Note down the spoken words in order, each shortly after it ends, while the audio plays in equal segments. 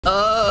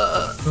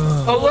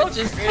Oh, look, What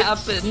just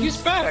happened? He's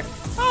back.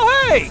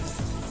 Oh, hey!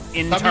 They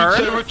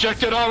Intern.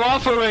 rejected our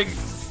offering.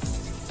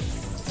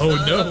 Oh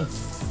no.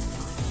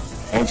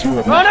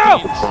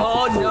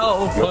 Oh, no!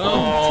 Oh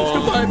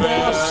no! Goodbye,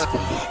 boss.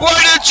 Why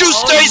did you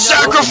stay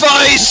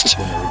sacrificed?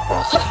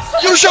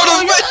 You should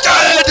have been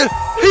dead!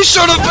 He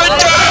should have been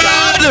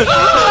dead!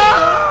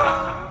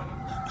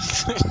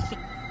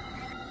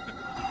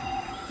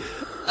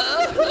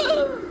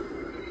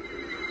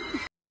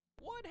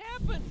 What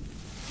happened?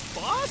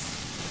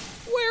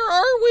 Boss? Where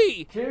are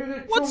we?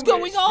 What's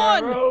going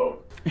on?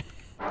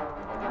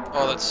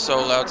 Oh, that's so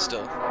loud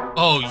still.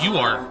 Oh, you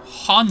are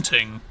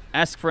haunting.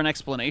 Ask for an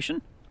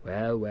explanation?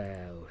 Well.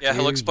 Yeah,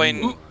 he'll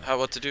explain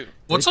what to do.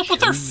 What's up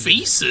with our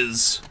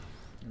faces?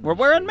 We're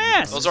wearing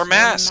masks. Those are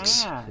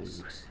masks.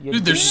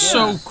 Dude, they're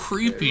so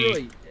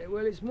creepy.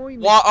 Well, it's my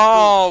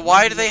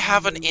Why do they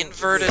have an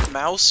inverted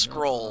mouse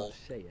scroll?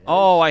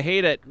 Oh, I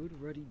hate it.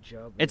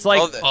 It's like...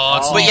 Oh, it's but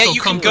yeah, also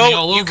you can company go.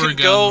 all You over can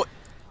again. go.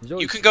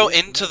 You can go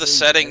into the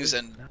settings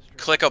and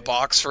click a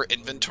box for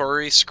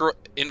inventory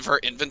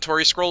invert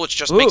inventory scroll, which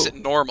just makes it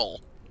normal.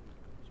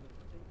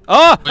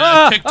 Oh, Wait,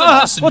 I picked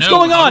up this what's note.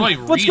 going How on? do I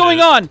What's read going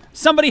it? on?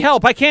 Somebody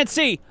help, I can't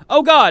see.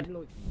 Oh, God.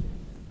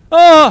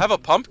 Have a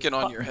pumpkin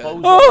on your head.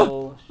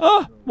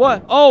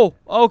 What? Oh,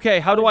 okay,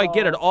 how do I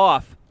get it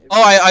off?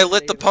 Oh, I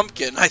lit the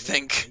pumpkin, I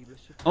think.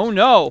 Oh,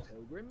 no.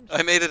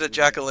 I made it a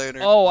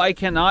jack-o'-lantern. Oh, I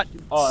cannot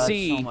Oh, that's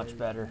see. so much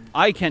better.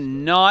 I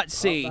cannot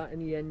see.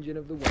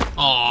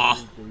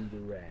 Aw.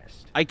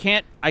 I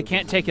can't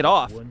take it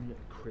off. I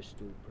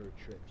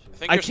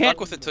think I you're can't- stuck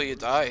with it till you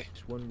die.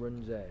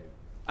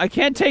 I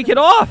can't take it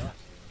off.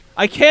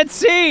 I can't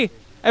see.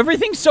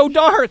 Everything's so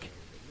dark.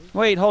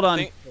 Wait, hold on.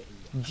 I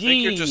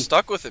think you're just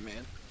stuck with it,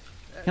 man.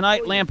 Can I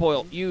lamp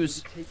oil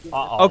use?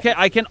 Uh-oh. Okay,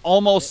 I can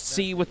almost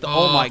see with the.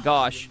 Oh my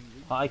gosh.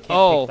 I can't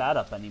Oh. pick that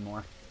up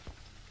anymore.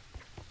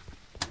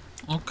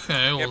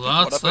 Okay, well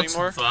Can't pick what that's up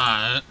anymore?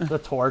 that. The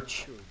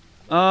torch.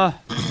 Uh,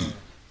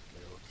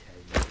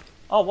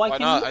 Oh, why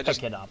can't not? you I pick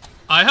just- it up?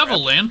 I have a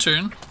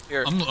lantern.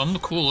 Here. I'm the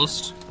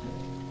coolest.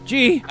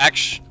 gee.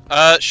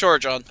 Sure,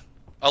 John.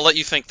 I'll let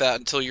you think that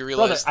until you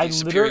Brother, realize I the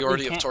literally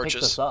superiority of can't pick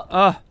this torches. up.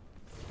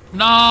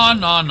 Nah.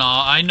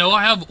 I know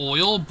I have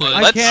oil, but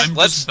I can't- I'm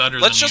Let's just better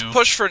let's than just you.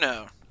 push for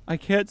now. I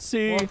can't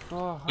see. Maybe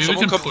we Someone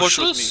can come push push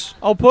with this?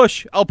 I'll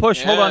push. Hold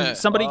on. Yeah.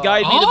 Somebody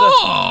guide me to the.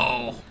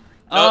 Oh!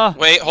 No,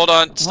 wait, hold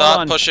on. Stop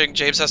on. pushing.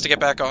 James has to get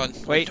back on.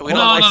 Wait, We hold don't-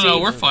 on. I No,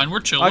 see. we're fine. We're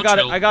chill. I got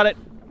chill. it. I got it.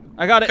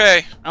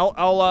 Okay. All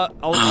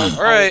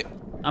right.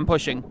 I'm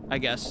pushing, I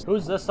guess.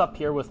 Who's this up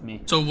here with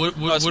me? So what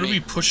are me. we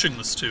pushing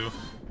this to?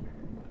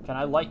 Can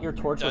I light your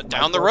torch with my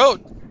Down the torch?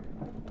 road.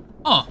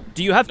 Huh.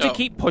 Do you have to No.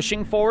 keep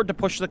pushing forward to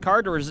push the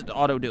cart, or is it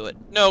auto do it?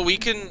 No, we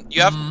can.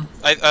 You have.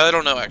 I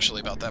don't know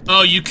actually about that.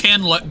 Oh, you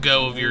can let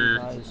go of your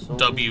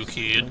W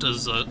key. It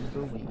does that.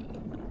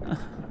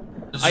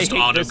 It's I just hate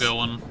auto this.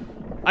 going.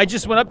 I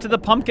just went up to the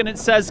pumpkin. It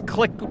says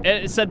click.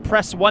 It said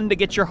press 1 to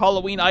get your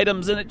Halloween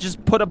items, and it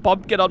just put a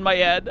pumpkin on my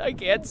head. I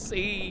can't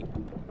see.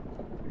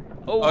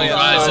 Oh, yeah,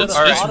 Guys, so- it's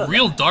alright.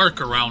 real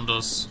dark around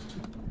us.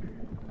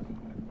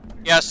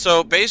 Yeah.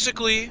 So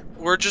basically,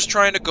 we're just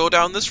trying to go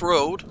down this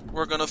road.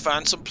 We're gonna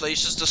find some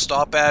places to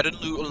stop at and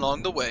loot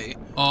along the way.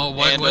 Oh,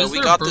 why And, is we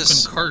there a got broken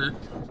this- cart?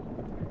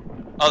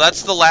 Oh,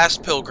 that's the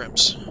last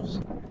pilgrims.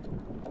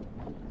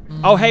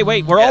 Oh, hey,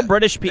 wait. We're all Yeah,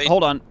 British people. they-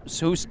 Hold on.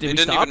 So did They we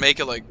didn't stop? even make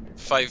it like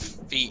 5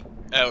 feet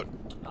out.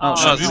 Oh,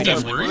 Should shit. we it's be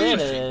definitely worried?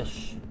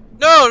 British.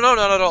 No, not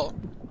at all.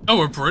 Oh,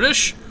 we're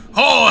British?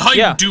 Oh, how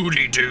Yeah.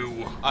 doody do.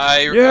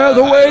 Yeah,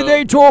 the way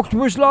they talked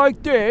was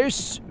like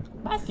this.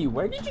 Matthew,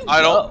 where did you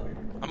I go?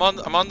 I'm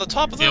on the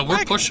top of the Yeah, we're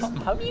wagon. pushing.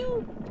 How do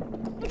you...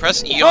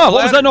 Press E on Oh, the what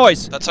was ladder. that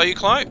noise? That's how you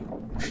climb.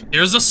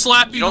 There's a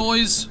slappy don't-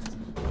 noise.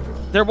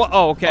 There was.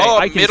 Oh, okay. Oh,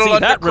 I can middle see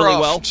that really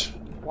well. undercroft.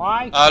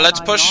 Why Let's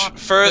can I push not-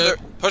 further.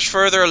 Push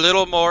further a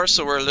little more,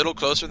 so we're a little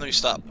closer, and then we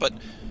stop. But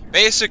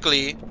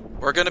basically,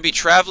 we're gonna be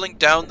traveling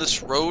down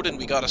this road, and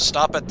we gotta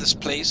stop at this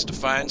place to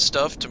find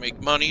stuff to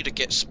make money to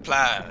get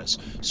supplies,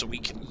 so we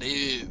can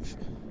live.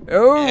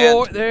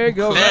 Oh, And there you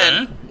go.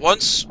 Then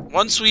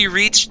once we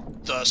reach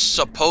the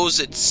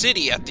supposed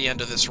city at the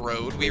end of this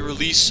road, we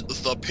release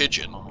the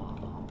pigeon.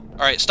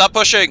 All right, stop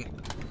pushing.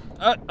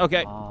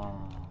 Okay.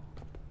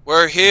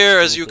 We're here,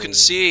 as you can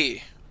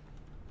see.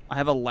 I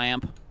have a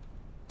lamp.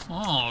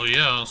 Oh,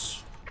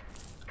 yes.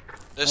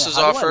 This Hey, is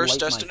how our do I first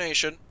light my-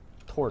 destination.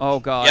 Torch. Oh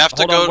God. You have to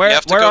Hold go- on. Where, you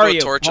have to where go are to a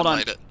you? torch Hold and on.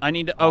 light it. I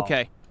need to. Oh.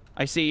 Okay.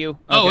 I see you.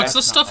 Oh, Okay. it's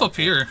the stuff up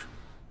here.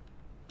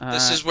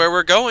 This is where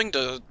we're going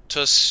to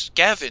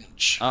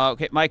scavenge.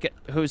 Okay, Mike.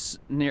 Who's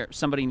near?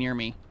 Somebody near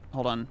me.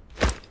 Hold on.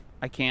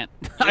 I can't.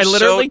 You're I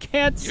literally so-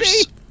 can't you're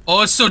see.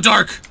 Oh, it's so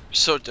dark.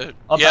 So, yeah,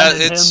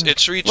 Abandon him.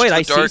 it's reached Wait, the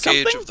I see dark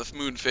age something? of the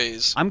moon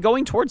phase. I'm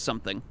going towards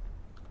something.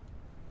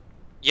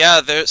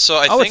 Yeah, there. So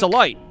I Oh, think. it's a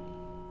light.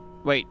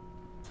 Wait.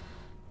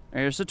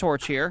 There's a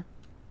torch here.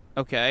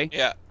 Okay.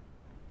 Yeah.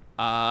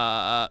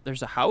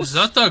 There's a house. Is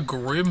that the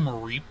Grim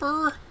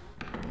Reaper?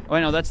 Oh,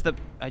 no, that's the.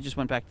 I just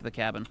went back to the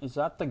cabin. Is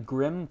that the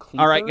Grim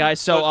Cleaver? All right, guys.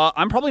 So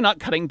I'm probably not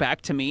cutting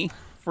back to me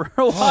for a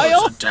Oh,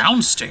 while. there's a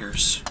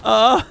downstairs.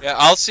 Yeah,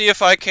 I'll see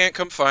if I can't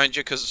come find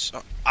you, because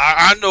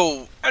I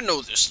know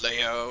this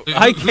layout.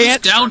 I Who's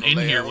can't- down in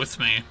here with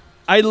me?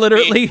 I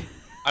literally...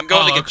 I'm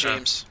going to get okay.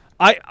 James.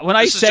 When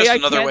I This is say just I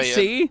another can't way in.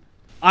 see,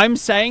 I'm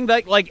saying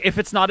that, like, if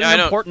it's not Yeah, I an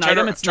know. important Turn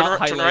item, ar- it's turn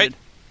not ar- highlighted. turn right.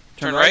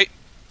 Turn right.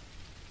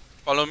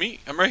 Follow me.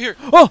 I'm right here.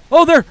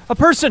 Oh, there! A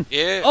person!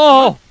 Yeah.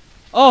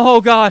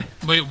 Oh, God.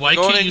 Wait, why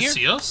Going can't in you here?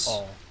 see us?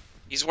 Oh.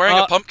 He's wearing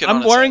a pumpkin on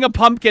I'm his wearing head. a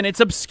pumpkin. It's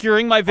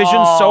obscuring my vision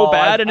Oh, so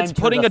bad, and I've it's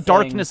entered putting a a thing.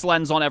 darkness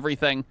lens on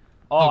everything.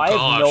 Oh, Oh, I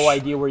have no gosh.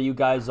 idea where you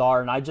guys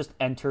are, and I just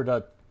entered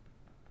a...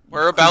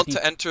 We're about creepy-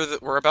 to enter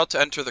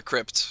the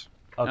crypt.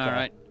 Okay. All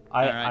right.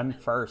 I'm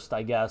first,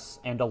 I guess,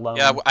 and alone.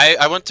 Yeah,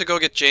 I went to go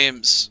get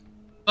James.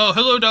 Oh,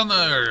 hello down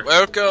there.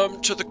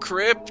 Welcome to the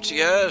crypt.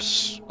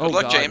 Yes. Good Oh,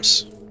 luck, God.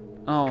 James.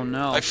 Oh,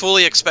 no. I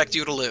fully expect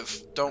you to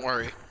live. Don't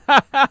worry.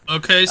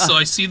 Okay, so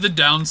I see the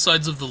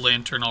downsides of the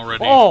lantern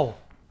already. Oh,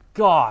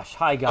 gosh.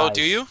 Hi, guys. Oh,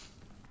 do you?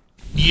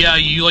 Yeah,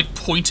 you like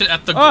point it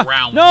at the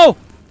ground. No!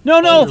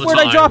 No! All the Where'd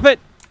I time. drop it?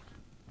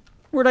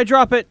 Where'd I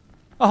drop it?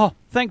 Oh,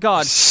 thank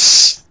God.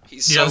 He's Yeah,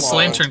 so this old.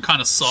 lantern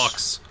kind of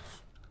sucks.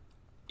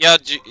 Yeah,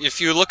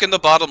 if you look in the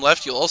bottom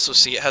left, you'll also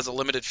see it has a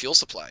limited fuel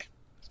supply.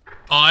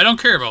 Oh, I don't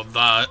care about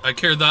that. I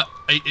care that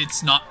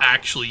it's not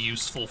actually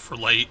useful for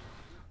light.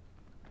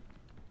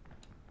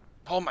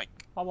 Oh my,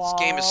 Hello? this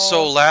game is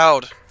so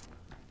loud.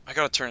 I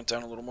gotta turn it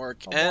down a little more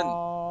again.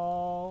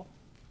 Hello?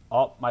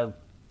 Oh, my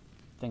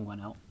thing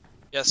went out.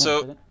 Yeah, One so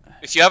second.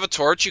 if you have a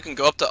torch, you can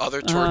go up to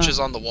other torches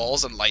on the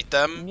walls and light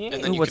them, Yeah.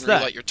 and then Ooh, you what's can that?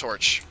 relight your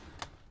torch.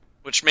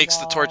 Which makes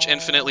the torch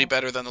infinitely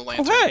better than the Oh,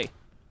 lantern. hey!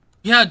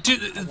 Yeah,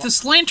 dude,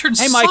 this lantern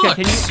Hey, sucks. Micah,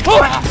 can you...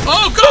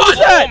 Oh God!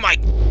 Oh my,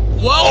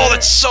 Whoa! oh,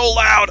 that's so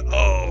loud!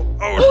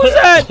 Who's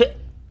that?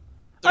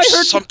 There's I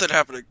heard- something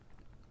happening.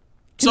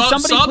 Can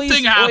somebody something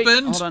please... happened.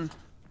 Wait, hold on.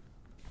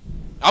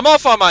 I'm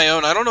off on my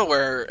own. I don't know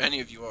where any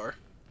of you are.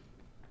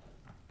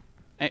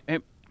 Hey,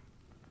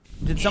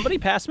 did somebody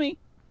pass me?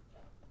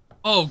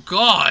 Oh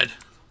God!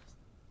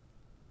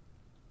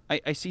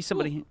 I see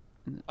somebody...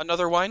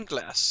 Another wine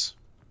glass.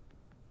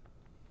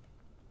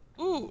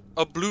 Ooh,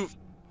 a blue.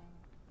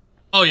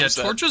 Oh yeah, What's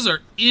that? torches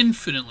are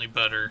infinitely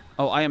better.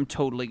 Oh, I am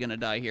totally gonna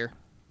die here.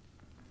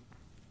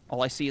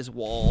 All I see is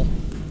wall.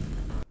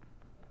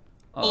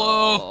 Hello.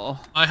 Oh,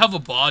 I have a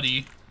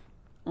body.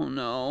 oh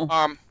no.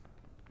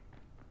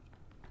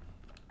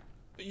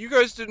 You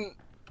guys didn't.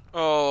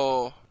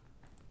 Oh.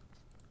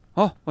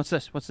 Oh, what's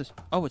this? What's this?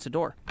 Oh, it's a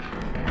door.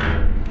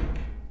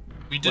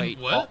 We didn't Wait,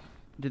 what?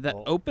 Did that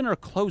open or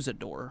close a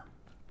door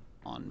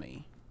on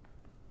me?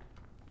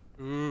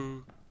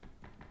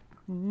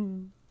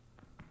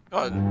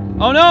 God.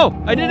 Oh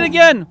no! I did it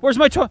again! Where's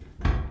my toy?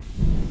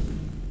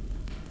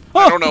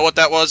 I don't know what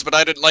that was, but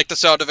I didn't like the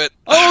sound of it.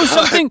 Oh,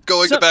 something-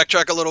 Going to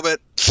backtrack a little bit.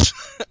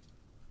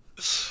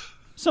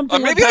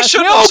 Something Maybe went I past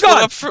shouldn't me. have Oh split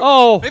god! up from.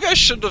 Oh! Maybe I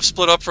shouldn't have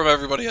split up from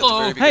everybody at the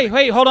very Hey, beginning.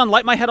 hey, hold on!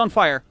 Light my head on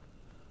fire.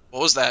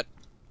 What was that?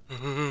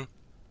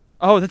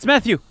 Oh, that's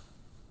Matthew.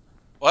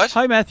 What?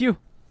 Hi, Matthew.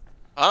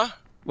 Huh?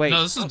 Wait,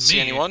 No, this I don't is see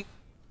me. anyone.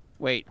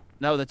 wait.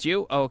 No, that's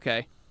you. Oh,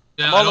 okay.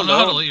 Yeah, I'm I all don't know how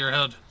to alone. light your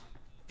head.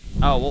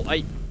 Oh well,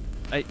 I.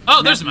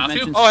 Oh, there's Matthew.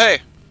 mentioned- Oh, hey.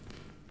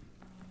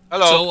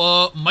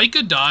 Hello. So,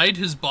 Micah died.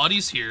 His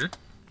body's here.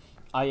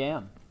 I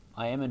am.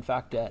 I am, in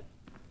fact, dead.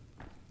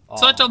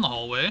 It's not down the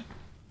hallway.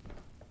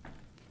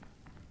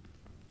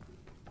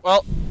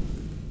 Well,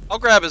 I'll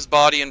grab his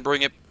body and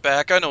bring it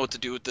back. I know what to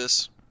do with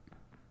this.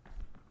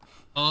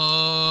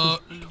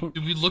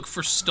 Did we look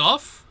for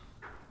stuff?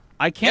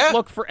 I can't Yeah,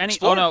 look for any.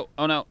 explore. Oh no!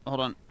 Oh no! Hold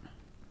on.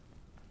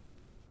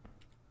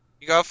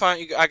 You gotta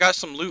find. I got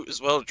some loot as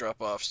well to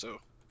drop off. So.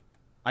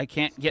 I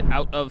can't get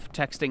out of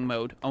texting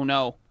mode. Oh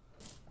no.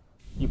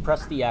 You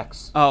press the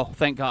X. Oh,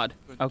 thank God.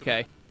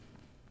 Okay.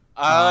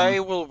 I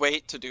will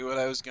wait to do what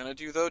I was gonna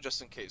do though,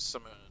 just in case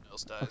someone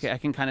else dies. Okay, I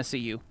can kind of see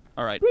you.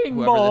 All right, Bing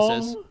whoever bong.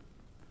 this is.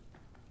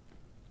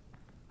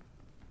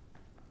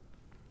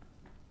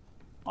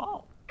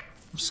 Oh.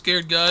 I'm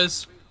scared,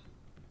 guys.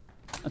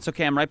 That's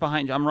okay. I'm right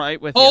behind you. I'm right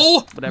with you.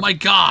 Oh Whatever. my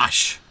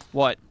gosh!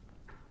 What?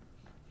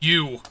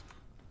 You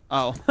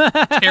Oh.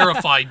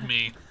 terrified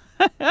me.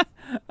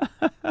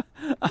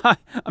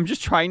 I'm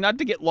just trying not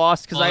to get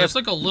lost because Oh, I have. there's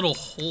like a little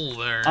hole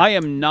there. I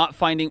am not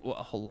finding a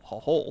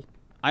hole.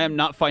 I am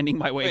not finding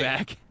my way Wait.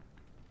 back.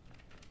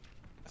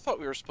 I thought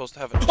we were supposed to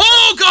have it.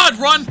 Oh God,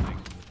 run!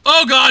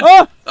 Oh God!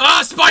 Oh!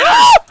 Ah,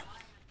 spiders!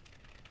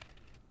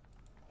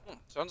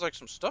 Sounds like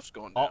some stuff's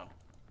going Oh. down.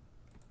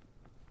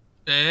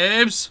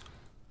 Babes.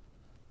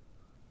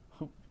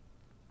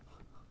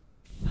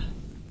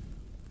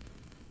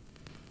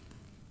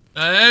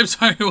 Babes,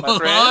 are you My alive?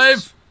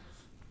 friends?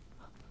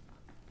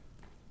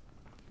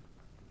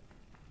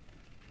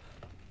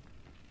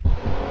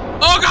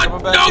 Oh God!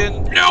 Coming back No!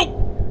 in.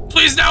 No!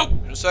 Please no!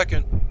 In a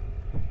second.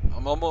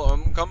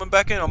 I'm coming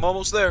back in. I'm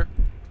almost there.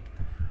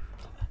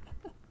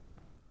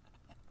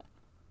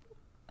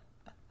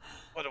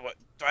 What?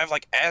 Do I have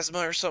like asthma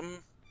or something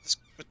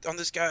on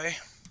this guy?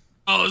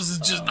 Oh, this is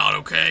just not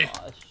okay.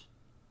 Gosh.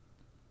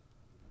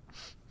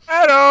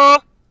 Hello.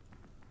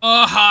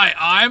 Hi,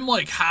 I'm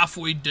like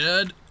halfway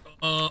dead.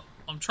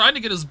 I'm trying to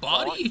get his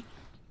body.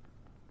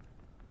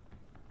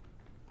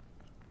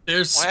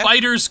 There's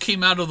spiders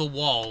came out of the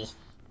wall.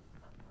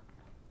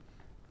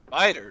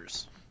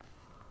 Spiders?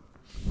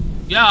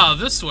 Yeah,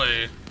 this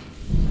way.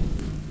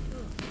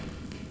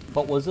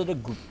 But was it a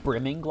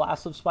brimming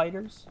glass of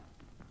spiders?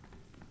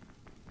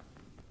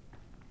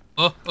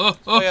 Oh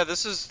yeah,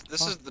 this is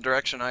the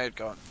direction I had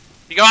gone.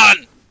 Be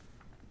gone!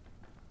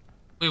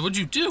 Wait, what'd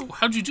you do?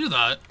 How'd you do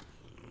that?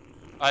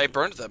 I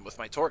burned them with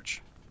my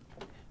torch.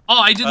 Oh,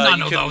 I did not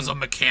know that was a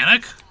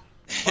mechanic.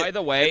 By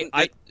the way,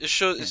 it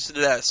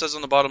says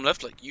on the bottom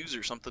left, like, use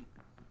or something.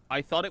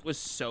 I thought it was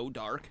so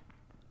dark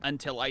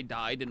until I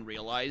died and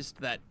realized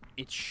that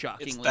it's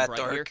shockingly that bright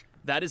dark. here.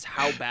 That is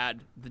how bad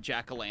the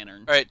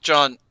jack-o'-lantern. Alright,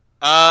 John.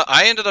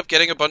 I ended up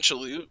getting a bunch of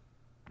loot.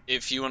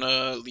 If you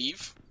wanna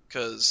leave,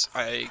 because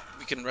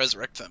we can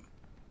resurrect them.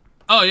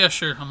 Oh, yeah,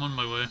 sure. I'm on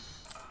my way.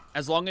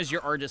 As long as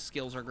your artist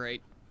skills are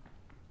great.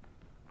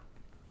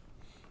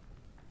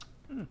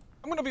 I'm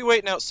gonna be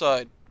waiting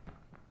outside.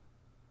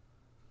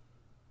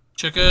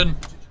 Chicken.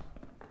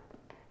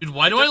 Dude,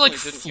 why do I, like,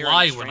 Definitely didn't hear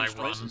fly any when I strange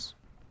run? noises.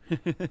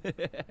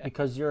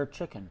 Because you're a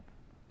chicken.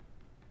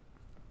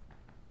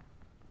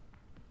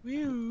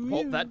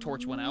 Well, that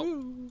torch went out.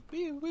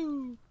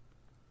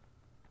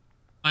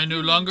 I no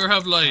longer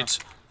have light.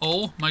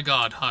 Oh my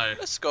god, hi.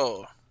 Let's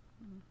go.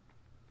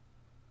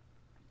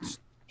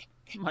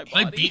 My Can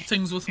I body. beat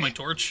things with my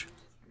torch?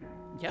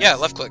 Yes. Yeah,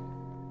 left click.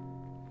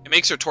 It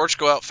makes your torch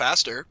go out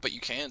faster, but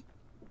you can.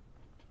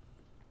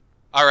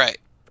 Alright.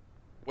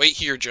 Wait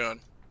here, John.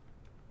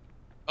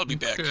 I'll be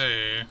back.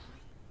 Okay.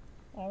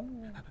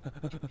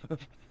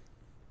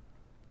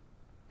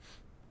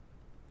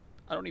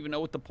 I don't even know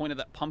what the point of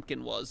that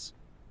pumpkin was.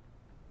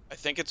 I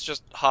think it's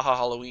just haha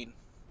Halloween.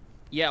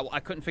 Yeah, well, I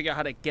couldn't figure out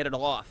how to get it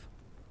off.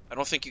 I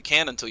don't think you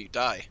can until you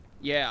die.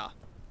 Yeah.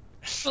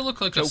 It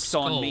looked like a Joke's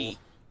skull. on me.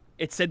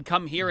 It said,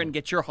 come here and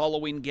get your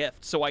Halloween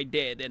gift, so I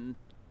did, and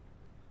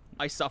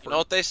I suffered. You know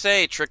what they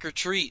say, trick or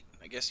treat.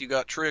 I guess you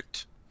got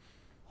tricked.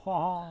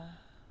 God.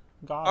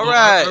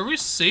 Alright. Are we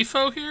safe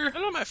out here?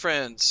 Hello, my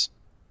friends.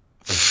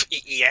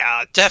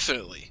 Yeah,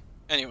 definitely.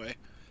 Anyway,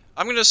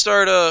 I'm gonna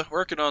start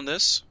working on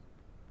this.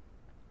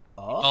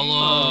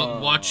 I'll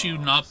watch you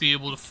not be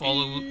able to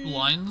follow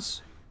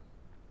lines.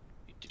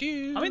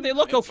 I mean, they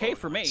look okay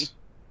for me.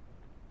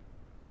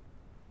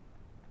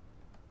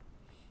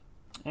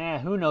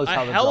 Who knows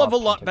how A the hell of a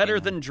drop lot hunter better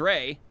came than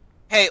Dre.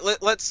 Hey,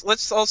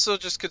 let's also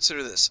just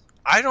consider this.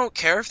 I don't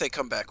care if they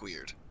come back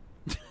weird.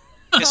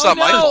 It's not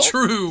my no. fault.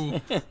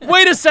 True.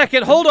 Wait a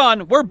second, hold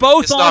on. We're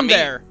both It's not on me.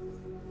 there.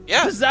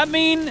 Yeah, Does that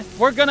mean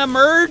we're gonna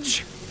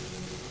merge?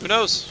 who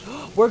knows?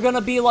 in. We're gonna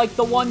be like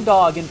the one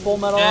dog in Full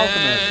Metal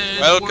Alchemist.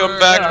 Welcome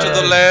back to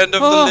the land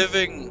of the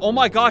living. Oh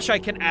my gosh, I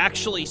can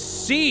actually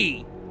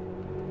see.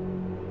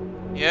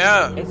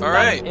 Yeah, Isn't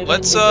alright. that-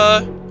 Let's,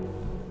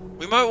 isn't-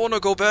 we might want to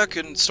go back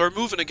and start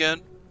moving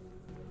again.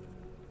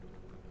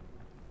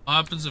 What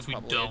happens if we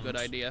Probably don't? a good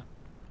idea.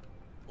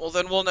 Well,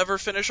 then we'll never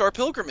finish our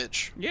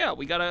pilgrimage. Yeah,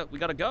 we gotta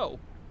go.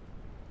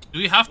 Do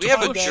we have to We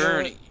have a push?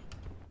 journey.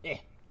 Eh.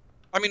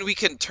 I mean, we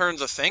can turn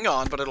the thing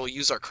on, but it'll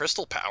use our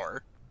crystal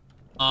power.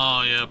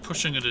 Oh, yeah,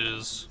 pushing it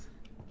is.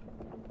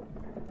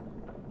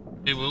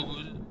 Hey, are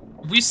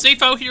we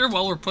safe out here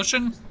while we're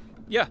pushing?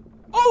 Yeah.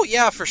 Oh,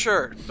 yeah, for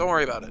sure. Don't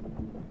worry about it.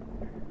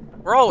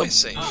 We're always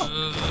safe.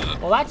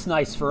 Well, that's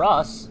nice for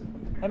us.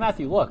 Hey,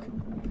 Matthew, look.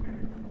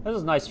 This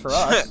is nice for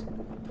us.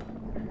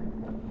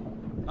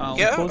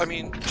 Yeah, close- I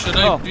mean, Should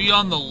I be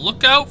on the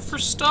lookout for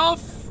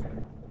stuff?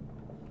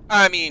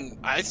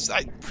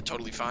 we're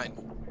totally fine.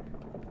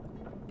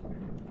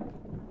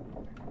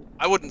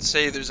 I wouldn't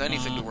say there's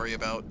anything to worry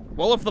about.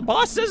 Well, if the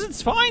boss says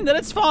it's fine, then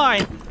it's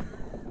fine.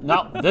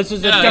 No, this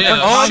is a Yeah,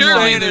 different Oh,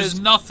 surely no, it there's is.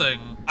 nothing.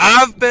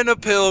 I've been a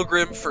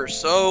pilgrim for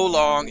so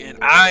long, and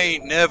I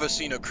ain't never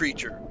seen a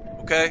creature.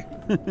 Okay?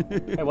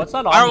 Hey, what's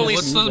that I ominous only-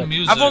 What's the music?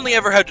 music? I've only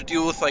ever had to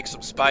deal with like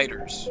some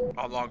spiders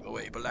along the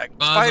way, but like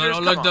I spiders, don't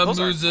come like on, the those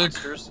aren't music.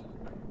 monsters.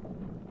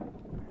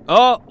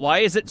 Oh, why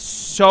is it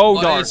so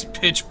Why dark? is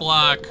pitch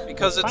black?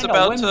 Because it's Kinda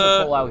about whimsical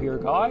to, out here,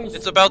 guys.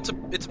 it's about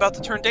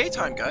to turn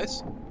daytime,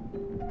 guys.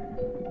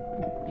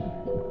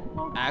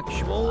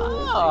 Actual.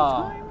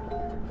 Ah.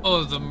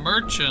 Oh, the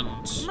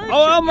merchant.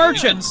 Oh, a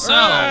merchant. You can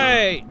sell.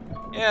 Right.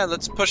 Yeah,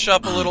 let's push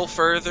up a little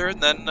further,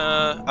 and then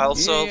I'll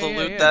sell the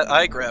loot yeah. that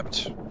I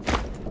grabbed.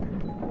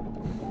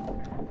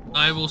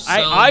 I will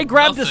sell I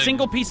grabbed a nothing.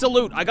 single piece of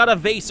loot. I got a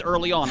vase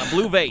early on, a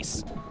blue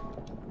vase.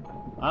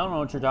 I don't know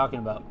what you're talking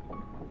about.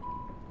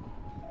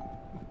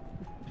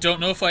 Don't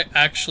know if I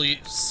actually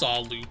saw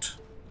loot.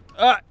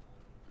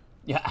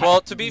 Yeah.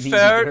 Well, to be me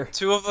fair, either.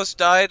 2 of us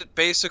died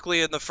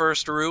basically in the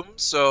first room,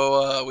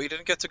 so we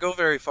didn't get to go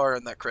very far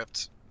in that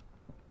crypt.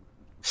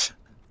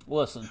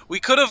 Listen. We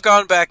could have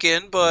gone back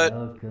in, but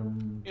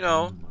you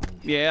know,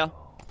 Yeah.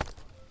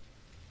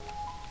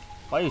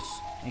 Place.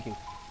 Thank you.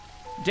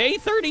 Day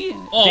 30.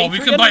 Oh, day we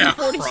can buy a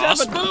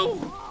 347.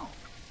 crossbow?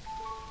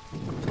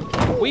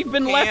 We've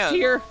been left can.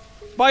 here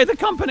by the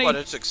company. but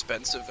it's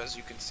expensive as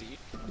you can see.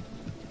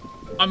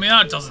 I mean,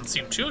 that doesn't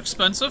seem too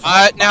expensive.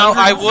 Now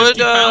I would,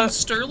 £150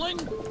 sterling?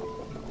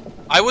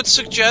 I would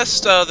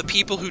suggest the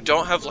people who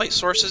don't have light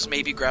sources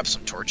maybe grab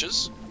some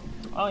torches.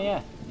 Oh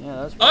yeah,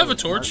 that's. I have a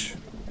smart. torch.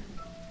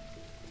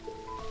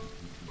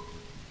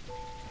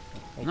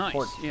 Hey, Nice,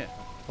 torch, yeah.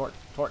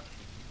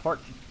 torch.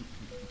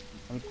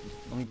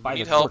 Let me buy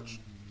Need the help. torch.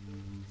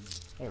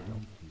 There we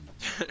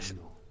go.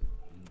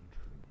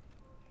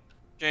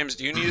 James,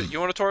 do you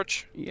want a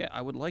torch? Yeah,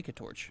 I would like a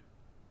torch.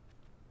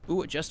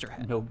 Ooh, a jester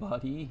hat.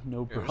 Nobody,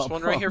 no problem. There's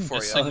one right here for you.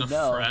 Missing a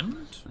no.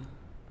 friend?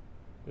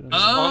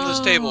 On this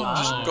table.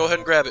 Just go ahead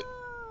and grab it.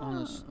 On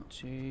this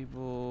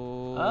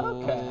table.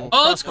 Okay.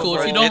 Oh, that's cool.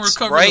 If you don't It's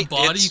recover right, the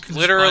body, it's you can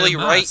literally just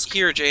buy a right mask.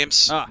 here,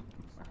 James. Ah.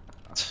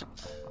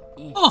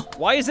 Oh,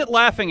 Why is it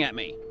laughing at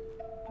me?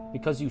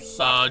 Because you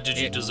suck. did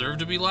you deserve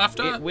to be laughed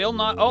It at? will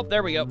not. Oh,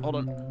 there we go. Hold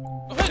on.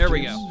 There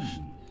we go.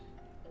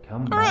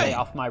 Come Alright.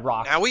 off my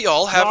rock. Now we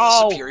all have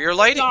No. superior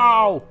lighting.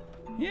 No.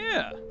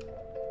 Yeah.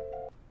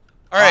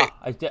 Alright,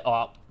 I did. Oh,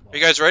 are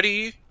you guys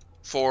ready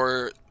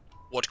for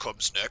what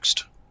comes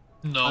next?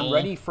 No. I'm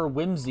ready for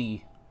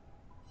whimsy.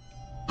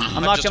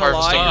 I'm not just gonna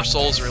harvesting lie. your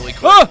souls really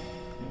quick. Ah!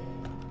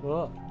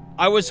 Ugh.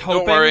 I was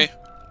hoping. Don't worry.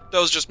 That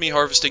was just me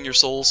harvesting your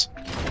souls.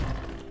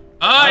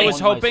 I I was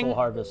won my hoping- soul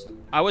harvest.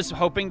 I was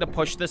hoping to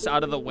push this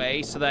out of the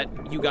way so that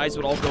you guys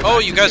would all go. Oh,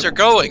 back you to guys your- are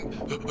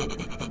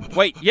going.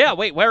 Wait, yeah,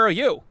 wait. Where are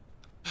you?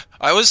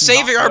 I was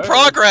saving our there.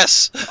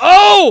 progress.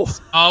 Oh!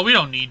 Oh, we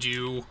don't need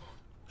you.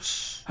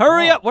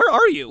 Hurry up! Where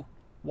are you?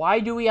 Why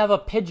do we have a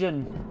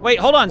pigeon? Wait,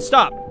 hold on.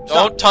 Stop.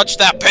 Don't touch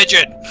that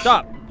pigeon.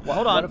 Stop. Well,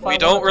 hold What on. if I We wanna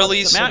don't touch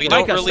release. the Matt, We pigeon?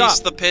 don't Micah, release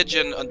stop. the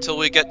pigeon until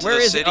we get to Where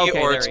the is it? city, Okay,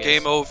 or there it's he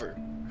game is. over.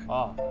 Oh.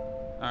 All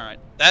right.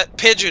 That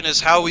pigeon is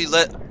how we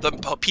let the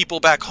people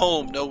back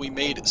home know we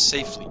made it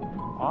safely.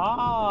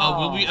 Ah.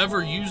 Will we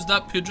ever use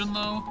that pigeon,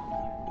 though?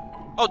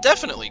 Oh,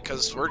 definitely,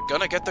 because we're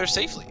gonna get there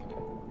safely.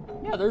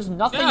 Yeah, there's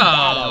nothing Yeah.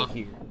 bad out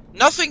here.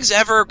 Nothing's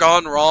ever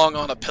gone wrong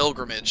on a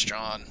pilgrimage,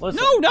 John.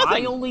 Listen, No,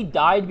 nothing. I only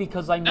died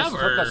because I mistook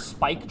Never. a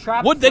spike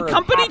trap. Would the for a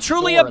company hatched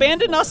truly door in the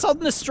abandon floor. us on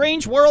this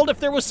strange world if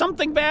there was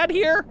something bad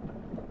here?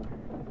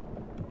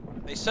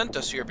 They sent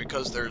us here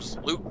because there's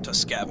loot to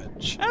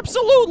scavenge.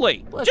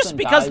 Absolutely. Listen, Just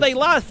because guys. they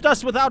left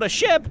us without a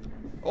ship,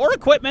 or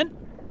equipment,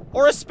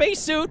 or a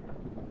spacesuit,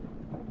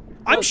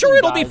 I'm Listen, sure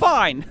it'll be guys.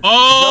 fine.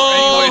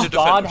 Oh! Any way to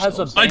God defend has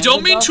ourselves. I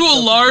don't mean abandoned to us?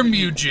 alarm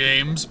you,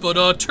 James,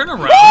 but turn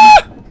around.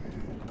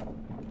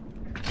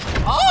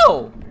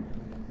 Oh!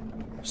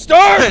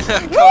 Start!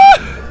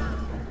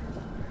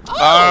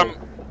 I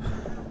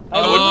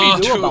I don't would know what mean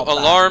to do to about that.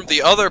 alarm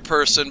the other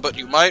person, but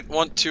you might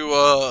want to,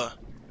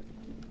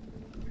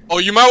 Oh,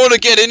 you might want to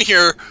get in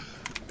here.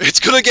 It's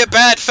gonna get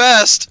bad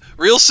fast,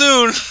 real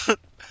soon.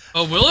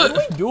 Oh, will What do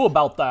it? we do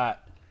about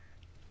that?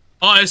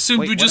 Oh, I assumed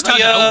Wait, we what just about-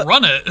 had to Yeah.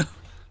 outrun it.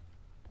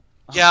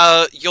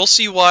 Yeah, you'll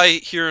see why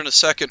here in a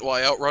second,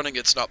 why outrunning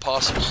it's not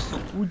possible.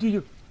 What do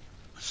you?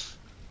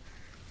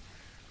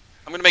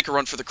 I'm gonna make a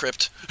run for the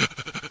crypt.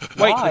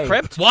 Wait, Why? the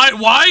crypt? Why?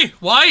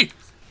 Why?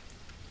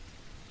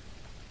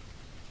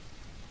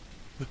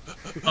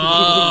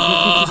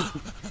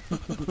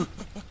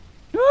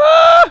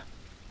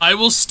 I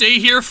will stay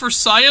here for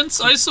science,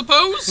 I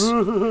suppose?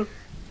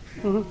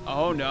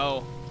 Oh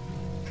no.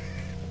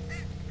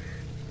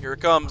 Here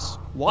it comes.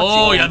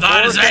 Oh, yeah,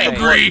 that is Okay.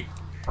 angry!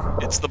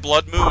 It's the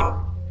blood moon.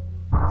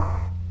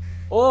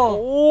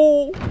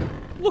 Oh! Oh,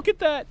 look at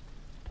that.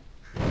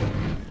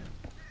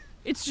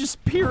 It's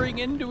just peering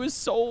into his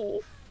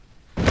soul.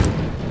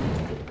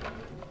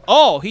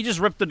 Oh, he just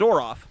ripped the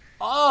door off.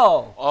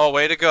 Oh! Oh,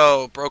 way to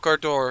go. Broke our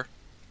door.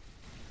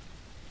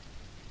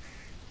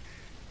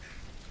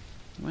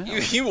 Well,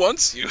 He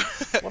wants you.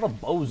 What a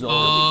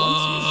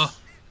bozo!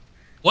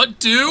 What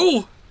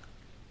do?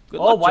 good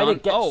Oh, luck, why John. did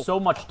it get Oh, so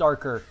much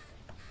darker?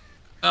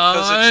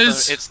 Because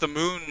Guys, it's the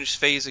moon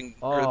phasing,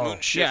 or the Oh. moon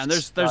shifts. yeah, and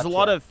there's Gotcha.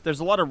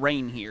 a lot of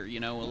rain here, you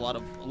know, a lot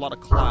of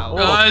clouds.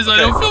 guys, I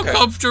don't feel okay.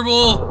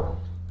 comfortable.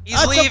 He's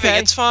That's leaving, okay.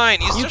 it's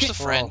fine. He's You just can- a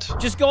friend.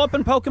 Just go up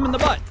and poke him in the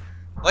butt.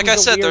 Like He's I a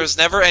said, weird- there's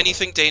never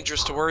anything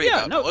dangerous to worry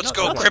Yeah, about. no, Let's no,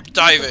 go nothing. crypt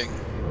diving.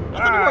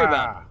 Nothing to worry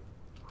about.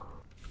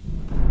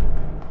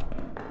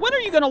 When are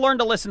you gonna learn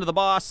to listen to the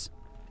boss?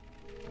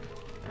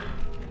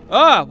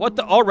 Ah, what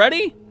the?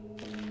 Already?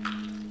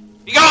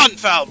 Be gone,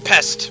 foul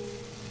pest!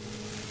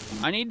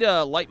 I need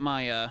to light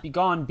my, Be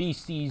gone,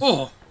 beasties.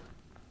 Oh,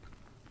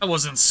 that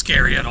wasn't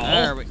scary at There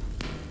all. we...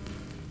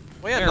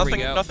 Well, yeah, There we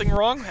go. nothing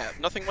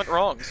went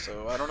wrong,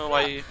 so I don't know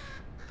why you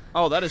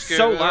Oh, that is scared.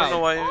 so I don't know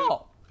loud. why you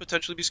Oh!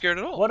 potentially be scared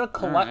at all. What a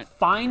Alright.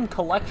 fine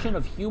collection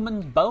of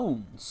human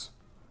bones.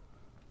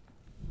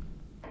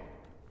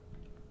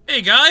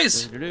 Hey,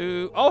 guys,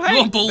 Oh, hey! you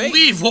won't vase.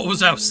 believe what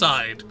was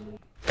outside.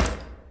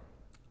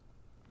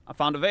 I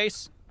found a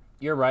vase.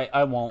 You're right,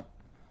 I won't.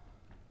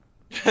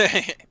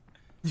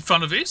 You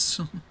found a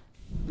vase?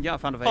 Yeah, I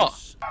found a Huh.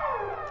 vase.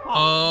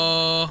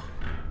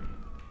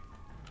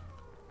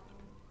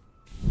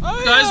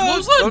 Guys, what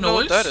was that don't know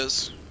what noise? that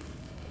is.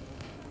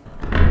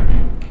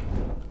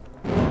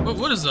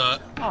 What is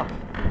that?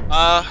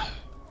 Uh,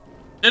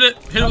 Hit it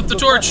with the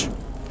torch.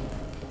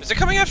 is it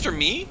coming after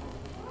me?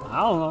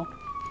 I don't know.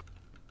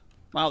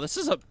 Wow, this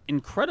is an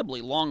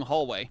incredibly long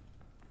hallway.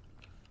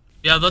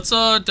 Yeah, that's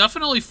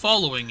definitely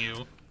following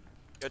you.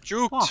 Get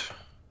juked. Huh.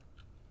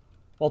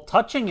 Well,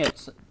 touching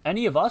it,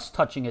 any of us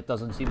touching it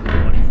doesn't seem to do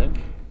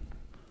anything.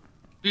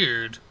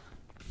 Weird.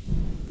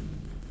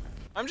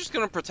 I'm just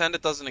gonna pretend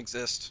it doesn't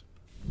exist.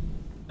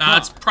 Nah,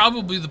 that's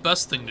probably the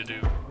best thing to do.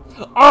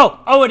 Oh!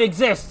 Oh, it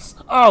exists!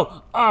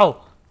 Oh!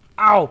 Oh!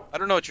 Ow! I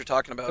don't know what you're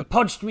talking It about.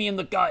 punched me in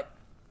the gut.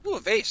 Ooh, a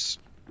vase.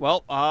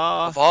 Well,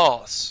 A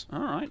vase. all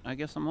right. I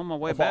guess I'm on my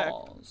way back.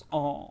 Balls.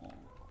 Oh.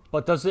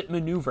 But does it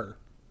maneuver?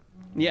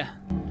 Yeah.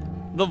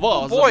 The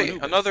Oh vase. boy,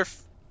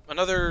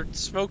 another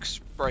smoke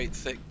sprite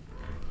thing.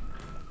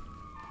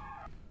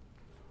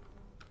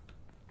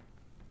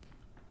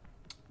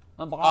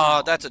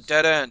 Ah, that's a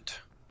dead end.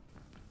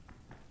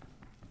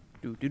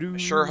 I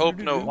sure hope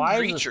no Why is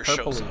creature this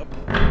shows purpley?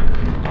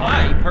 up.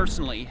 I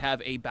personally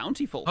have a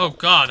bountiful. Oh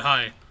god,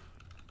 hi.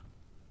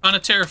 Kinda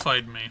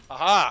terrified me.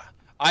 Aha!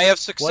 I have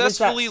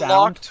successfully sound?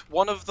 locked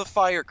one of the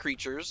fire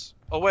creatures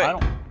away. I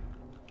don't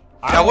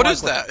Yeah, what like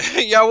is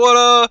that? Yeah,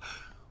 what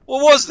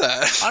was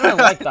that? I don't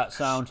like that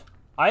sound.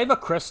 I have a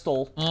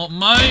crystal. Well,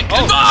 my...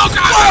 Oh,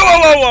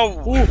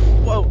 god! whoa!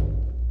 Whoa!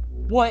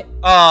 What?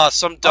 Ah,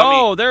 some dummy.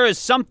 Oh, there is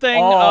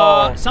something.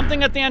 Oh.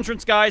 Something at the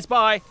entrance, guys.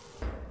 Bye.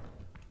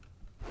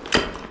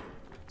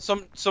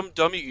 Some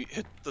dummy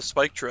hit the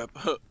spike trap.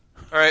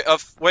 Alright,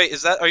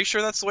 wait, are you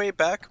sure that's the way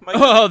back, Mike?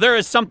 Oh, there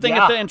is something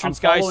Yeah, at the entrance,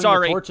 I'm guys. following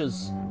Sorry. the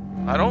torches.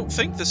 I don't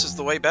think this is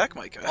the way back,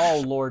 Mike.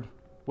 Oh lord.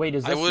 Wait,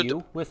 is I this would-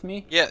 you with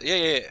me? Yeah.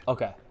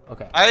 Okay.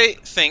 Okay. I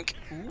think...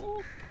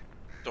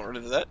 Don't run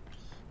into that.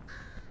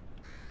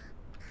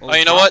 Oh,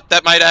 you know what?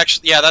 That might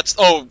actually... Yeah, that's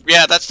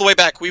the way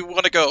back. We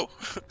want to go.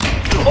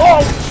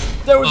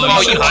 Oh! There was Oh, Oh,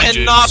 another you Hi,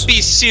 cannot James.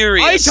 be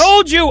serious. I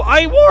told you.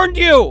 I warned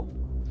you.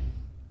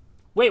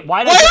 Wait,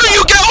 why did Why are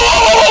you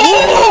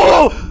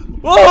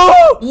going?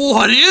 Oh!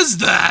 What is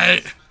that?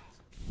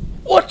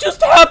 What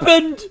just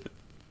happened?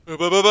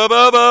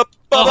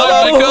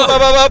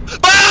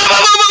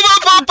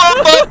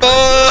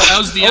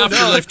 How's the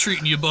afterlife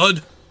treating you,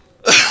 bud?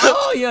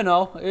 Oh, you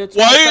know, it's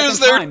Why the second is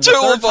there time. two the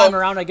third of time them?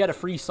 around I get a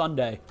free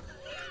Sunday.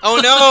 Oh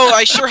no,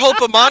 I sure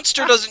hope a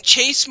monster doesn't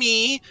chase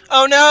me.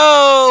 Oh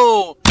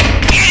no!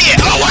 Idiot!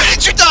 Oh, why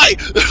did you die?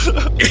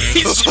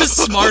 He's just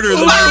smarter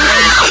than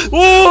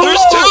everyone.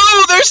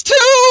 There's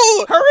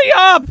two! Hurry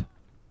up.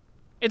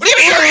 It's What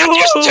do you mean,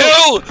 there's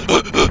two?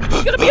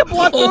 It's gonna be a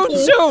blood moon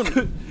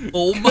soon.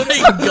 Oh my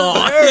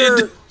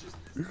god!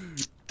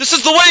 This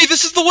is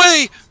the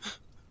way!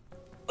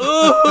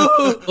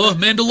 Oh,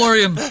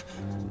 Mandalorian.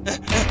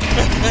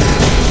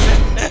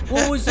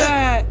 What was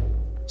that?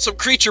 Some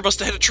creature must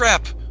have hit a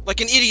trap, like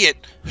an idiot.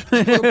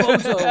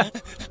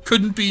 Bozo.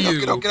 Couldn't be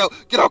you. Get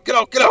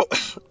out!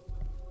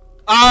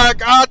 I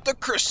got the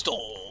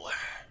crystal.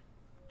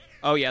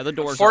 Oh yeah, the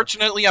doors.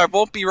 Fortunately, I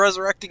won't be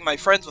resurrecting my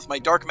friends with my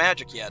dark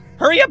magic yet.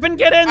 Hurry up and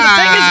get in. The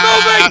thing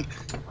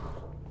is moving.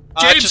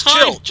 James, just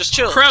hide.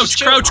 chill. Crouch, just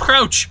chill.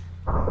 crouch.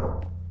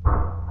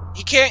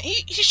 He can't.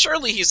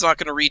 Surely he's not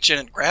gonna reach in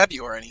and grab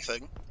you or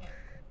anything.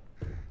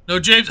 No,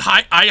 James,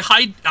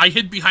 I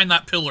hid behind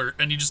that pillar,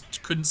 and you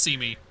just couldn't see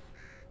me.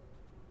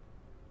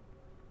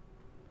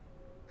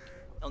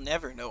 He'll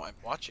never know I'm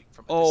watching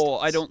from a Oh,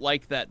 distance. I don't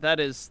like that. That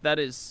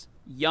is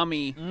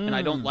yummy, and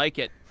I don't like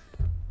it.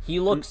 He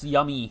looks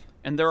yummy.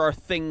 And there are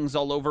things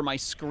all over my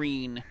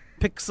screen.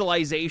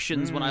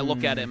 Pixelizations when I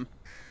look at him.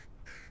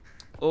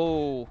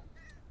 Oh,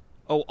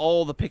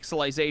 all the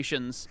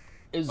pixelizations.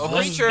 Is Oh,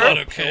 this creature.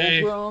 the Okay.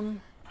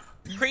 Pilgrim?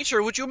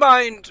 Creature, would you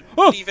mind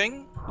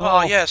leaving?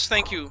 Oh, yes,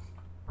 thank you.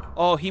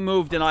 Oh, he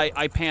moved, and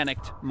I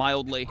panicked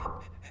mildly.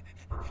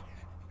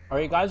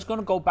 Are you guys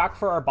gonna go back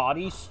for our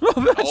bodies?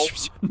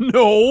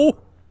 No.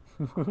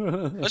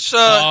 Let's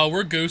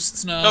We're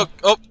ghosts now. no,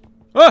 oh,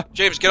 Ah,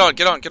 James, get on.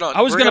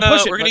 I was gonna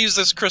push it, We're gonna but- use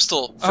this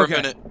crystal for Okay. a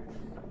minute.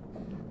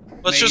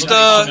 Let's Maybe just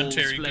not. Souls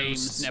Cemetery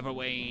flames ghosts. never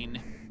wane.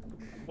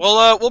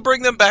 we'll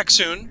bring them back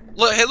soon.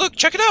 Look, hey, look,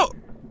 check it out.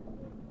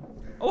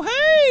 Oh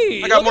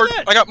hey! I got look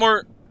at that. I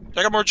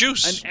got more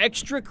juice. An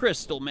extra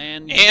crystal,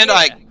 man. And Yeah.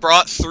 I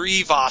brought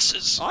 3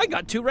 vases. I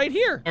got 2 right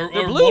here. Are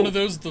They're blue. one of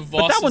those the But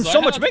that vases one's I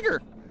so much had?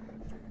 bigger.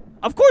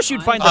 Of course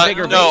you'd find the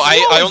bigger No, vase.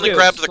 You I always only do.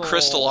 grabbed the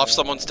crystal off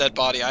someone's dead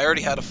body. I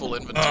already had a full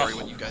inventory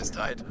when you guys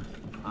died.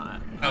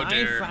 How I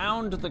dare.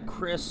 found the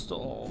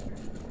crystal.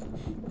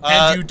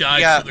 And you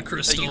died yeah, for the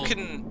crystal.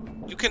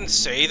 You can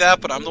say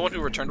that, but I'm the one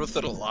who returned with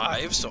it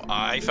alive, so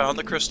I found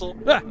the crystal.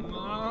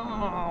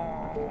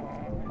 Ah,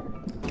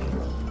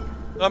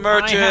 The I have the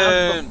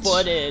merchant.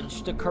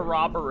 footage to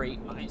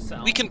corroborate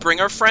myself. We can bring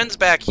our friends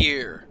back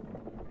here.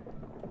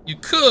 You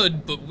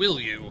could, but will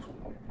you?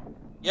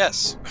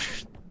 Yes.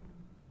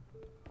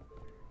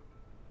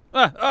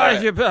 ah,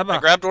 I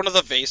grabbed one of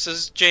the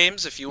vases,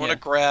 James. If you want to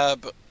Yeah.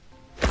 grab,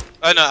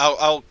 no,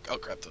 I'll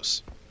grab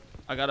those.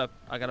 I got a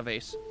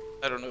vase.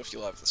 I don't know if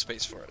you'll have the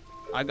space for it.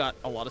 I got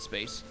a lot of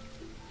space.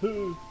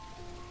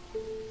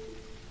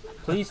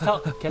 Please tell.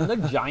 Can the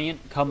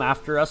giant come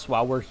after us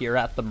while we're here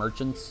at the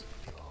merchants?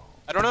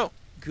 I don't know.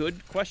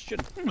 Good question.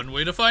 One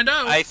way to find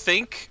out. I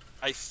think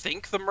I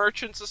think the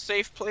merchant's a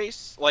safe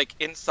place, like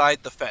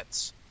inside the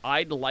fence.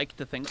 I'd like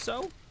to think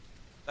so.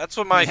 That's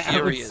what my I would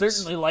theory is.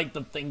 certainly like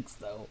to think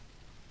so.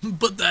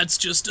 But that's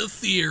just a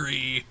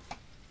theory.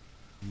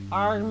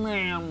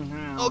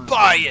 A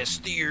bias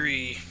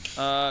theory.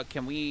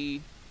 Can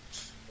we...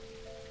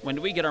 When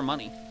do we get our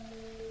money?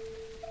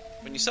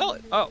 When you sell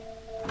it. Oh.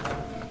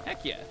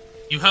 Heck yeah.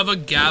 You have a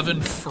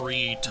Gavin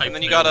free type And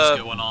then you nose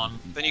gotta- going on.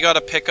 Then you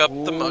gotta pick up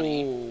the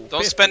money. Ooh,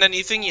 Don't 50. spend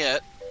anything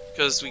yet,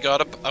 because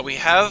we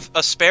have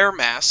a spare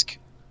mask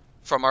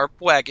from our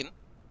wagon.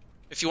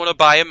 If you want to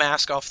buy a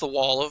mask off the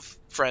wall of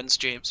friends,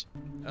 James.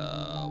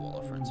 Wall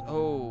of Friends.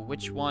 Oh,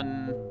 which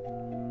one?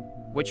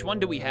 Which one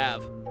do we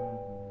have?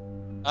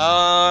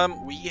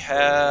 We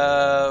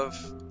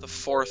have the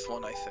fourth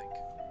one, I think.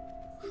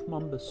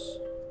 Schmumbus.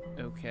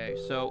 Okay,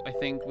 so I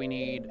think we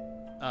need,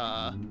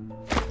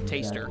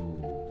 Taster.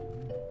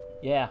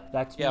 Yeah,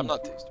 that's me. Yeah, I'm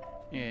not tasting.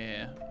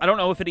 Yeah. I don't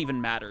know if it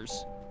even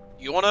matters.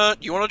 You wanna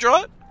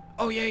draw it?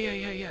 Oh,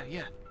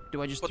 yeah.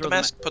 Do I just Put throw the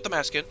mask. Put the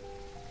mask in,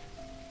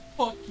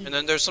 Fuck you. and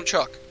then there's some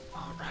chalk.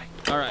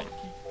 Alright.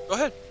 Go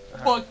ahead.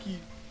 Fuck you.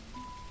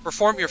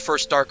 Perform your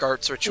first dark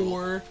arts ritual.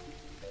 Or...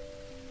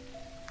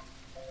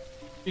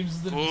 James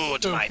is the Ooh,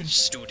 to my token.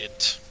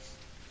 student.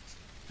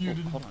 You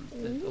didn't- Hold on.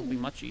 It'll be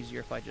much easier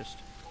if I just...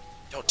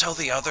 Don't tell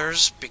the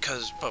others,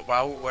 but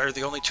wow, we're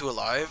the only two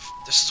alive.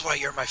 This is why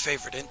you're my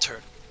favorite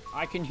intern.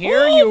 I can hear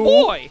oh, you.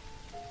 boy!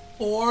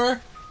 Or...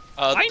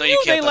 I No, knew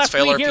you they can't. That's left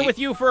fail me RP. here with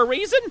you for a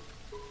reason!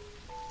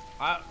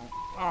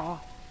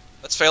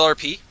 That's fail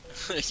RP.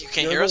 You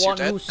can't hear us, you're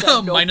dead.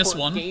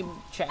 -1. Game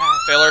chat.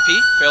 Fail RP.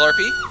 Fail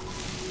RP.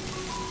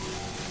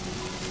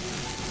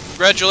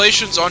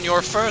 Congratulations on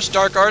your first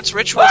dark arts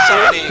ritual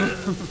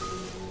summoning.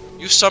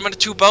 You summoned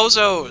 2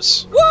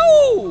 bozos.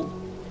 Woo!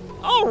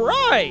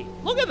 Alright!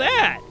 Look at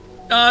that!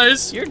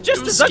 Guys, You're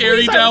just it was as ugly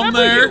scary as I down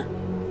there.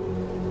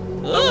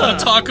 remember I want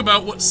to talk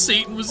about what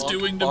Satan was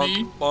doing to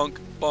me. Bonk,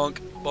 bonk,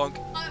 bonk,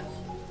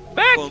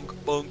 Back! bonk,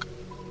 bonk.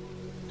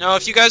 Now,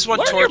 if you guys want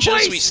Learn your torches,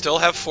 place. we still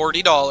have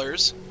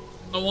 $40.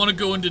 I want to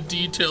go into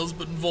details,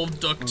 but involve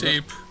duct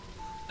tape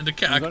and a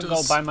I'm gonna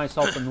cactus. go buy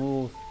myself a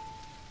move.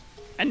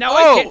 And now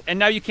Oh! and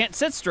now you can't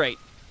sit straight.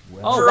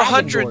 Oh, For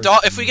wagon $100, doors.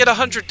 if we get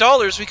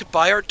 $100, we could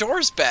buy our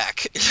doors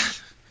back.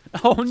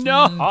 Oh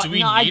no! Do we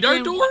no, I need our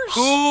do- doors?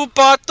 Who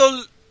bought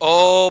the...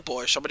 Oh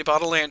boy, somebody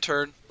bought a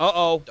lantern.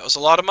 Uh-oh. That was a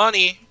lot of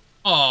money.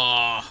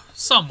 Aw,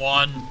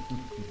 someone.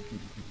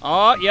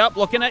 Oh, yep,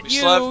 looking at We you,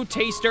 still have-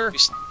 Taster.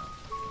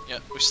 Yeah,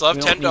 we still have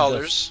We don't need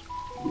 $10.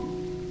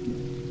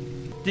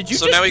 Did you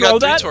So just now we throw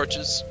got 3 that?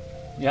 torches.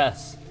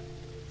 Yes.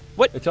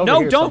 What? It's over no,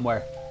 here don't.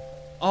 somewhere.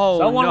 Oh,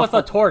 Someone no. with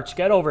a torch,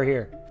 get over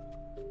here.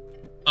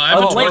 I have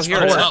Oh, a wait, torch, here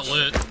but it it's is. not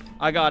lit.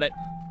 I got it.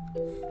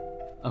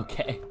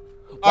 Okay.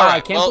 All Wow, right,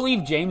 I can't well,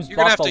 believe James You're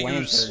gonna bought have the to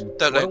lantern. use What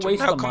that a lantern.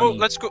 waste Now, of come money.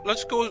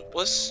 on,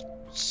 let's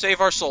save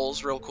our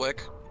souls real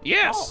quick.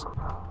 Yes.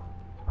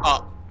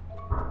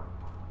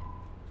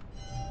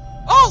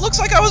 Oh, looks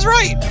like I was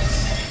right.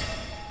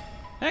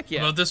 Heck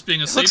yeah. About this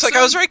being a safe Looks like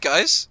zone? I was right,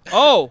 guys.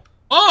 Oh.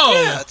 Oh!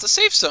 Yeah, it's a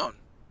safe zone.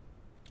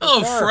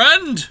 Hello, Sure.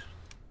 friend!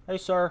 Hey,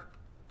 sir.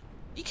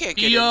 You can't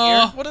get in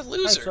Yeah. here. What a Hey,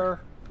 loser. sir.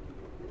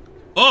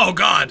 Oh,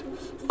 God!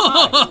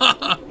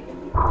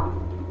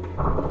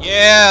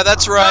 Yeah,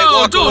 that's right. No,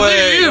 Walk don't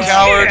away, leave.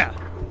 coward. Yeah.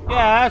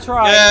 Yeah, that's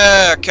right.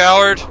 Yeah,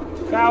 coward.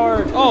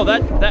 Coward. Oh,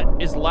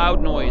 that is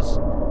loud noise.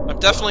 I'm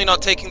definitely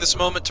not taking this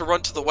moment to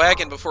run to the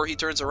wagon before he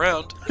turns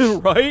around.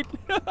 Right?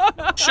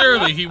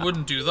 Surely he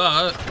wouldn't do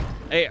that.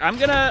 Hey,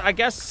 I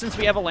guess since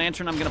we have a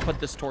lantern, I'm gonna put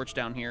this torch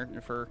down here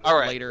for All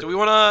right. later. Do we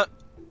want to?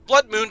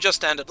 Blood Moon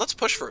just ended. Let's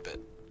push for a bit.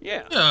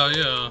 Yeah.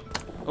 Yeah.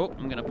 Oh,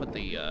 I'm gonna put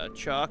the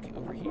chalk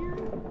over here.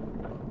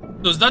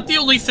 So is that the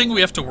only thing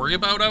we have to worry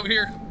about out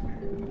here?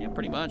 Yeah,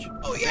 pretty much.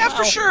 Oh yeah,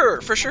 for sure.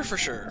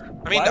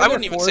 I mean, Why I are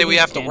wouldn't there even 4 say of we these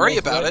have to worry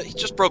candles about lit? it. He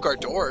just broke our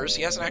doors.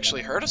 He hasn't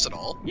actually hurt us at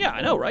all. Yeah,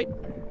 I know, right?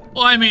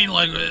 Well, I mean,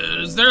 like,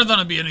 is there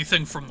gonna be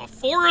anything from the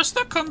forest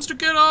that comes to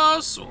get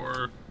us,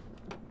 or...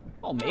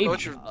 Oh, maybe.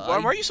 Why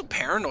are you so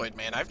paranoid,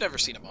 man? I've never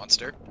seen a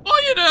monster.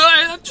 Oh, you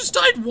know, I've just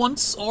died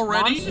once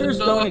already. Monsters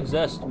and, don't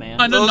exist, man.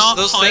 Kinda not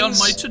Those high on things-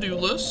 my to-do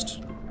list.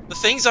 The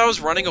things I was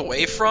running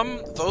away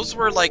from, those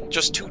were like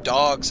just 2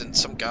 dogs and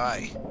some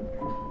guy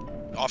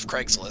off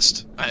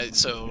Craigslist.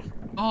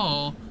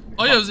 Oh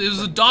yeah, it was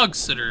a dog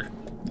sitter.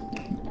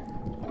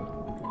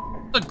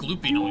 A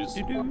gloopy noise.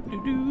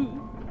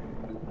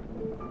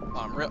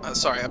 I'm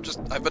sorry. I've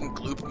been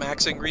gloop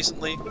maxing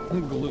recently.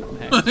 Gloop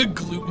max.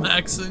 Gloop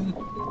maxing.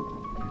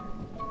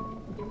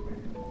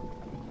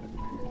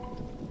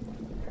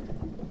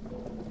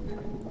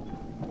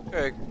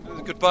 Okay,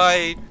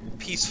 goodbye,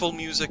 peaceful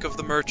music of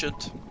the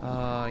merchant.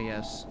 Ah,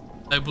 yes.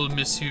 I will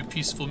miss you,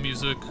 peaceful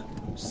music.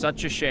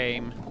 Such a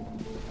shame.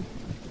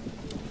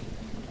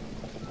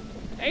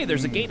 Hey,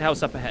 there's a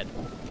gatehouse up ahead.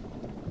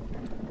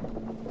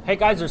 Hey,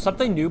 guys, there's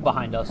something new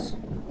behind us. Is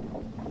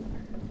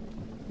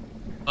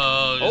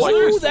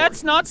Oh,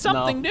 that's not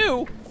something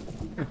new.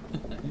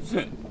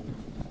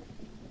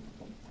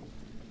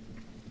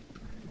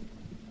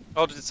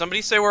 Oh, did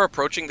somebody say we're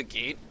approaching the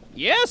gate?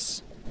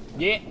 Yes.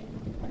 Yeah.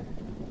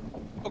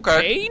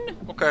 Okay. Chain?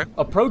 Okay.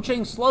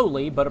 Approaching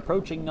slowly, but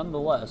approaching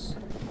nonetheless.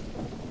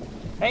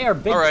 Hey, our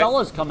big All right.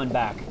 fella's coming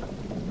back.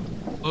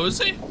 Oh, is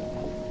he?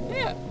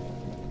 Yeah.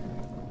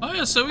 Oh,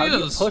 yeah, so How he do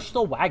you is. push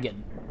the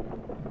wagon?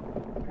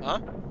 Huh?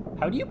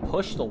 How do you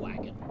push the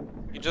wagon?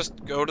 You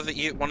just go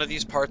to one of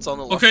these parts on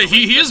the left. Okay, or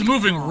he right. is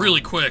moving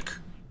really quick.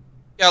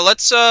 Yeah,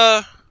 let's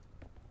do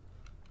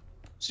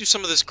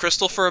some of this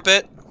crystal for a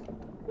bit.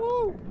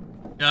 Woo.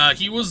 Yeah,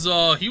 he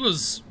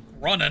was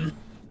running.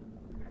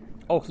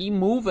 Oh, he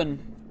moving.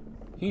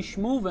 He's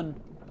schmoving.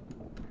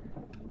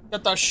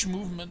 Got that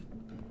movement.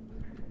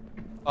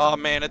 Oh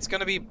man, it's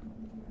gonna be.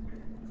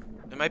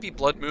 It might be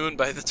Blood Moon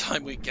by the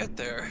time we get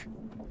there.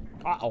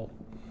 Uh-oh.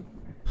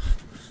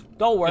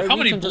 Don't worry, How we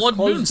many can just blood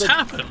close moons the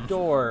happen?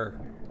 door.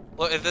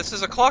 Look, this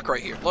is a clock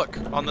right here. Look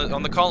on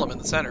the column in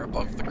the center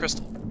above the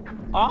crystal.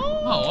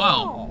 Oh,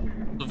 wow.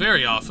 So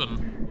very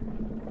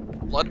often.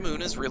 Blood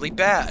Moon is really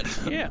bad.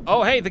 Yeah.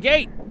 Oh, hey, the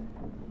gate.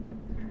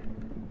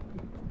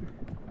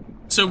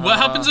 So what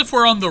happens if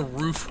we're on the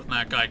roof when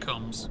that guy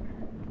comes?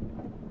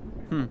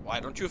 Why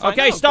don't you find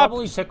Okay, out? stop.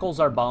 Probably tickles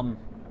our bum.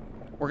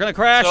 We're gonna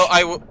crash. So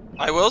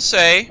I will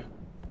say,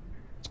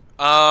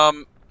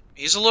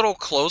 he's a little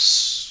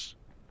close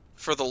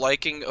for the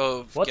liking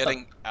of What the-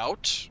 getting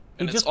out,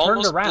 and He it's just turned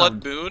almost around.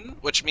 Blood Moon,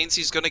 which means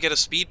he's gonna get a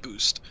speed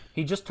boost.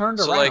 He just turned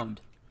So, like,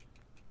 around.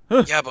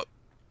 Yeah, but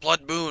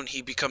Blood Moon,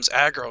 he becomes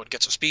aggro and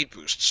gets a speed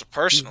boost. So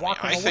personally,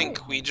 walking I away.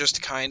 think we just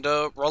kind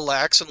of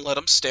relax and let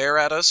him stare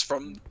at us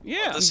from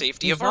Yeah. the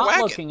safety He's of our not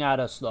wagon. looking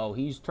at us, though.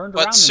 He's turned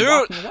around But and soon,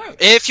 walking away.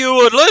 if you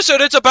would listen,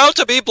 it's about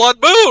to be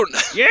Blood Moon!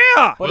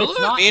 Yeah. But Will it's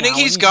it? not Meaning now,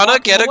 he's and gonna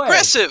walking get away.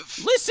 aggressive.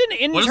 Listen,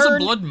 intern. What does the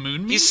blood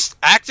moon mean? He's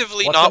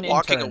actively What's not an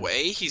walking intern?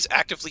 away, he's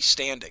actively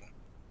standing.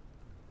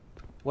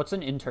 What's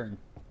an intern?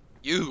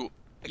 You.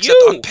 Except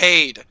You!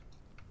 unpaid.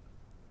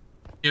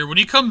 Here, when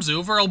he comes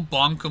over, I'll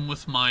bonk him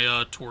with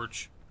my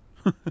torch.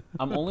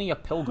 I'm only a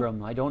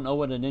pilgrim. I don't know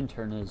what an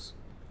intern is.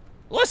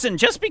 Listen,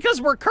 just because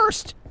we're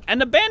cursed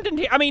and abandoned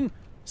here,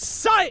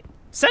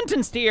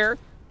 sentenced here,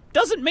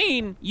 doesn't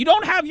mean you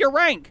don't have your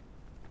rank.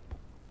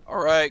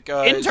 Alright,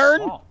 guys.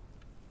 Intern. Oh.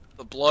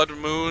 The Blood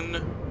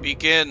Moon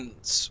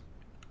begins.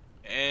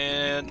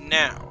 And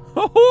now.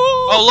 Oh,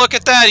 Oh, look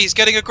at that! He's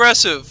getting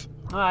aggressive.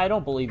 I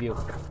don't believe you.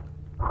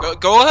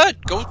 Go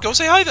ahead. Go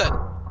say hi then.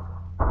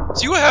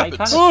 See what He kind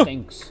happens. of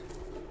stinks.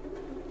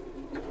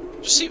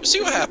 Just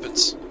see what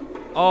happens.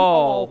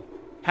 Oh,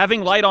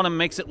 having light on him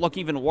makes it look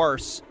even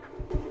worse.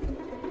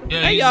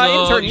 Yeah, Hey, he's,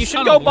 intern, you he's should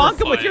kinda go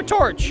bonk him with your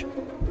horrifying. torch.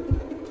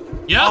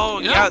 Yeah, Oh,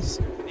 yes.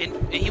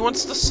 And he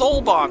wants the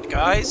soul bond,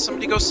 guys.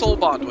 Somebody go soul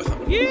bond with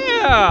him.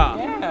 Yeah.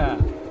 Yeah.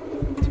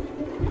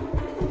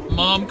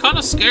 I'm kind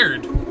of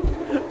scared.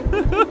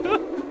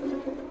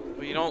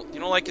 Well, you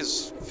don't like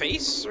his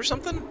face or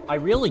something? I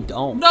really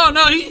don't. No,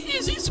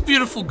 he's a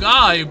beautiful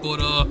guy, but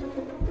a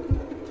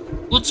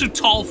little too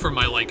tall for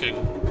my liking.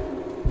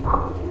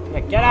 Yeah,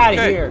 get out of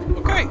Okay. here.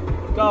 Okay.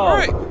 Go. All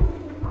right.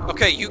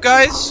 Okay, you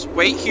guys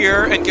wait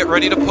here and get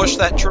ready to push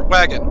that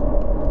wagon.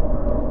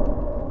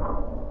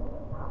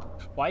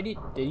 Why did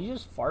he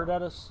just fart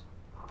at us?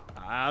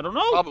 I don't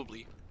know.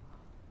 Probably.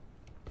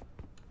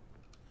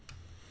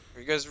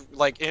 Are you guys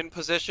like in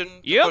position to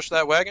Yep. push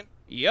that wagon?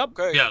 Yep.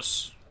 Okay.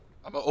 Yes.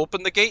 I'm gonna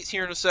open the gates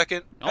here in a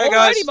second. Hey Alrighty,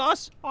 guys.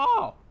 boss.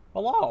 Oh,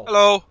 hello.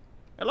 Hello.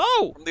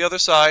 Hello. From the other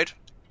side.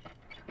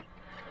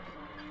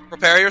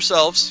 Prepare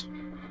yourselves.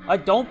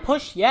 Don't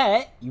push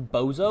yet, you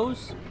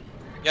bozos.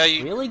 Yeah,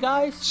 you Really,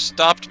 guys?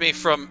 stopped me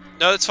from.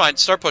 No, it's fine.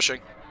 Start pushing.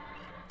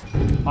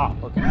 Oh,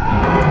 okay.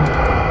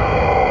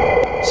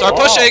 Start Oh.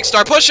 pushing.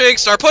 Start pushing.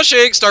 Start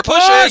pushing. Start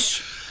pushing.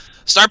 Push.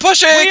 Start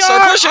pushing. We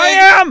Start are. pushing. I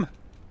am.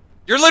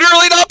 You're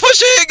literally not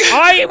pushing.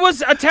 I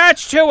was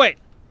attached to it.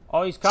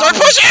 Oh, he's coming.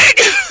 Start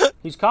pushing.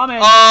 He's coming.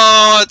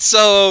 Oh, it's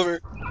so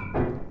over.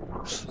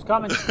 He's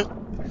coming.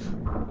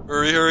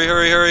 Hurry, hurry,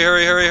 hurry, hurry,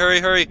 hurry, hurry, hurry,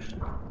 hurry.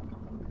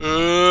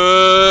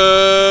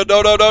 No,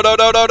 no, no, no, no,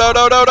 no, no,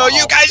 no, no, no.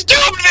 You guys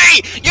doomed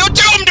me! You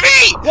doomed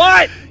me!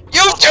 What?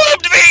 You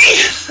doomed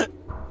me!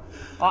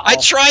 Uh-oh. I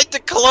tried to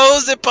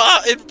close it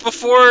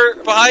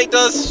behind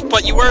us,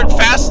 but you weren't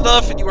fast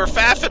enough and you were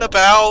faffing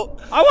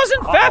about. I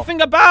wasn't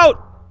faffing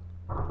about.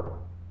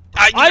 You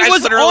I guys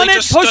was literally on it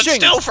just stood pushing.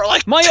 still for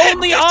like My 10,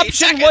 only 15 option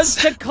seconds. was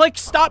to click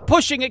stop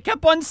pushing. It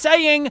kept on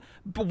saying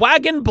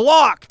wagon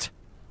blocked.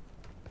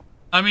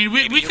 I mean,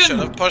 we you should can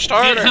have pushed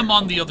get harder. him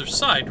on the other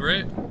side,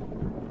 right?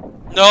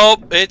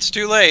 Nope, it's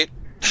too late.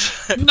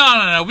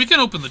 No. We can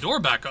open the door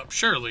back up,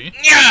 surely.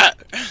 Yeah!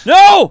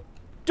 No!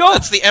 Don't!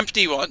 That's the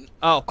empty one.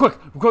 Oh, Quick,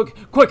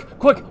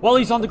 while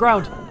he's on the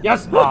ground.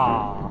 Yes.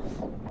 Ah.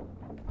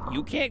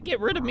 you can't get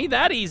rid of me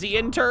that easy,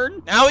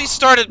 intern. Now he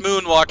started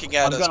moonwalking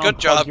at I'm us. gonna Good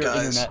job, unplug your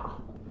guys. internet.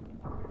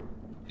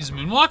 He's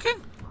moonwalking?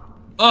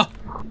 Oh,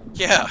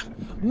 Yeah.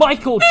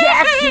 Michael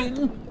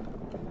Jackson.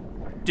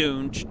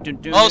 Dun, dun,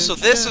 dun, Oh, so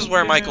dun, this dun, is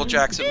where dun, Michael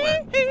Jackson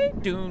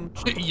went. dun,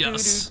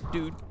 Yes.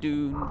 dun,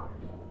 dun, dun.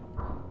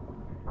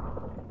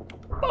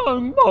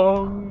 Bong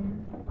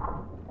bong.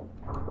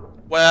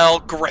 Well,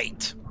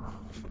 great.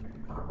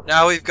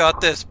 Now we've got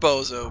this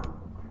bozo.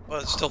 Well,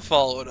 it's still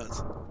following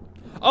us.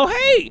 Oh,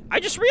 hey! I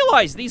just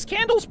realized these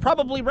candles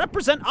probably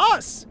represent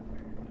us.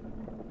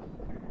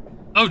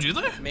 Oh, do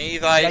they? May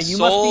thy Yeah, you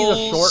must be the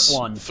soul's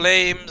short one.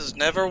 flames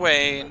never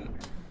wane.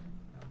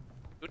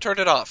 Who turned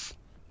it off?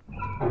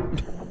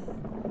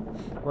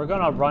 We're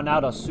gonna run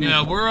out of soup.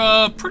 Yeah,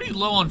 we're pretty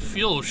low on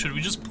fuel. Should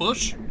we just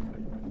push?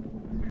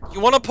 You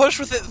want to push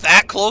with it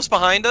that close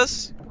behind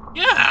us?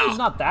 Yeah. He's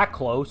not that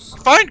close.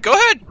 Fine, go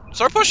ahead.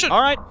 Start pushing.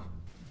 All right.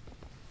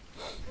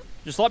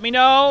 Just let me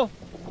know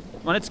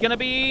when it's gonna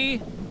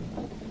be.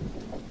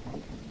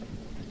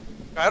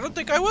 I don't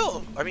think I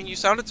will. I mean, you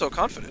sounded so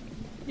confident.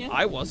 Yeah.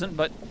 I wasn't,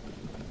 but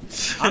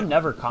I'm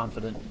never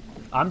confident.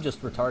 I'm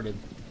just retarded.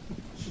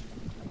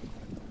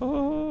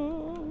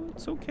 oh,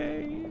 it's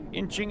okay.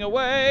 Inching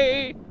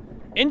away.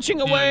 Inching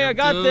Yeah, away. you're I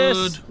got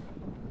this.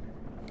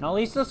 good. At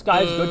least this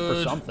guy's good for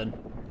Good. something.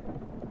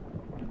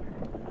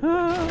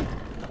 Ah.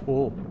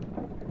 Oh.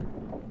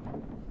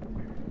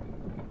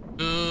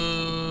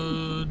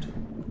 Good.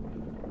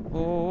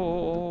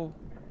 Oh,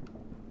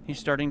 he's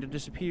starting to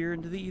disappear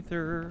into the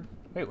ether.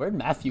 Wait, where'd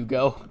Matthew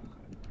go?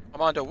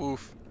 I'm on to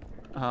woof.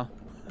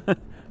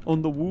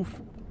 On the woof.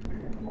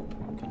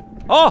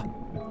 Oh,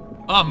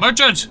 Ah,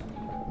 merchant.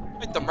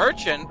 Wait, the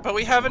merchant? But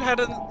we haven't had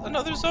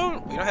another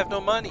zone. We don't have no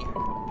money.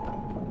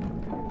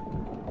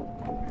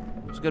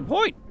 that's a good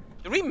point.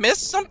 Did we miss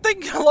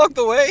something along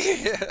the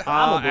way?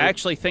 I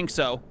actually think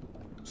so.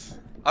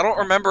 I don't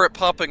remember it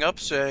popping up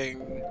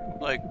saying,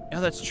 like, Yeah,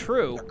 that's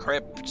true. a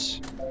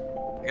crypt.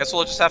 I guess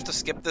we'll just have to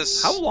skip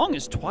this. How long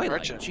is Twilight?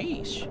 Merchant.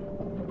 Jeez.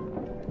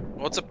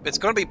 Well, it's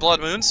gonna be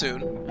Blood Moon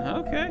soon.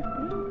 Okay.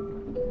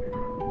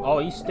 Oh,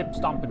 he's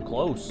stomping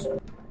close.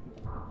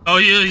 Oh,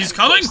 yeah, he's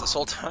coming. This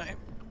whole time.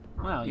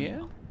 Wow.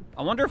 Yeah.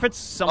 I wonder if it's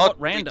somewhat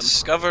We random.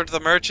 discovered the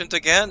merchant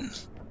again.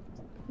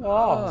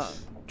 Oh.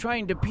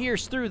 Trying to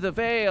pierce through the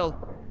veil.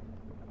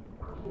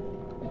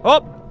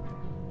 Oh!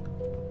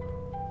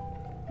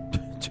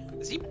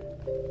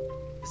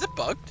 Is it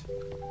bugged?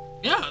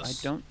 Yes.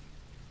 I don't.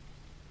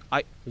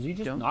 Is he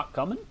just Don't- not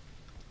coming?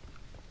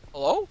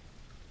 Hello?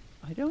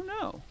 I don't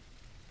know.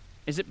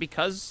 Is it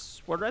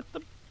because we're at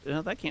the?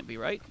 No, that can't be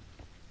right.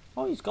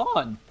 Oh, he's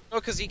gone. No,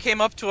 because he came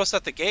up to us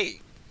at the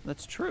gate.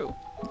 That's true.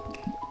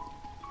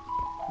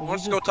 Is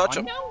Let's he go just touch gone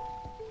him. now?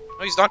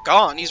 No, he's not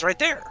gone. He's right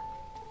there.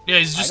 Yeah,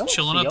 he's I just don't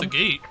chilling see at the him.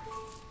 gate.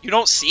 You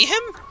don't see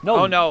him? No,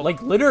 Oh, no.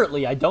 like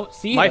literally, I don't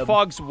see My him.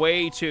 fog's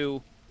way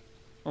too.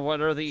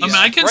 What are these? I mean,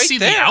 I can right see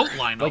there. the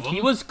outline Like of him.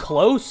 he was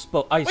close,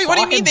 but I Wait, saw what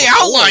do you him mean the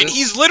before. outline?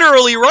 He's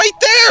literally right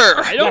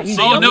there! I don't he's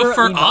see Oh him. no, for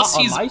literally not us,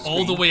 on he's my all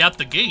the screen. way at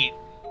the gate.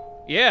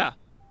 Yeah.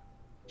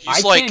 I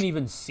He's like, can't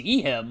even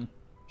see him.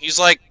 he's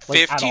like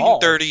like, at 15,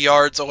 all. 30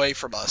 yards away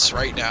from us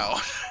right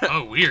now.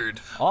 Oh, weird.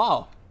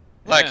 Oh.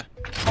 Like,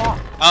 Yeah.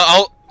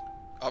 Oh.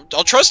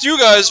 I'll trust you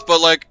guys, but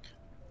like,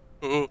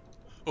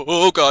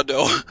 oh god,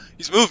 no,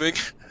 he's moving.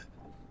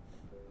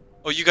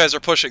 Oh, you guys are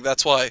pushing.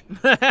 That's why.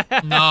 No,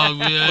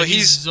 yeah, But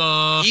he's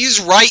He's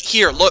right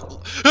here.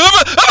 Look,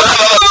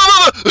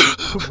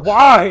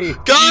 Why?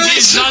 guys,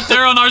 he's not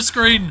there on our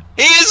screen.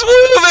 he's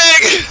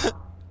moving.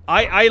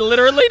 I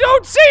literally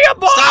don't see him,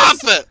 boss.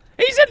 Stop it.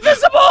 He's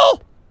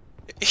invisible.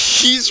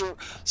 He's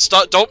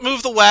stop. Don't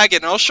move the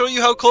wagon. I'll show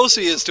you how close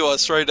he is to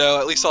us right now.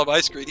 At least on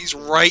my screen, he's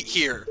right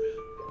here.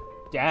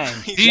 Dang.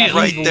 He's Yeah,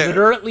 right he's there.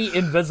 literally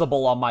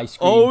invisible on my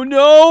screen. Oh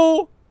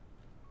no.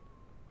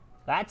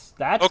 That's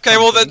Okay,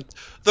 well then, something.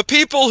 the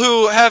people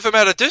who have him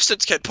at a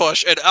distance can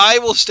push, and I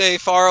will stay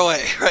far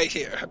away, right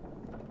here.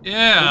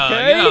 Yeah,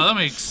 Okay. yeah, that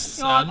makes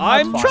sense.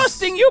 I'm fine.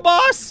 trusting you,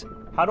 boss.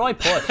 How do I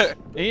push?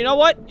 And you know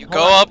what? You Hold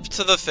go on. up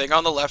to the thing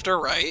on the left or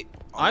right.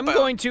 on I'm the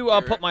going to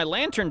here. put my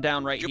lantern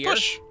down right You here.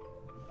 push.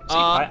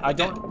 I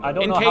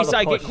don't in know how case to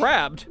I push. get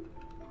grabbed.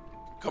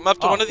 Come up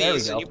to Oh, one of there we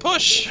these and go. you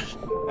push.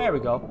 There we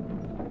go.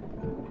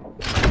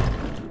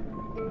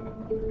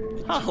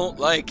 I don't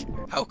like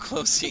how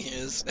close he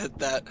is at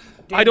that.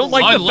 I don't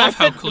like I the love fact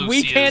how that close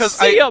we he can't is.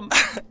 see him.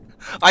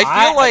 I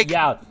feel like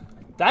yeah,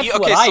 that's Okay,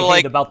 what I so, hate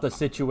like, about the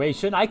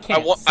situation. I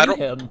can't I see don't-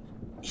 him.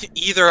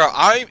 either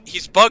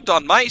he's bugged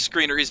on my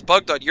screen or he's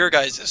bugged on your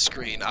guys'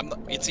 screen.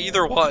 It's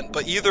either one,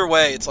 but either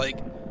way, it's like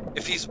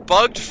if he's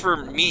bugged for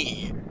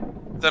me,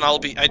 then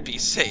I'd be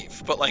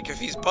safe. But like if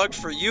he's bugged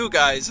for you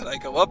guys and I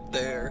go up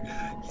there,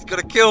 he's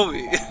gonna kill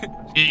me.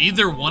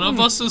 Either one of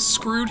us is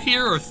screwed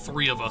here, or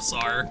three of us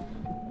are.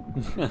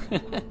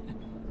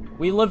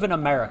 We live in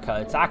America.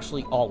 It's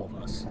actually all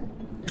of us.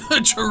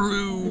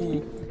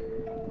 True.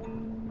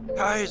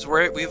 Guys,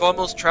 we've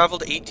almost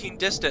traveled 18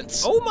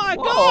 distance. Oh my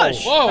Whoa.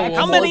 gosh! Whoa,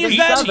 How many is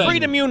that in 47.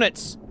 freedom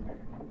units?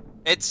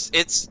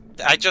 It's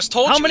I just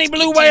told you. How many it's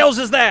blue 18 whales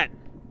is that?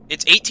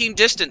 It's 18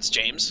 distance,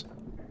 James.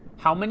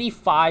 How many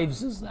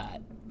fives is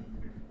that?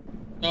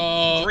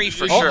 3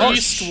 for at sure.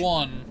 least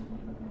one.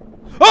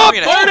 Oh, Three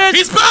and a there half. it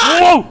is! He's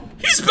back! Whoa!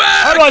 He's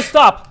How do back! I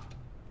stop?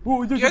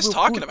 What are you guys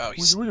talking about?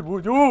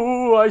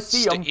 Oh, I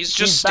see him. He's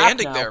just back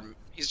standing now. there.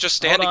 He's just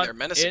standing on. there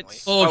menacingly.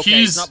 It's- Oh, Okay,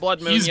 he's it's not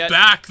Blood Moon he's yet,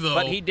 back though.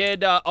 But he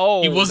did.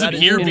 Oh, He wasn't that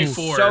is- here it is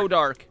before. So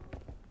dark.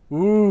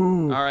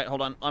 Ooh. All right,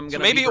 hold on. I'm gonna. So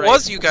maybe be it brave.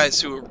 was you guys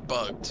who were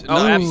bugged.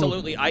 Oh, Ooh.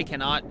 absolutely. I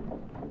cannot.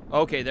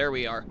 Okay, there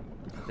we are.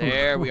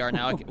 There we are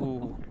now.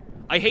 Ooh.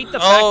 I hate the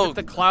fact that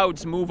the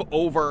clouds move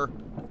over.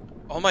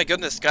 Oh my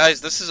goodness,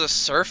 guys, this is a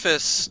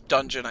surface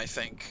dungeon, I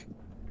think.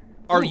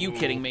 Are you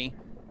kidding me?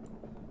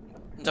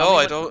 No,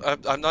 I don't.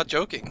 I'm not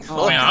joking.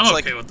 Oh, yeah, I'm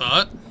okay with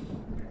that.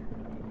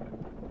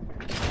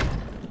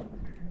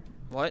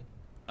 What?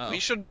 Oh. We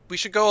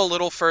should go a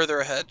little further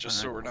ahead, just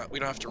so we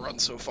don't have to run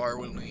so far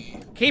when we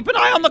keep an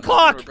eye on the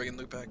clock. We're bringing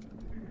loot back.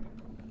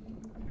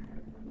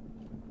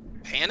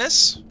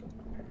 Panis?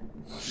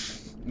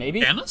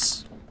 Maybe.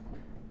 Panis?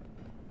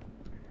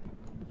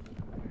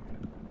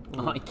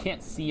 I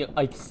can't see it.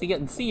 I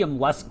can see him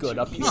less good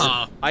up here.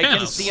 I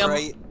can see him.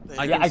 Right.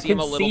 I can see him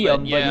a little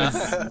bit.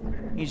 Yeah.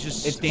 He's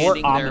just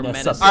standing there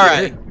menacing. All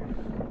right.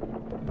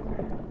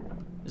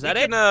 Is that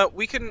it?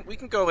 We can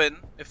go in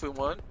if we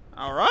want.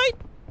 All right.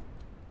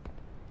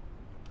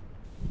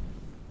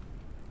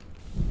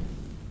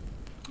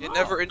 It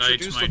never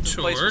introduced what this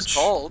place was torch.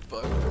 called,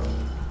 but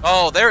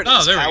there it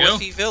is. There we go.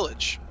 Howithy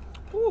Village.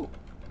 Ooh.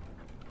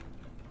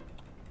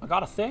 I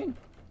got a thing.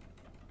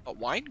 A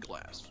wine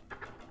glass.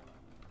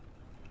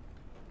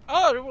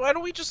 Oh, why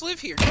don't we just live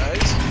here, guys?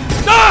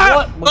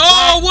 Ah!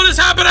 What is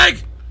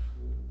happening?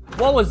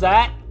 What was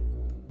that?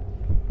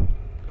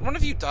 Can one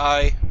of you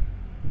die?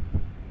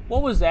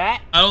 What was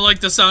that? I don't like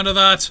the sound of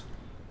that.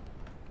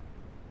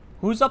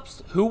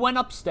 Who went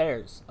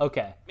upstairs?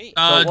 Okay. Me.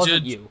 So it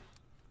wasn't you.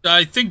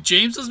 I think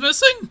James is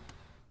missing?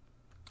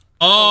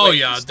 Oh, wait,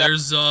 yeah,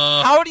 there's,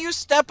 How do you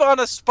step on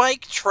a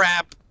spike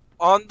trap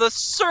on the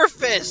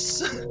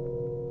surface?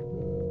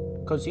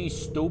 Cause he's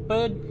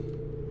stupid?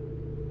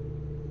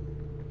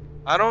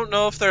 I don't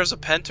know if there's a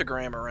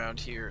pentagram around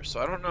here, so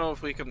I don't know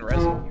if we can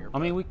res it here. I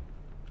mean, we...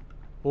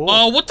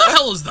 Oh, what the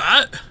hell is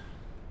that?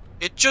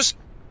 It just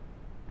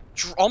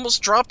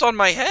almost dropped on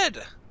my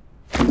head.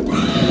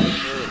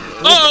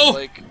 Uh-oh!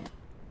 Like...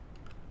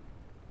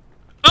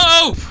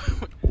 Uh-oh!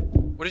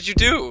 What did you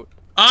do?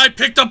 I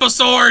picked up a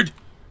sword!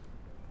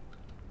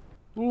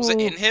 Was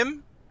it in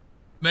him?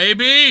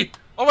 Maybe?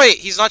 Oh wait,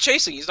 he's not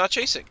chasing, he's not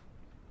chasing.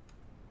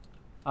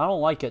 I don't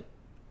like it.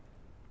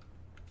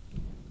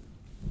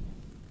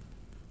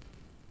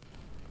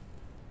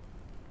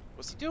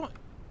 What's he doing?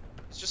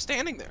 He's just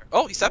standing there.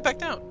 Oh, he sat back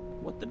down.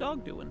 What the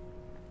dog doing?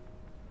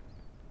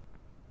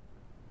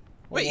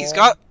 Wait, he's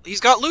got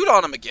loot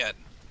on him again.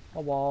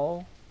 A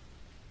wall.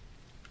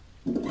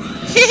 It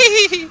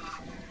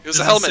was Is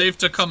a it helmet. safe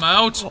to come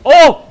out?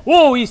 Oh!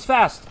 Whoa, he's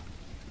fast!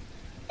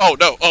 Oh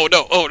no, oh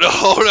no, oh no,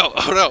 oh no,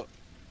 oh no.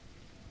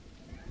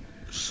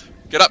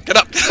 Get up, get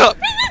up, get up!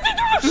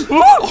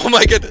 Oh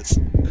my goodness.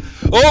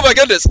 Oh my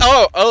goodness.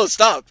 Oh,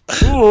 stop.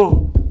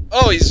 Ooh.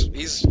 Oh,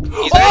 he's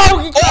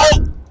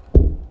Oh,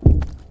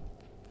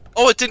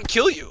 Oh, it didn't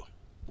kill you.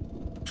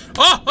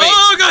 Oh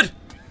god!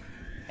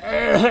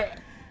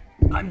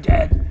 I'm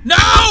dead.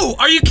 No!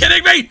 Are you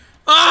kidding me?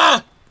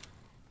 Ah!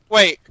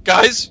 Wait,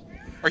 guys,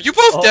 are you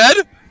both dead?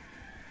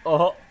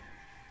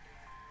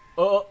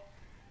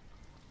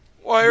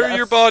 Why are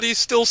your bodies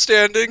still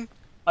standing?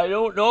 I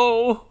don't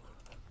know.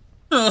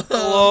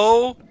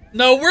 Hello?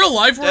 No, we're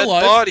alive, we're Dead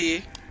alive.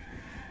 body.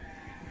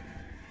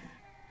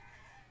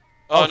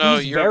 Oh no,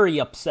 he's very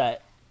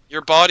upset.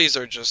 your bodies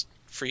are just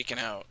freaking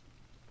out.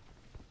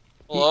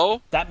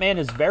 Hello? That man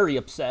is very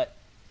upset.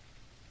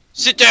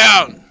 Sit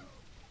down!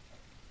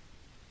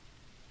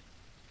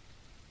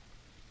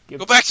 Give-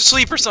 Go back to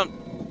sleep or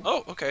something.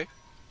 Oh, okay.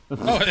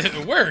 Oh,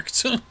 it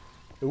worked. It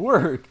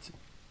worked.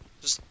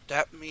 Does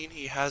that mean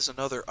he has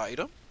another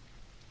item?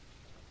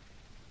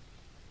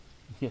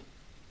 Yeah.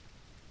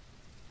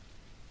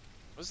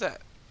 What's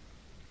that?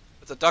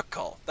 It's a duck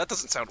call. That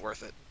doesn't sound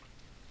worth it.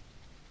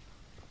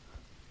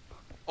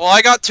 Well,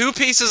 I got 2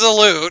 pieces of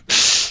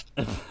loot.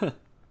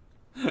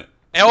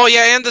 Oh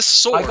yeah, and the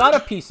sword. I got a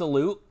piece of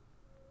loot.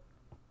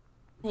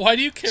 Why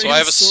do you carry So I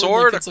have a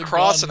sword, like a it's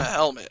cross, gun? and a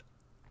helmet.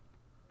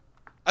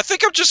 I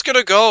think I'm just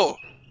gonna go.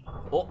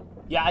 Oh,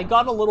 yeah, I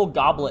got a little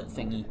goblet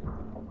thingy.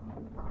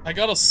 I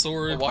got a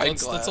sword. A wine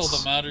That's all glass.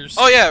 that matters.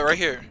 Oh yeah, right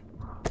here.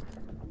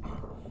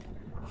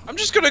 I'm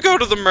just gonna go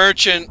to the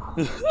merchant.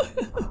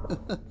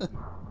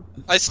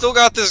 I still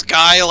got this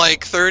guy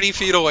like 30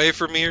 feet away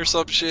from me or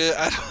some shit.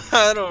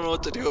 I don't know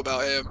what to do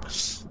about him.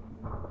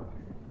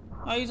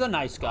 Oh, he's a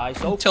nice guy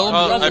so Tell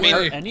far. him He doesn't I mean-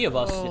 hurt any of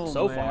us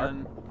so far.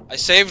 I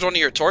saved one of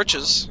your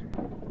torches.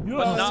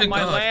 But not thank my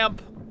God.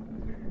 lamp.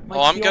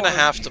 Oh, I'm gonna fjord.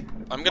 have to.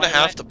 I'm gonna My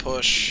have lamp- to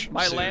push.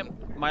 My soon.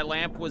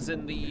 lamp was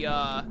in the.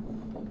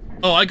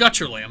 Oh, I got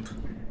your lamp.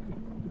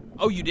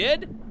 Oh, you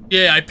did?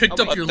 Yeah, I picked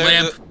Oh, up wait, your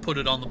there's lamp, put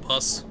it on the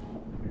bus.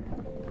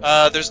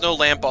 There's no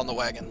lamp on the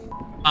wagon.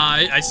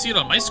 I see it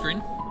on my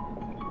screen.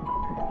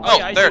 Oh,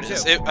 yeah, I there do it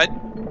is. too. I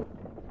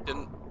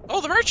didn't.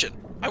 Oh, the merchant.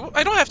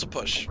 I don't have to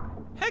push.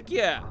 Heck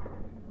yeah.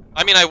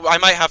 I mean, I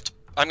might have to.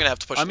 I'm gonna have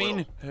to push. I a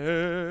mean,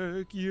 little.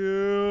 heck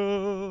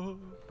yeah.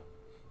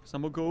 'Cause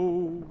I'm a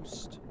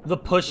ghost. The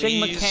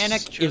pushing Please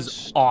mechanic is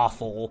just-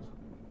 awful.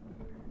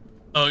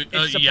 Oh,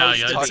 It's yeah,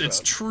 supposed to it's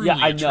be. truly Yeah,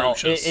 I know.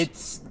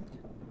 atrocious.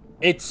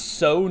 It's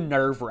so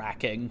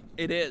nerve-wracking.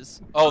 It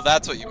is. Oh,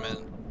 that's what you meant.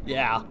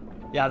 Yeah.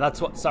 Yeah,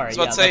 that's what. Sorry, I was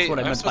yeah, about to say, that's what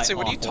I I was meant about by to say,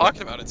 what are you awful.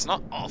 talking about? It's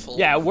not awful.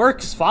 Yeah, it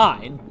works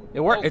fine.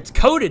 It's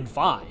coded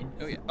fine.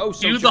 Oh, yeah. Oh, so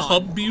Cue the John.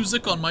 hub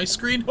music on my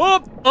screen.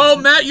 Oh! Oh,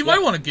 Matt, you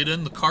might want to get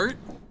in the cart.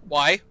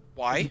 Why?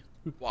 Why?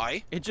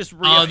 Why? It just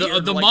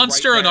reappeared, The like,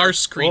 monster right on there. our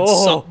screen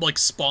Oh. like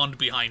spawned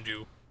behind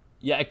you.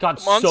 Yeah, it got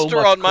The so much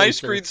monster on my closer.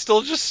 screen's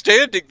still just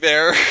standing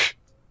there.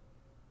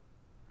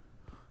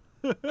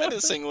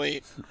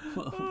 Menacingly.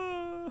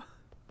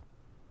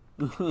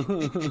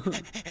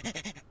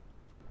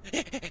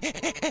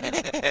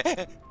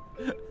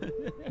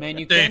 Man,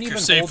 you Dave, can't you're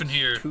even safe hold in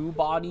here. 2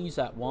 bodies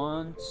at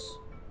once.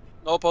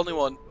 Nope, only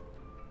one.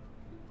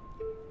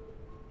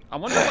 I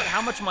wonder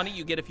how much money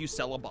you get if you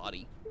sell a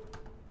body.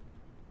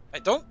 I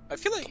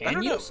feel like, I Can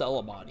don't you know. sell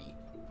a body?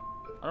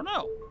 I don't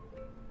know.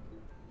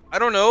 I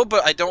don't know,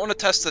 but I don't want to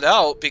test it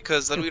out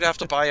because then we'd have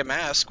to buy a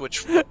mask,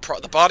 which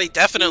the body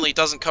definitely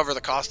doesn't cover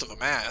the cost of a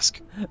mask.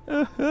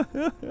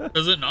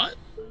 Does it not?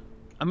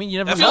 I mean, you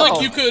never I know. feel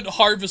like you could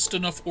harvest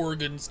enough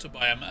organs to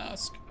buy a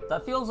mask.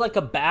 That feels like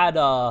a bad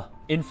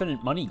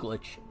infinite money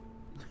glitch.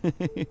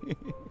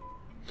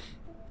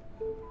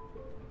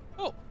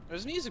 Oh,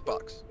 there's a music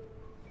box.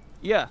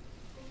 Yeah.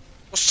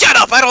 Well, shut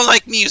up! I don't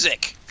like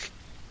music!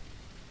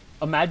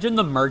 Imagine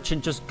the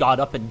merchant just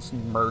got up and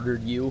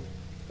murdered you.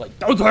 Like,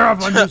 don't turn off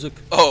my music.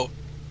 Oh.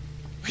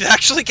 We'd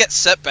actually get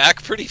set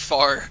back pretty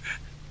far.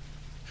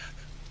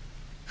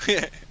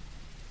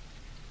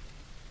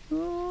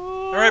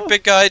 Alright,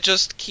 big guy,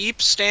 just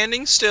keep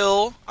standing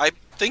still. I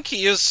think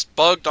he is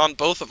bugged on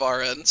both of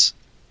our ends.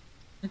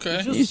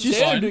 Okay. He's He's just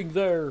standing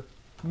there,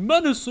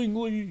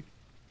 menacingly.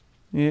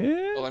 Yeah.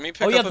 Well, let me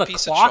pick Oh yeah, up a the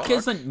piece clock of chalk.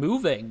 isn't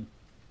moving.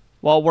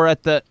 While we're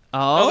at the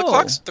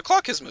Oh, the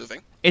clock is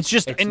moving. It's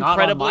just It's incredibly.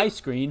 not on my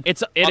screen.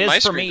 It On my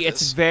is for screen me. it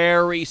It's is.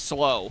 very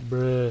slow.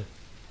 Bruh.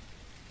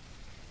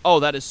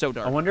 Oh, that is so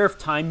dark. I wonder if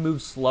time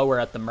moves slower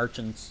at the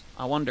merchants.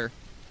 I wonder.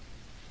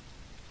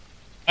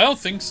 I don't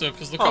think so,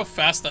 because look Huh. how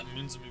fast that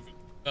moon's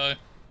moving.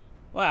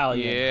 Well,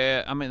 yeah.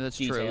 Yeah, I mean that's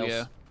true. Details.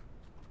 Yeah.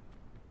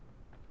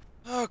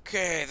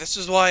 Okay, this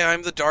is why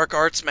I'm the dark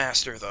arts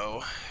master,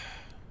 though.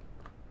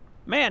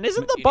 Man,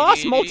 isn't the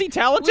boss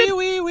multi-talented? Man,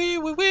 No,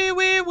 Eden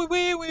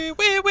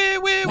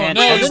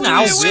he's doing now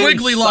really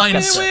squiggly suck at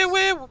lines. this.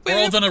 We're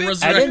all gonna Eden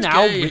resurrect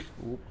now gay.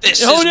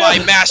 This Oh, is no. my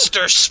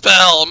master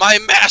spell, my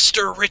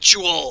master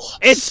ritual.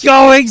 It's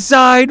going The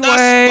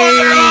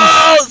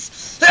sideways.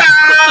 spirals!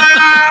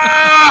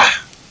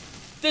 Ah!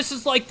 This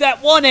is like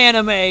that one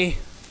anime.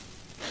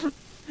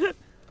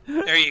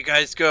 There you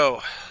guys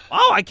go.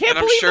 Oh, I can't And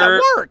I'm believe sure-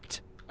 that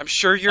worked. I'm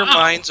sure your Wow.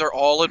 minds are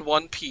all in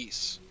one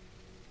piece.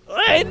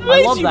 I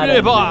love that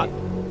ending.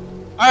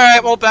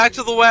 Alright, well, back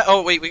to the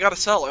Oh, wait, we gotta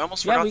sell. I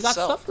almost Yeah, forgot we to got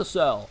sell. stuff to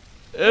sell.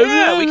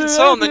 Yeah, we can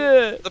sell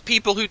them. The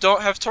people who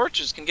don't have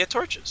torches can get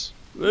torches.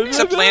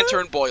 Except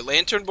Lantern Boy.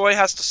 Lantern Boy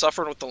has to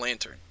suffer with the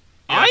lantern.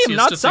 I Yes, am he has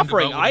not to think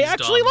suffering. about what I he's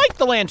actually done. like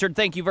the lantern.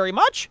 Thank you very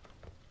much.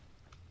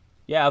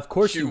 Yeah, of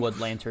course you Phew. would,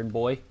 Lantern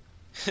Boy.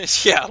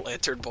 Yeah,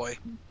 Lantern Boy.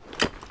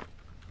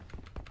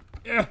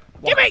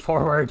 Walk me!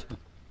 forward.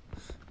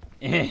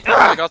 Eh.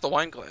 I got the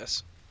wine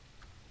glass.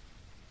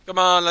 Come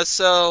on, let's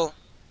sell.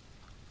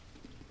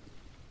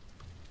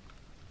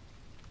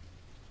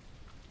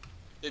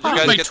 Did you Huh.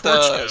 guys My get torch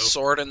the go?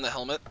 sword and the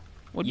helmet?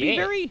 Would be Yeah.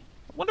 very.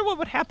 I wonder what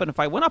would happen if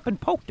I went up and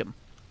poked him.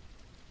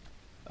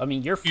 I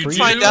mean, you're You free. do? to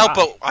Find out,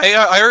 try. but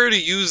I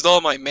already used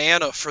all my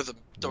mana for the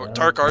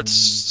Dark Arts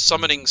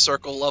Summoning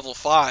Circle level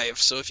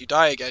 5, so if you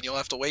die again, you'll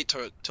have to wait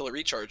till it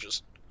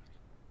recharges.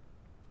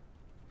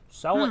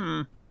 Sell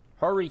it.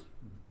 Hurry.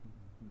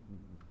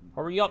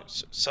 Hurry up.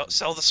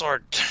 Sell the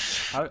sword.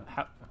 How...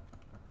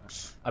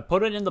 I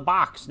put it in the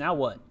box. Now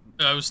what?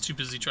 I was too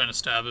busy trying to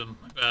stab him.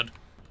 My bad.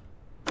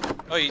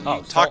 Oh, you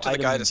Oh, talk to sell the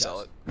guy item to sell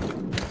it.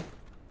 ingest.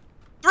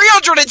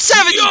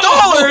 $370!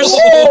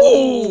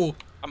 Oh!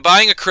 I'm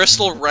buying a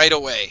crystal right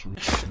away.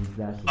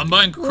 I'm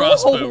buying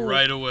crossbow Whoa.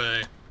 right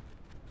away.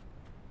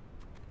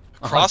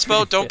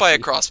 Crossbow? Don't buy a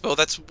 150. crossbow.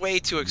 That's way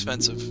too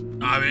expensive.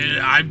 I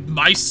mean,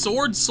 my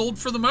sword sold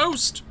for the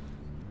most.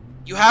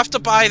 You have to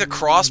buy the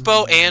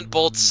crossbow and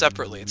bolts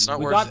separately. It's not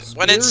We worth got it.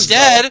 When spears,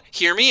 instead, though.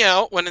 hear me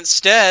out. When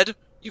instead,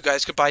 you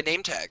guys could buy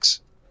name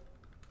tags.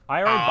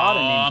 I already bought a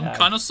name I'm tag.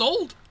 kind of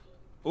sold.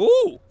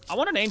 Ooh, I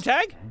want a name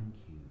tag.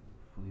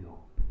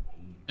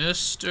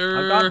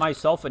 Mister. I got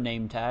myself a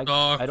name tag.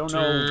 I don't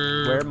know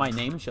Doctor. where my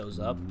name shows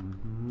up.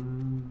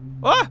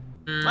 Ah,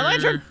 my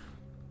lantern.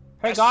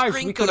 Hey A guys,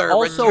 we could sprinkler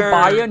also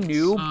buy a returns.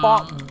 new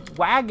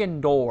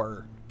wagon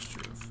door.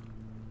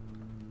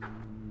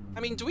 I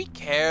mean, do we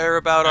care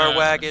about our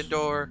wagon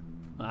door?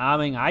 I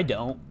mean, I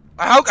don't.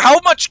 How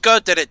much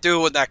good did it do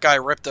when that guy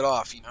ripped it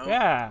off, you know?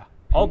 Yeah.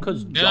 All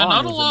because John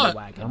not a was in lot. the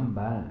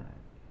wagon.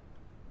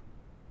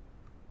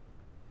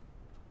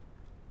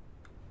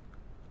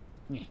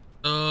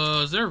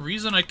 Is there a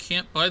reason I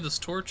can't buy this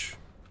torch?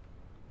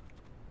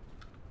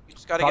 You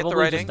just gotta get the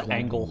Probably right just angle. the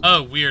angle.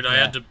 Oh, weird. I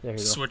had there you to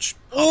go. switch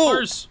Ooh.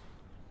 hoppers.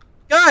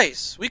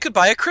 Guys, we could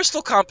buy a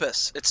crystal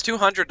compass. It's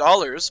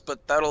 $200,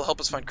 but that'll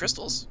help us find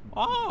crystals.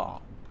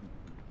 Oh.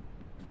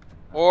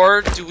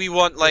 Or do we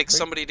want, like,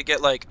 somebody to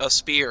get, like, a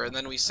spear, and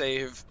then we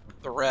save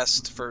the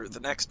rest for the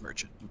next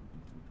merchant.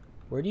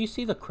 Where do you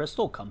see the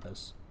crystal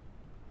compass?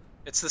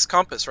 It's this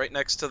compass right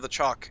next to the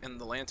chalk and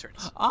the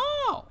lanterns.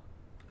 Oh!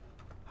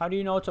 How do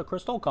you know it's a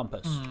crystal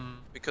compass?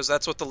 Because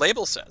that's what the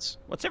label says.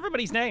 What's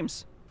everybody's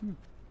names?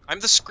 I'm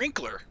the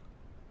Sprinkler.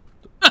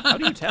 How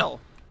do you tell?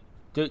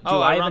 Do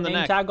Oh, I have a around the name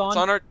neck. tag on? It's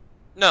on our...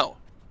 No.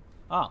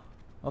 Oh,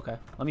 okay.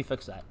 Let me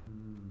fix that.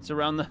 It's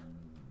around the...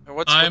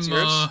 What's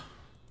yours?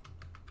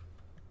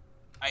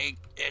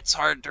 It's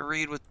hard to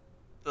read with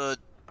the...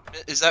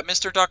 Is that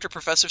Mr. Dr.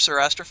 Professor Sir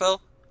Astrophel?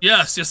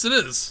 Yes, it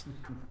is.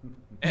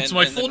 It's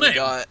my full name.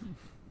 And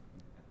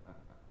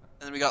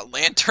then we got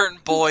Lantern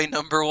Boy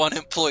 #1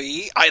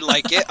 employee. I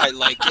like it. I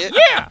like it.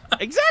 Yeah,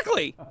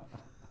 exactly.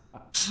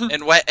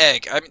 And Wet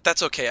Egg. I mean,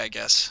 that's okay, I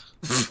guess.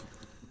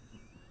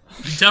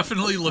 You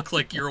definitely look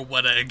like you're a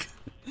wet egg.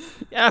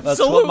 Absolutely, That's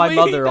what my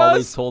mother he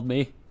always does. told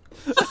me.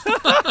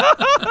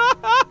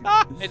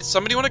 Hey, does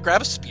somebody want to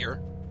grab a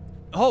spear?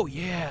 Oh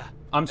yeah.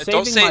 I'm saving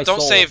Don't save. my Don't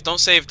soul. save. Don't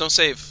save. Don't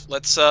save.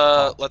 Let's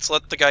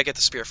let the guy get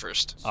the spear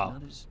first. Oh.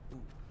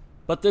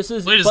 But this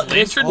is Wait, is but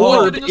this Lantern Boy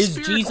orb getting a is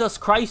spear? Jesus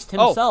Christ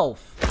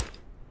himself.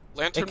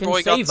 Lantern It can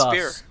Boy got save the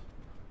spear. us.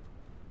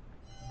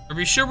 Are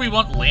we sure we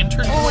want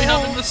Lantern Boy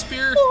having the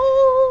spear?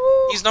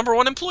 He's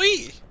 #1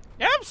 employee.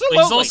 Absolutely.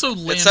 But he's also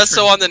Lantern It says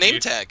so on the Boy. name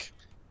tag.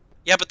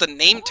 Yeah, but the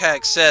name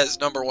tag says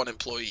 #1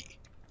 employee.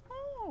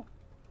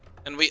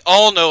 And we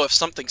all know if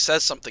something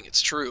says something,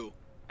 it's true.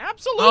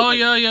 Absolutely. Oh,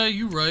 yeah,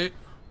 you're right.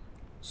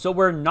 So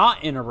we're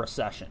not in a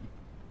recession.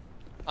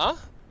 Huh?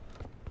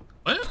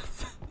 What?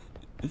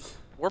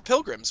 We're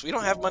pilgrims. We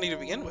don't have money to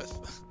begin with.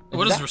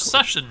 What does Exactly.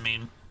 recession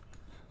mean?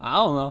 I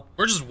don't know.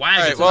 We're just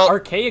wagons. Alright, well,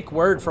 Archaic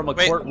word from a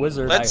wait, court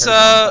wizard. let's I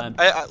heard one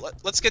time.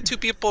 let's get 2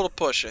 people to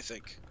push, I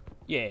think.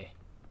 Yeah,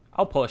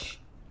 I'll push.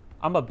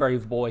 I'm a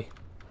brave boy.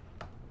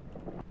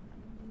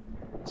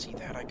 See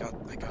that? I got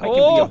I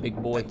Oh, can be a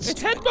big boy. that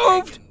Its head stupid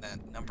moved!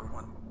 wagon, that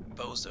 #1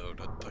 bozo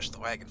to push the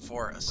wagon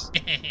for us.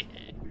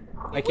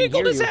 I can Wiggled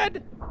hear his you.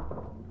 head.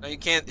 No, you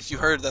can't. If you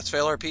heard, that's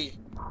fail RP.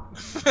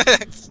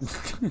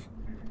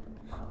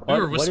 We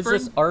were What is whispering?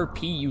 this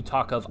RP you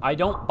talk of? I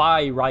don't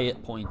buy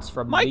riot points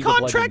from My League of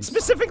contract Legends.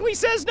 specifically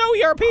says no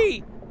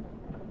ERP.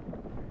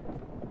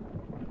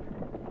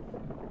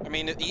 I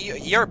mean,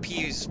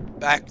 ERP's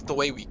back the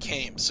way we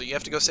came, so you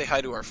have to go say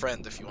hi to our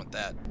friend if you want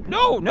that.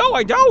 No,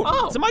 I don't.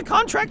 Oh. It's in my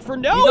contract for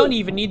no. You don't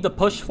even need to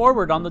push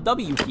forward on the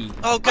W key.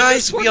 Oh,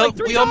 guys, scored we like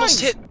 3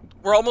 almost times. hit.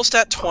 We're almost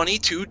at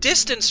 22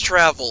 distance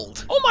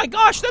traveled. Oh my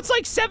gosh, that's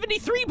like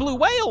 73 blue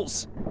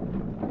whales.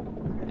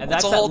 And That's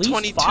that's a whole at least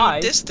 22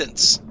 5.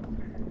 distance.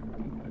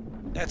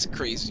 That's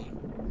crazy.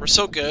 We're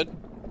so good.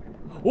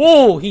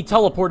 Oh, he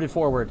teleported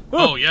forward.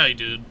 Oh, yeah, he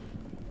did.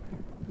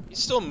 He's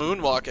still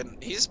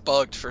moonwalking. He's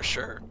bugged for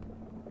sure.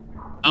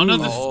 I don't know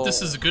Oh. if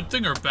this is a good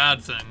thing or a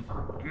bad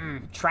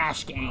thing.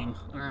 Trash game.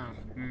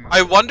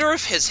 I wonder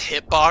if his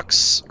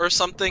hitbox or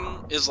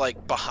something is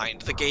like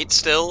behind the gate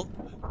still.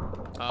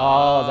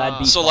 Oh, that'd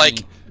be So funny.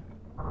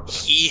 like,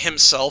 he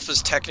himself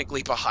is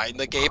technically behind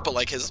the gate, but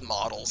like his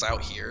model's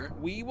out here.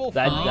 We will.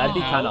 That'd be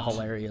kind of Oh.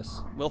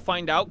 hilarious. We'll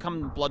find out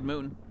come Blood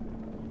Moon.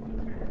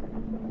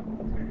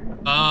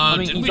 I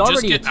mean, Didn't he's we just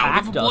already get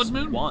out of attacked a blood us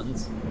moon?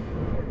 once.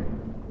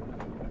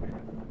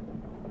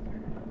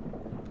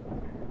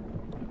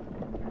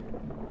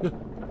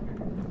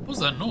 What was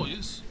that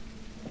noise?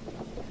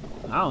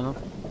 I don't know.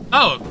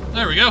 Oh,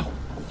 there we go.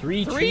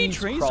 Three trees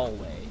crawl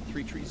away.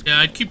 3 trees. Yeah,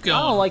 I'd keep I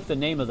going. don't like the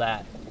name of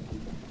that.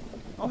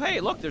 Oh hey,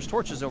 look, there's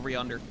torches over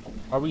yonder.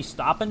 Are we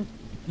stopping?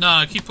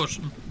 Nah, keep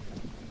pushing.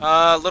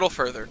 A little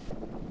further.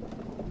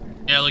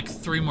 Yeah, like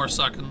 3 more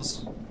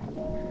seconds.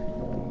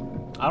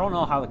 I don't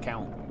know how to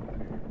count.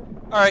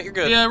 Alright, you're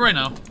good. Yeah, right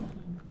now.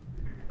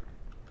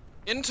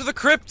 Into the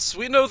crypts,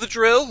 we know the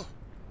drill.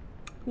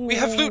 We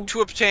have loot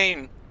to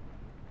obtain.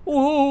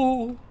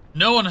 Ooh.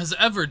 No one has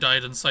ever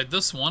died inside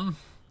this one.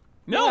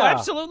 No, Yeah.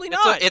 absolutely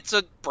not. It's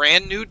a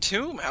brand new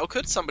tomb. How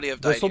could somebody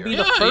have died This will here? be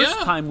the Yeah, first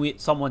yeah. time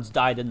someone's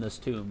died in this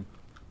tomb.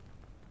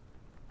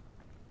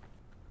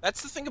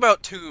 That's the thing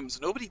about tombs.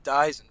 Nobody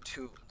dies in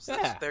tombs.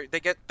 Yeah.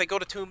 They go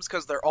to tombs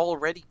because they're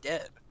already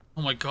dead.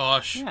 Oh my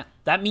gosh. Yeah,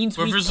 that means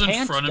Whoever's we in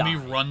can't front of me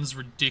die. runs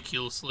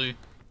ridiculously.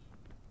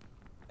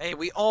 Hey,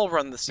 we all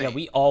run the same. Yeah,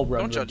 we all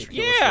run Don't judge me.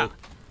 ridiculously.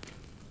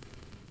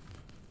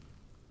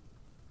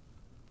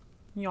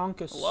 Yeah.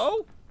 Yonkus.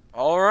 Hello?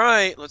 All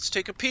right, let's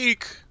take a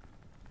peek.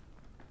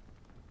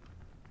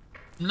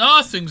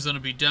 Nothing's gonna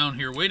be down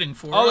here waiting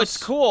for us. Oh, it's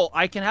cool.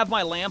 I can have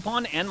my lamp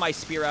on and my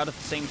spear out at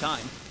the same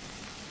time.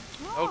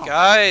 Oh,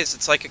 guys,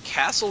 it's like a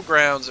castle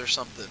grounds or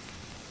something.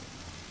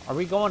 Are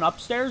we going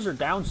upstairs or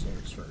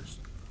downstairs first?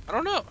 I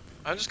don't know.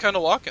 I'm just kind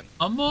of walking.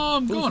 I'm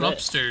Who's going this?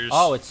 upstairs.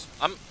 Oh, it's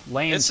I'm.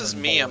 Lantern This is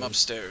me. I'm Boy.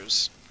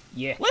 upstairs.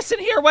 Yeah. Listen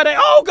here, what I...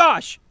 Oh,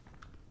 gosh!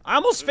 I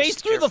almost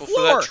faced Just through the careful for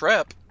floor. that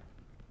trap.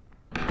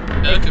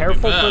 that could be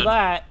Careful bad. for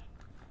that.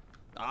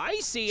 I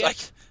see It's it. like,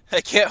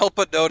 I can't help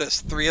but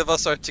notice 3 of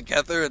us are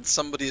together and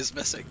somebody is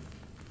missing.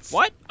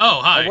 What?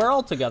 Oh, hi. But we're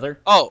all together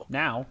Oh,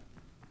 now.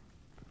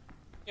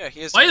 yeah, he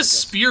is. Why here, I is guess.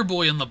 Spear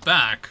Boy in the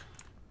back?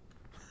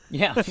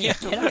 Yeah,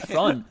 get up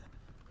front.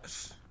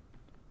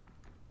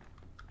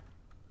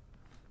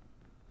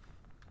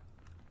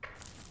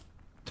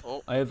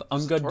 Oh, I have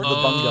Unga torch?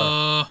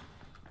 Bunga.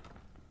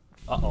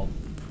 Uh-oh.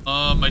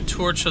 My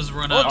torch has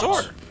run Oh, out.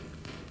 door.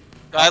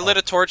 I lit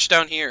a torch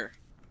down here.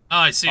 Oh,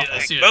 I see it. I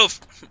see it. Move.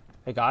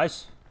 Hey,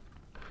 guys.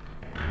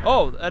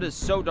 Oh, that is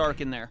so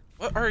dark in there.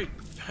 What are you?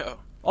 Oh,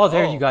 Oh,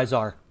 there you guys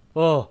are.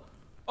 Oh. oh,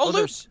 Oh,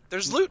 loot.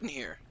 There's loot in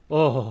here.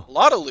 Oh. A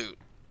lot of loot.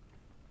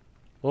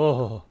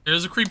 Oh.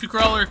 There's a creepy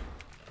crawler.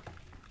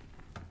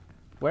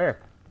 Where?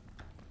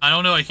 I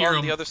don't know. I hear On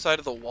him. the other side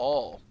of the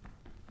wall.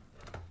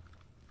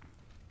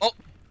 Oh,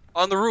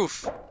 on the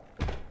roof.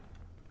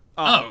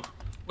 Oh,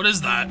 what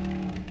is that?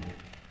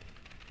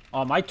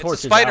 Oh, my torch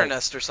It's a is spider out.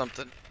 nest or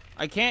something.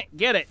 I can't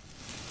get it.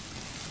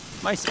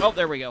 Oh,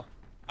 there we go.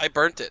 I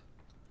burnt it.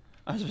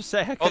 I was gonna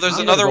say. Oh, there's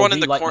I'm another gonna go one in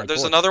the relight corner. my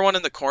There's torch. another one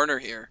in the corner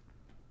here.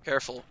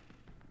 Careful.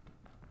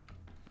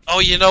 Oh,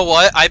 you know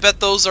what? I bet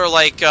those are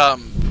like You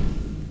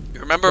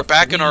remember The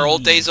back in our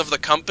old fleas. days of the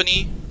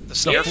company, the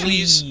snare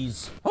fleas?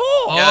 Fleas.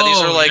 Oh, Yeah, these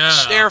are like yeah.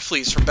 snare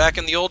fleas from back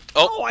in the old.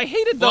 Oh, oh, I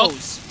hated Well-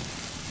 those.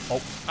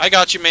 I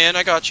got you, man.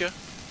 I got you.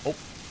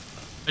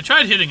 I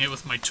tried hitting it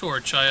with my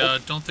torch. I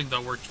don't think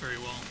that worked very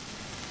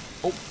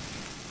well.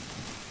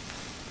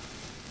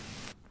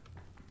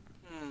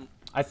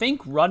 I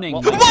think running.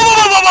 Whoa!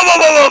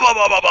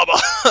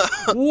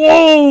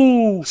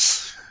 Whoa!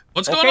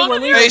 What's Okay, going on we're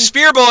in leaving. here? Hey,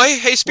 spear boy!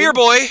 Hey, spear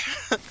boy!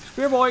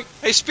 Spear boy.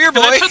 Hey, spear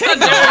Can boy! I put that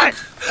down?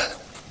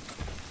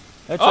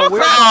 That's Oh, a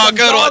weird crap. looking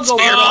Good old dog over spear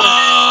there. boy.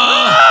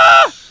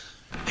 Ah!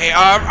 Hey,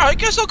 I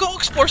guess I'll go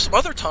explore some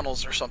other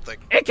tunnels or something.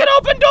 It can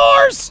open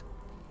doors.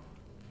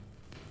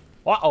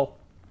 Uh-oh.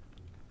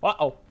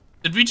 Uh-oh.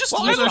 Did we just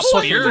Well, lose I'm our a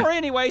fucking spear? door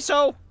anyway,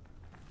 so.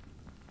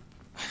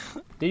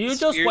 Did you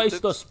just Spear-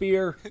 waste the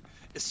spear?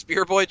 Is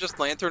spear boy just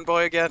lantern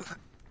boy again?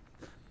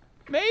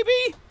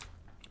 Maybe.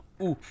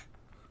 Ooh.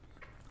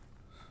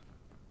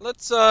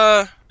 Let's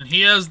And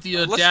he has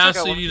the Let's check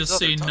out one of audacity to these other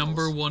say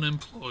tunnels. #1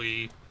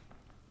 employee.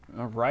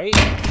 Alright.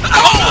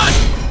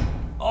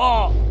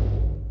 Oh!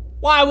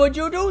 Why would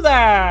you do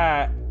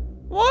that?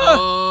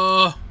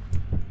 What?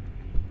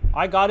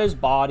 I got his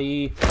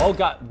body. Oh,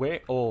 God.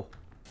 Wait. Oh.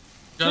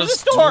 Got a Through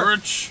this door.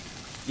 storage.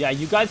 Yeah,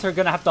 you guys are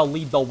gonna have to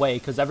lead the way,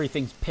 because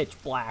everything's pitch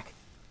black.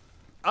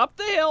 Up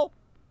the hill.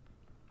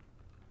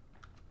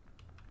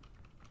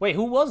 Wait,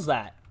 who was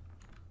that?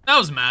 That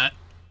was Matt.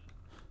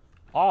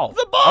 Oh. The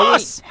Oh, wait.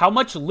 boss! How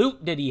much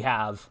loot did he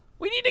have?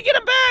 We need to get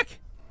him back.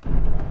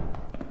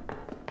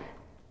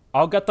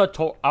 I'll get the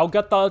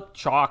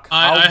chalk.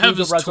 I I'll do have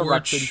the his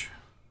resurrection. torch.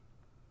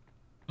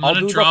 I'm I'll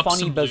gonna do the drop funny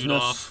some loot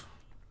business. off.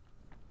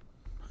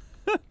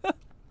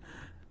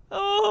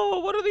 Oh,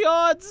 what are the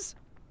odds?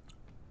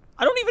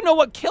 I don't even know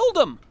what killed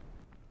him.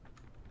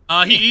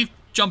 He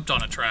jumped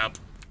on a trap.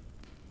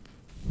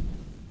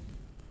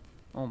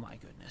 Oh my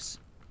goodness.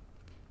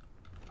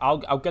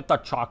 I'll get the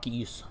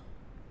chalkies.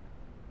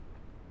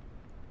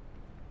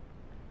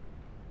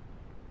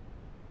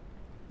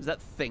 Is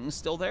that thing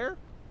still there?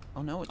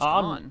 Oh no, it's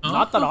gone.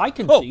 Not that I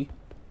can Oh. see.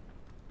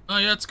 Oh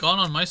yeah, it's gone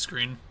on my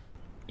screen.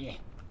 Yeah.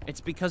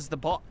 It's because the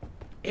bot.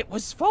 It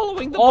was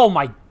following the. Oh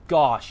my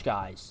gosh,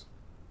 guys.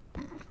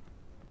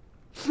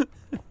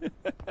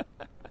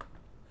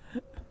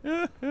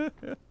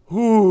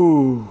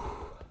 Ooh.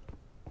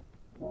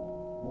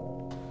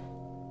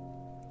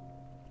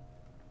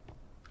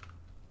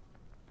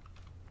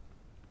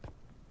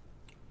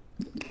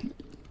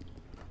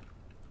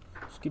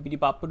 Skibbity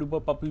bop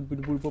bop bop bop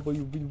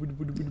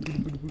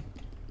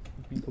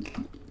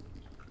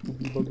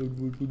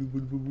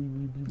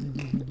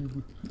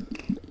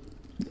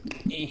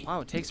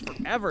Wow, it takes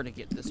forever to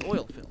get this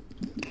oil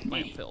filled.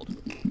 Lamp filled.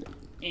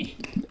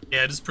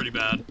 Yeah, it is pretty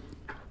bad.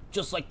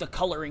 Just like the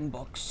coloring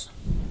books.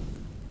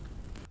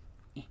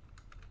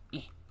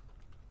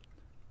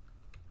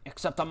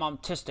 Except I'm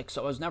autistic,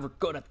 so I was never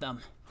good at them.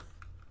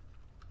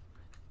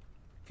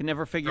 Can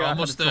never figure You're out how to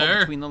almost tell there.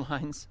 between the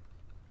lines.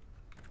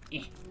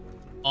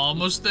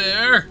 Almost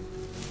there.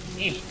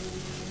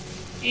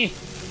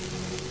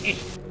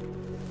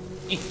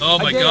 Oh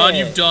my I did god, it.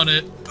 you've done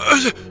it.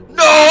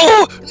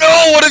 No!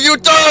 No! What have you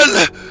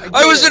done?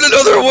 I was in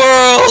another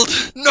world.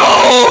 No!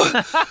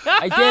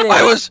 I did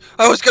it.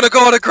 I was gonna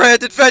go on a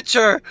grand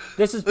adventure.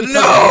 This is because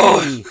No!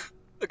 of me.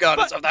 The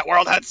goddess of that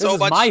world had so is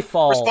much my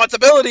fault.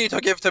 responsibility to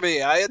give to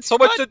me. I had so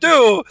much to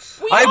do.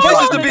 I had all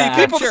places are to an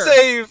be, people to adventure.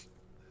 save.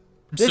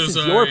 I'm This so is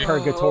sorry. your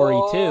purgatory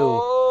too.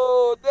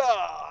 Oh,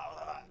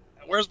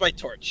 no. Where's my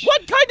torch?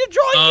 What kind of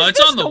drawing is it's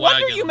this? on the No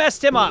wonder wagon. you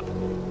messed him up.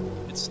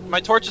 My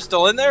torch is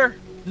still in there?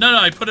 No,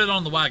 I put it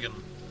on the wagon.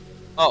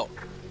 Oh.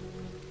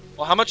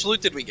 Well, how much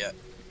loot did we get?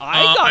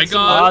 I some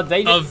got luck.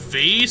 they a did-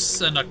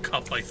 vase and a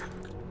cup, I think.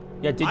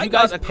 Yeah, did I you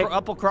guys got pick? a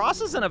couple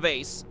crosses and a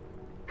vase.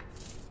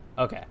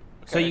 Okay.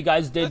 So Okay. you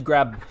guys did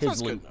grab his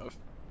Sounds loot. good enough.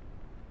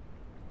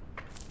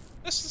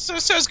 This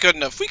sounds good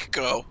enough. We could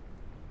go.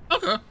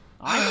 Okay.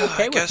 I'm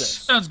okay I with guess this.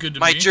 Sounds good to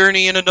My me.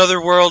 journey in another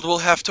world will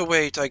have to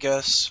wait, I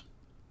guess.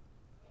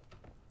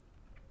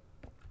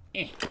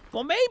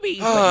 Well, maybe.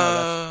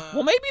 I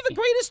Well, maybe the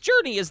greatest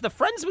journey is the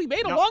friends we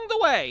made along the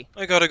way.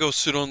 gotta go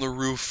sit on the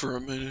roof for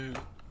a minute.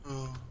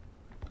 Oh.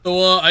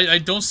 So, I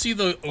don't see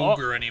the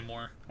ogre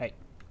anymore. Hey.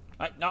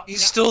 No,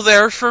 He's still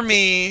there for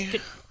me.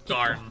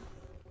 Darn.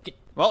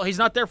 Well, he's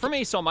not there for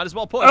me, so I might as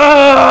well push. What?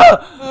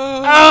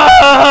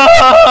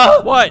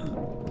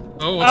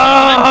 Oh, what's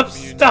happening? I'm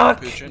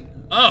stuck. Pigeon.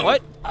 Oh.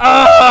 What?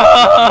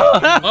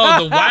 Oh,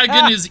 the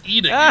wagon is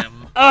eating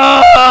him. They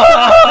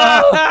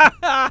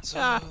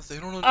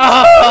don't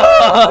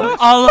understand.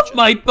 All of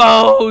my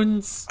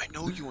bones. I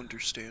know you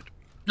understand.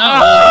 No,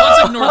 well,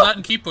 let's ignore that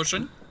and keep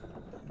pushing.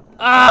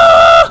 What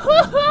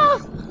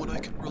I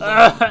can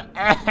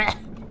rely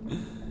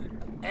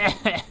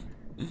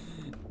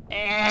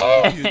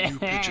on. You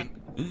pigeon.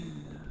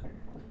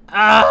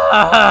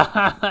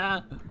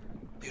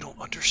 They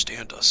don't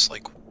understand us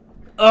like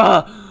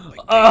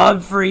I'm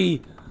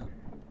free.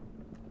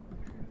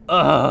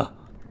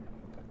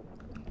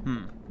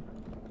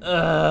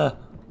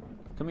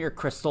 Come here,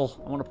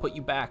 Crystal. I want to put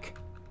you back.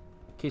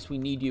 In case we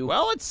need you.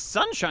 Well, it's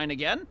sunshine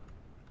again.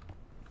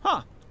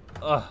 Huh.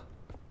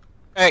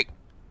 Hey,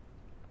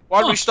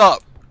 why'd we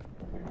stop?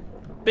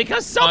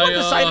 Because someone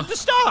decided to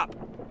stop.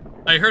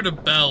 I heard a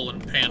bell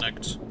and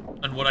panicked,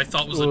 and what I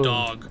thought was a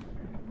dog.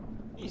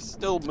 He's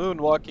still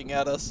moonwalking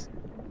at us.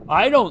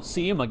 I don't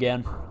see him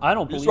again. I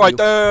don't believe He's right you.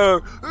 there.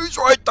 He's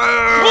right there.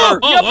 Oh,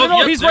 Yep, oh, no,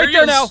 yep, he's there right he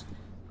there is. now.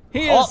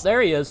 He Oh, is.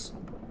 there he is.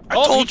 I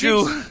told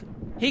you.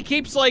 He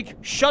keeps like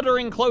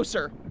shuddering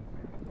closer.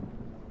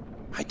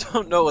 I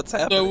don't know what's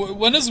happening. So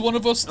when is one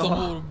of us that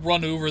will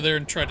run over there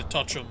and try to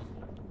touch him?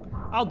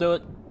 I'll do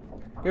it.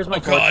 Here's my Oh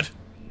torch. God.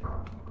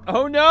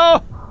 Oh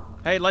no!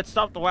 Hey, let's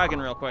stop the wagon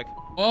real quick.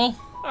 Well,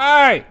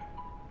 Hey!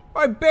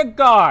 Hey, big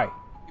guy!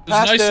 it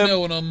was nice him.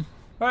 knowing him.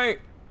 Hey,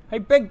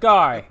 big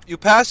guy! You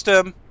passed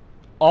him.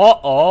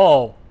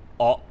 Oh,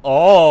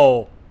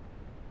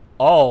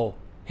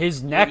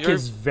 his neck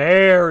is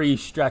very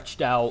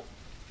stretched out.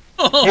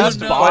 Oh, His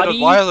no. Quite body,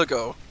 a while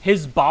ago.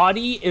 his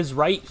body is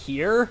right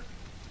here,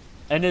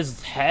 and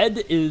his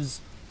head is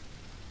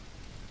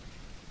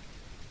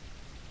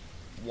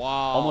Wow.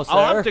 Almost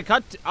I'll there. have to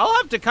cut. I'll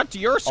have to cut to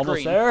your screen.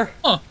 almost there.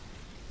 Huh.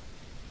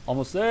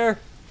 Almost there.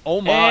 Oh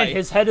my. And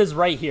his head is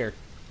right here.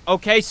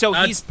 Okay, so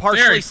That's he's very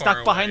partially far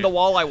stuck behind away. the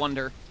wall. I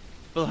wonder,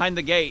 behind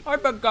the gate. Hi,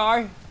 big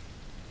guy.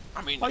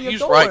 I mean, How you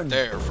he's doing? right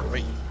there for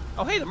me.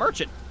 Oh, hey, the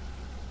merchant.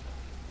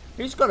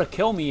 He's gonna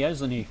kill me,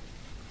 isn't he?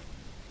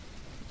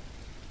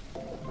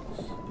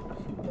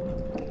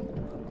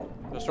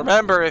 Just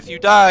remember, if you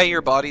die,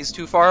 your body's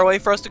too far away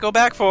for us to go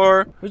back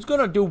for. He's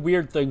gonna do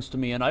weird things to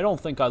me, and I don't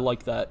think I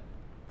like that.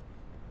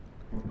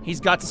 He's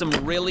got some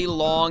really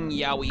long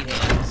yowie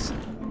hands.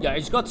 Yeah,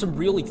 he's got some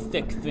really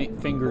thick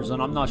fingers,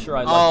 and I'm not sure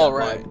I like All that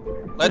right,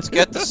 vibe. let's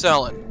get to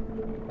selling.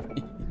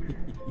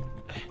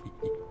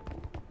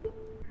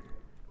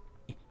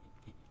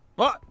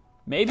 What?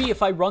 Maybe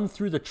if I run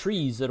through the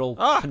trees, it'll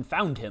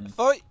confound him.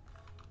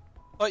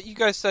 Thought you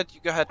guys said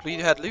we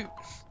had loot.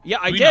 Yeah,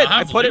 I We did. not I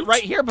have put it loot?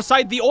 right here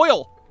beside the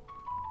oil.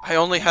 I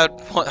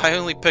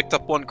only picked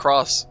up one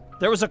cross.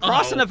 There was a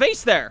cross and a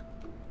vase there.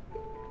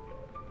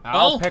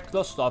 I'll Well- pick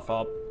the stuff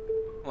up.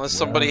 Unless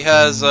somebody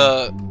has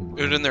it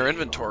in their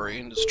inventory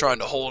and is trying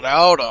to hold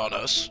out on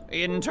us.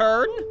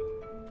 Intern.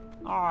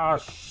 Ah,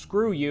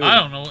 screw you. I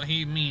don't know what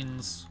he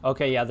means.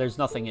 Okay, yeah, there's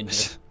nothing in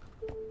here.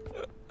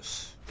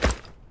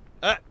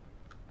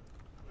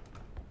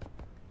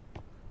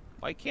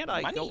 Why can't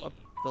I go up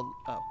the?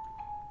 Oh.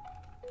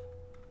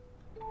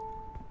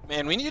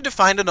 Man, we need to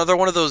find another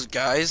one of those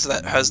guys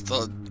that has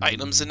the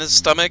items in his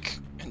stomach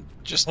and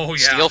just Oh,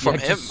 yeah. steal from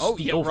Yeah, him. just Oh,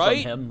 steal yeah,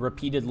 right. from him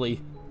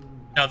repeatedly.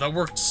 Yeah, that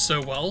worked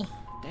so well.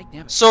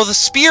 Dagnabbit. So the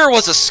spear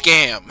was a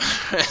scam.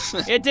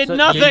 It did So-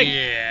 nothing.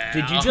 Yeah.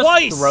 Did you just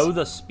Twice! throw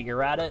the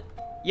spear at it?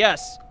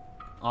 Yes.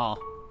 Oh.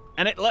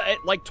 And it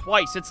like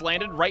twice. It's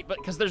landed right, but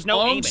because there's no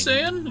All I'm aiming.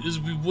 saying is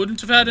we wouldn't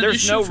have had an There's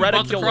issue no if we bought the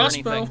reticule or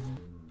crossbow. anything.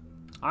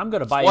 I'm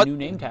gonna buy What? a new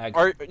name tag.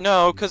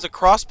 No, because a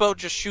crossbow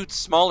just shoots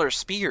smaller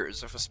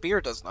spears. If a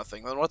spear does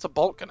nothing, then what's a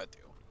bolt gonna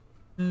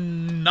do?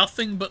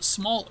 Nothing but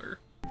smaller.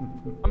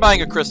 I'm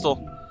buying a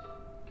crystal.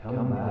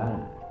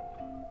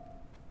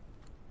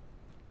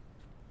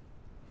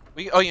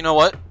 Oh, you know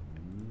what?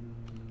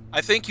 I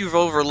think you've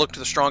overlooked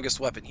the strongest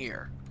weapon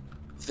here.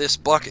 This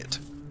bucket.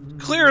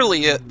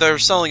 Clearly, they're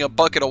selling a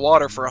bucket of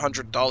water for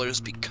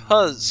 $100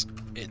 because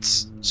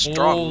it's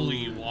strong.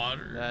 Holy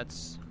water.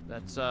 That's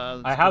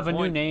I have a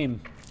new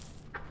name.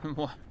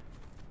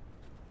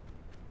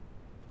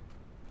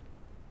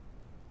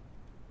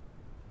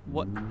 What?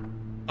 What?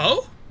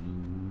 Oh?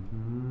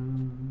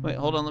 Wait,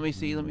 hold on. Let me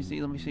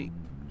see.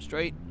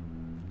 Straight.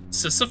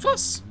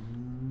 Sisyphus?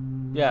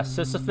 Yeah,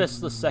 Sisyphus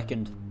the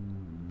Second.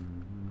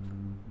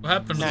 What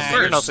happened to the Nah, first?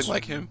 you're nothing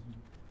like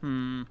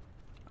him.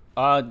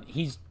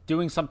 He's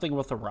doing something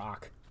with a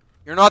rock.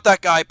 You're not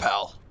that guy,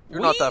 pal.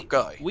 You're not that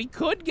guy. We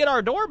could get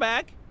our door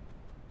back.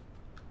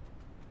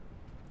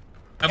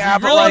 Have Yeah,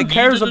 we but really No one like,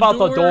 cares needed a about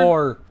the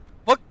door.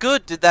 What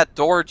good did that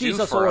door do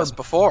Jesus for us orb.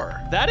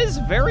 before? That is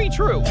very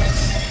true.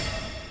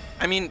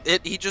 I mean,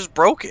 he just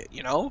broke it,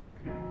 you know?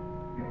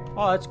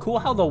 Oh, it's cool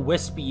how the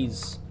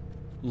Wispies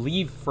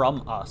leave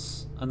from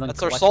us and then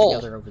That's our collect soul.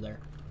 together over there.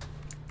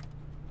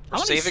 We're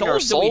How many saving our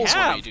souls do we souls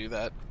when we have? do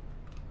that.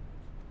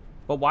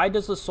 But why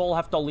does the soul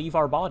have to leave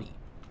our body?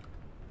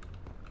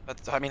 But,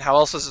 I mean, how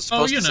else is it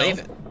supposed to save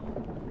it?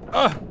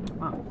 I'm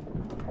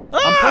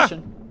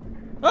pushing.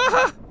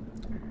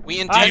 We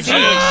I indeed see.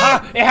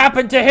 It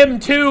happened to him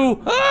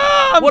too.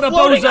 I'm What a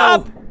floating bozo.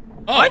 up.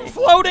 Oh, I'm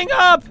floating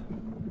up.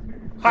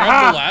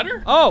 grab the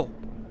ladder? Oh,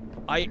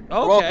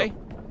 okay.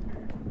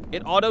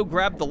 It auto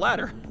grabbed the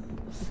ladder.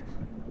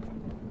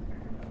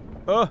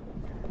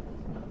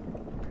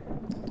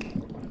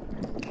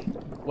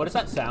 What is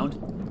that sound?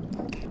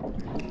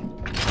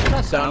 What is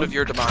that sound of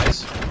your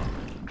demise.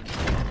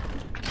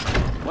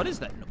 What is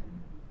that?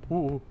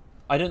 Ooh.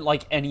 I didn't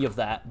like any of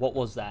that. What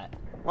was that?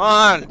 Come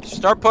on,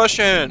 start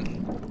pushing.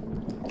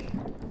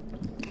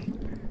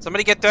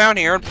 Somebody get down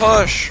here and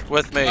push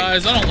with me.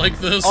 Guys, I don't like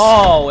this.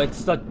 Oh,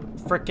 it's the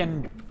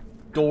frickin'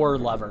 door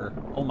lever.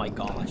 Oh my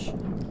gosh.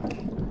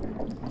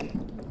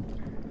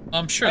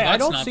 I'm sure Hey, that's I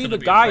don't not see gonna the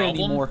be guy a problem.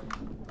 anymore.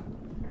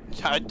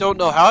 I don't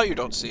know how you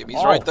don't see him.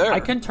 He's right there. I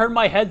can turn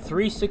my head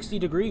 360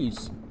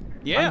 degrees.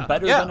 Yeah. I'm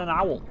better Yeah. than an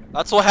owl.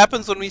 That's what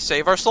happens when we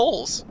save our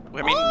souls.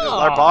 I mean,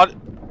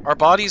 our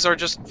bodies are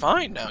just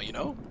fine now, you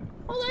know?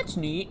 Well, that's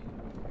neat.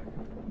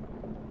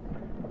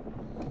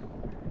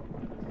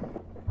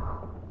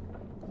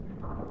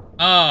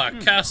 Ah,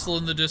 castle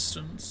in the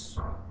distance.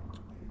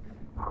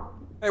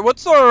 Hey,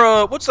 what's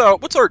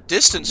our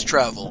distance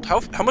traveled? How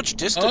much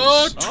distance?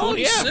 Oh, Oh,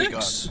 yeah, we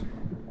 26.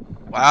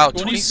 Wow,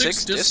 26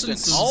 26 distance.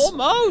 distances.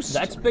 Almost.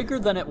 That's bigger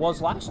than it was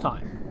last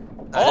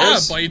time. Yeah,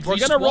 is. by at We're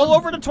least gonna roll one.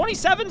 over to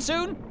 27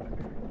 soon.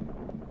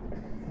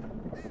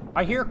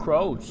 I hear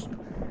crows.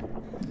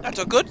 That's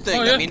a good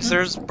thing. Oh, That yeah. means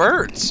there's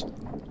birds.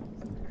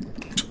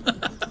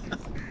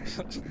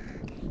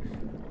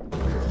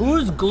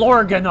 Who's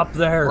Glorgan up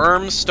there?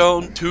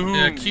 Wormstone tombs.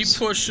 Yeah, keep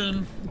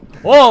pushing.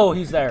 Whoa,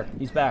 he's there.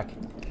 He's back.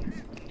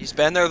 He's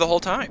been there the whole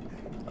time.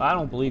 I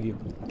don't believe you.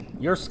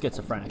 You're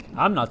schizophrenic.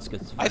 I'm not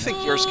schizophrenic. I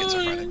think you're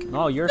schizophrenic.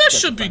 No, you're That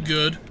schizophrenic. should be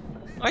good.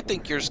 I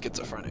think you're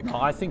schizophrenic.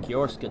 No, I think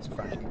you're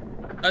schizophrenic.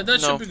 That No.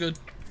 should be good.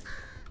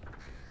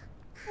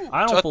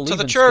 I don't To believe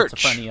the in church.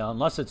 schizophrenia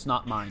unless it's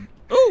not mine.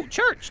 Ooh,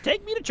 church.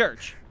 Take me to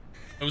church.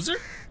 Was there?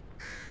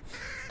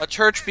 A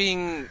church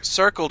being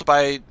circled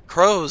by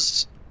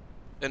crows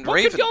and What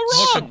ravens. could go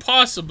What wrong? could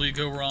possibly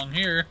go wrong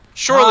here?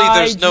 Surely Hi,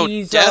 there's no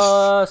Jesus.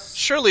 death.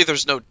 Surely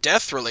there's no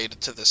death related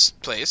to this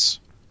place.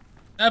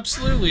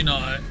 Absolutely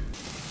not.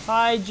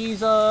 Hi,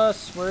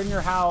 Jesus. We're in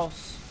your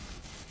house.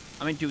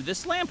 I mean, dude,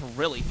 this lamp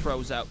really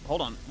throws out.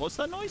 Hold on. What's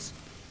that noise?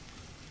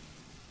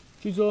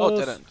 Jesus. Oh, it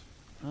didn't.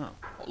 Oh.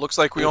 Looks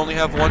like we only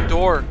have one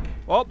door.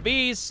 Well,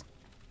 bees.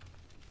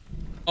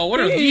 Oh, what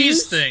are Please?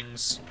 these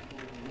things?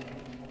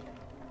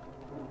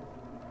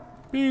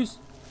 Peace.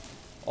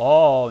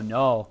 Oh,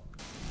 no.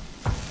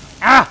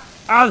 Ah!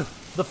 Ah!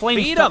 The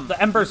flames, Beat 'em. the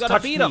embers You gotta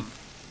touched beat me. 'em.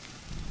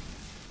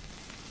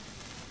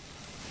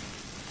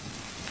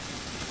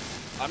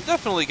 I'm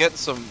definitely getting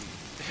some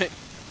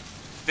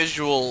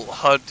visual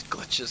HUD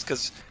glitches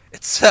because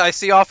it's. I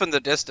see off in the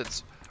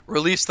distance.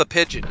 Release the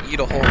pigeon, eat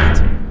a hold.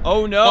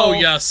 Oh, no. Oh,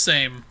 yeah,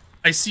 same.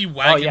 I see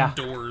wagon yeah.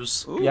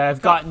 doors. Ooh. Yeah,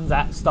 I've gotten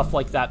that stuff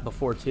like that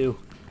before, too.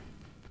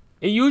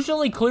 It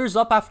usually clears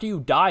up after you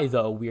die,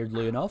 though,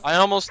 weirdly enough. I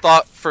almost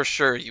thought for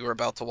sure you were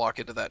about to walk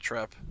into that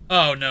trap.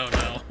 Oh, no,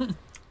 no.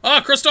 Ah,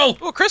 Crystal!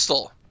 Oh,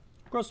 crystal!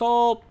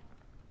 Crystal!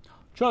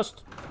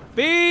 Just...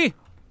 Bee.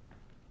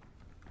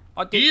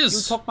 You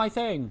Is. took my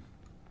thing.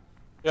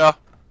 Yeah.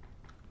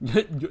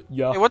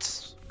 Yeah. Hey,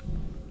 what's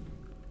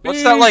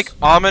that like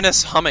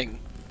ominous humming?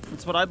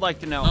 That's what I'd like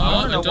to know. Oh, I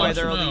want to I know why don't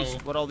there are know.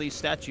 what all these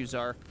statues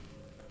are.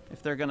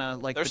 If they're gonna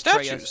like They're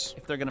betray statues. us.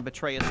 If they're gonna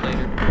betray us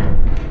later.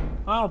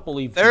 I don't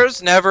believe you.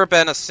 There's never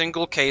been a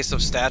single case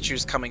of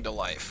statues coming to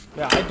life.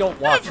 Yeah, I don't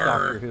watch Never.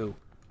 Doctor Who.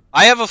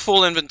 I have a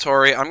full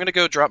inventory. I'm gonna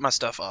go drop my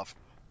stuff off.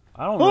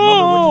 I don't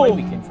remember which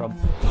way we came from.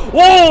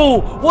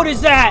 Whoa! What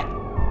is that?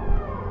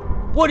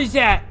 What is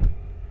that?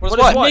 What is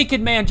A what?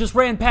 naked man just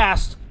ran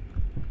past.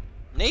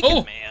 Naked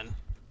Oh. man.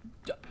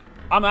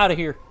 I'm out of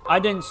here. I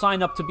didn't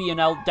sign up to be in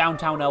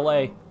downtown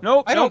LA.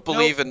 Nope. I don't nope,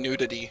 believe nope. in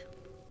nudity.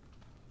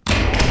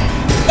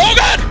 Oh,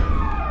 God!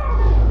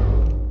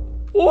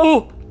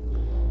 Whoa!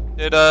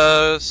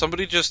 Did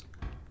somebody just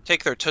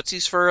take their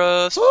tootsies for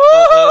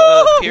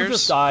Who pierce?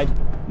 just died?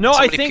 No,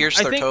 Somebody I think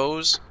pierced their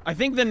toes. I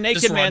think the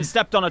naked Just man run.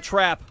 stepped on a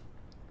trap.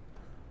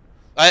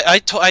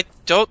 I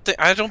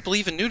don't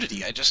believe in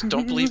nudity. I just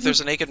don't believe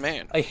there's a naked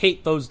man. I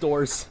hate those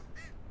doors.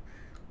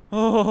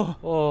 Oh.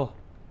 Oh.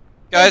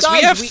 Guys, Well,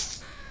 we have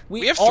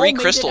we we have all 3 made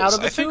it crystals. out of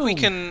the I think we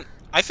tomb. can.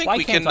 I think Why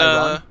we can't can.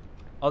 I run?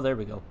 Oh, there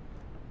we go.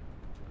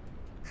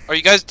 Are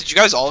you guys? Did you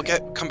guys all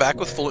come back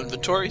with full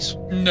inventories? No,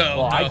 Well,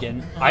 no. I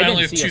didn't. I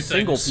only didn't have see a 2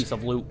 single things. piece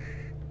of loot.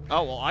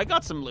 Oh well, I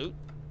got some loot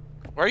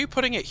Why are you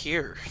putting it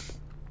here?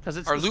 because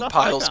it's Our the loot stuff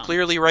I pile's found.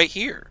 clearly right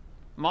here.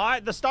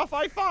 The stuff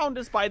I found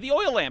is by the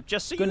oil lamp.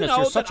 Just so Goodness, you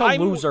know you're such that a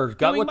I'm loser. Get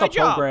doing with my the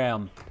job.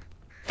 program.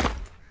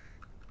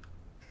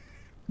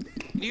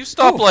 Can you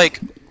stop like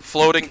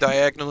floating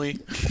diagonally?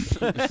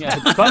 Yeah,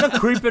 it's kind of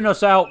creeping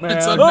us out, man.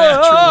 It's It's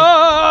unnatural.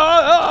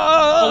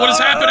 Oh, what is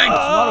happening?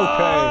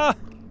 not okay.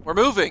 We're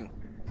moving.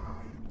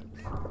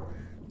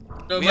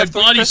 We My have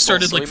 3 body crystals,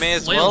 started so like we may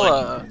as flailing.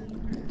 well.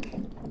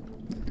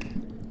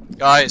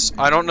 Guys,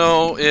 I don't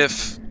know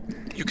if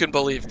you can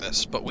believe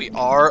this, but we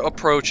are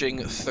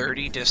approaching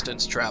 30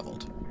 distance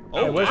traveled.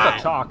 Hey, where's wow.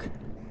 the chalk?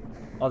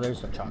 Oh,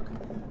 there's the chalk.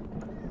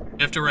 You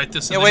have to write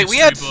this in Yeah, the wait, we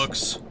history had-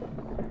 books.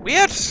 We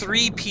had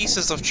 3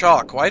 pieces of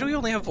chalk. Why do we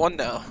only have 1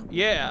 now?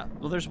 Yeah.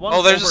 Well, there's one.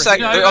 Oh, there's a over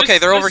second. here. Yeah, They're- okay,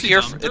 they're I over see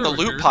here them. in They're the over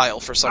loot here. pile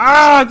for some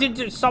Ah!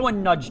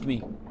 Someone nudged me.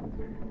 reason.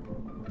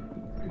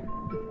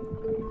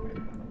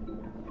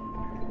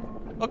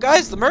 Oh,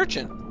 guys, the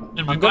merchant.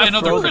 And we I'm buy gonna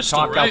another throw the crystal,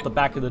 chalk right? out the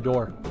back of the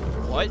door.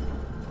 What?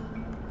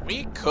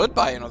 We could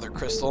buy another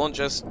crystal and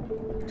just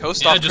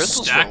coast Yeah, off just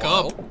crystals stack for a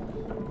while.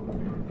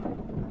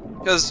 up.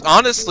 Because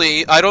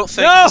honestly, I don't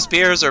think No! the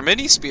spears or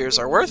mini spears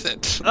are worth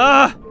it.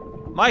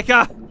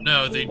 Micah,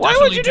 No, they Why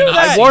definitely would you do do not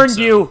that? I seem warned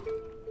so. you.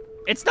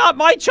 it's not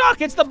my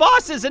chalk, it's the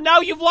boss's, and now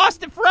you've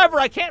lost it forever.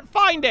 I can't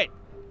find it.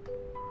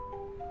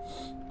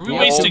 Are we Yeah,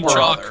 wasting Oh,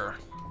 chalk? brother.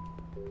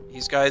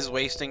 These guys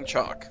wasting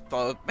chalk.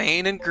 The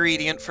main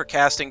ingredient for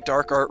casting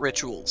dark art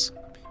rituals.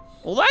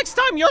 Well, next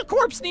time your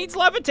corpse needs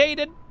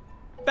levitated.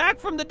 Back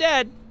from the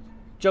dead.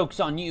 Joke's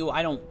on you.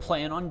 I don't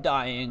plan on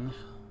dying.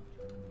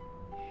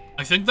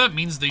 I think that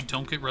means they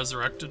don't get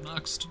resurrected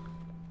next.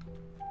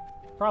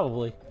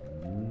 Probably.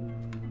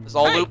 Is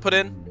all Hey. loot put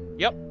in?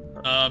 Yep.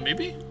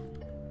 Maybe?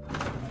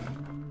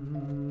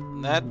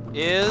 And that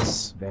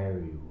is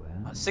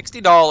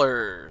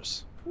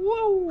 $60.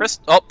 Whoa.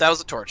 Oh, that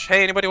was a torch.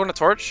 Hey, anybody want a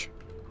torch?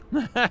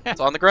 It's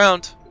on the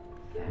ground.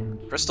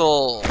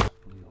 Crystal.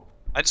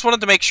 I just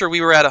wanted to make sure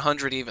we were at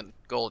 100 even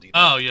gold. You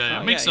know? Oh, yeah,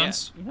 Oh, makes yeah,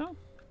 sense. Yeah. You know?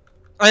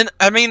 And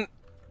I mean,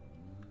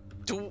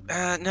 no,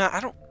 I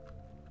don't.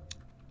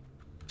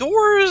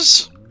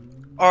 Doors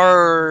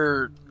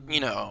are, you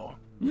know,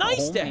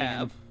 Nice Oh, to man.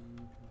 have.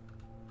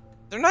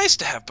 they're nice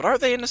to have, but are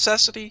they a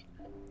necessity?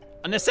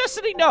 A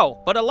necessity,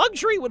 no, but a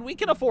luxury when we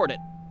can afford it.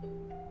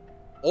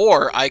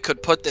 Or I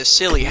could put this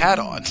silly hat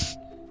on.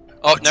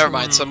 Oh, never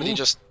mind. True.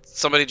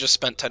 Somebody just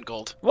spent 10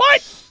 gold.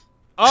 What?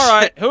 All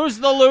right, who's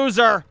the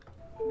loser?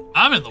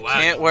 I'm in the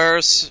wagon. Can't wear.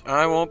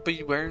 I won't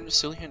be wearing a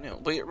silly hat now.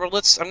 But well,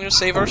 I'm gonna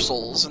save our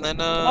souls and then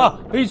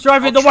Oh, he's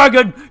driving the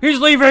wagon. He's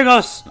leaving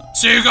us.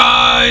 See you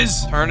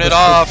guys! turn it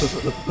off.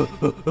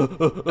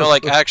 No,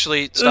 like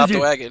actually stop the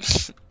wagon.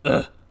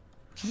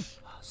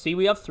 See,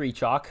 we have 3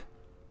 chalk.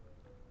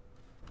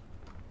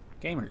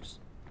 Gamers.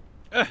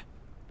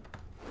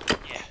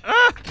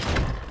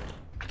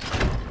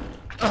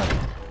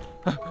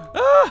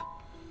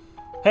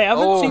 Hey, I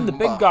haven't seen the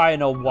big my. guy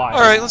in a while.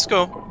 All right, let's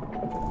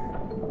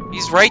go.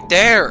 He's right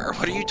there.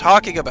 What are you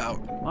talking about?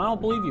 I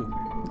don't believe you.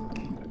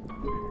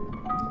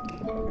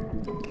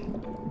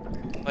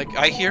 Like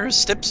I hear his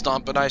step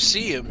stomp and I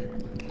see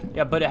him.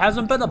 Yeah, but it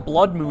hasn't been a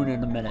blood moon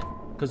in a minute.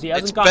 Because he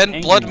hasn't It's gotten been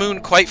angry. blood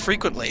moon quite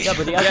frequently. Yeah,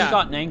 but he hasn't Yeah.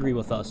 gotten angry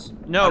with us.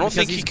 No, I don't because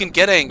think he he's- can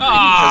get angry because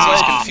Ah.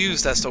 he's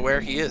confused as to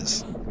where he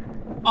is.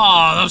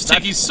 Aw, that was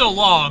taking so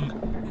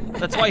long.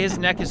 That's why his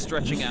neck is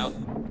stretching out.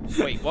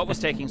 Wait, what was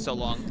taking so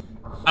long?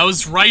 I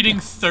was writing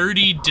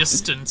 30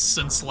 distance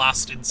since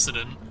last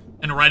incident,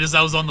 and right as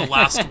I was on the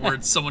last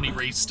word, someone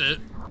erased it.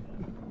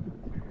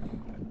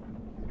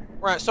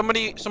 Right,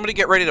 somebody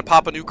get ready to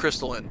pop a new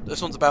crystal in.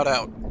 This one's about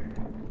out.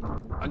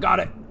 I got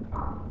it.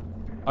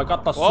 I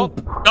got the Well,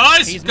 soup.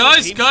 Guys, He's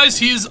guys,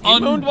 he's he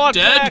moonwalked undead.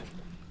 back.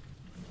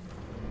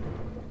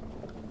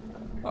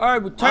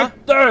 Alright, we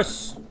take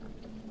this.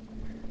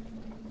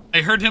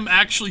 I heard him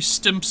actually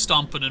stimp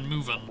stomping and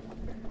moving.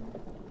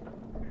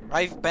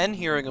 I've been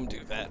hearing him do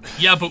that.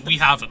 Yeah, but we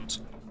haven't.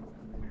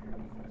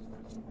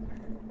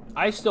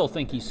 I still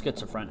think he's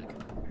schizophrenic.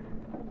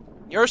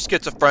 You're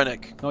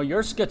schizophrenic. No,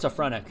 you're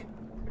schizophrenic.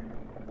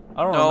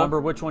 I don't No. remember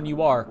which one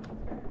you are.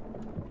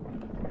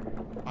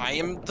 I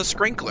am the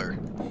sprinkler.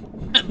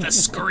 The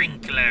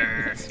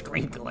sprinkler.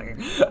 Sprinkler.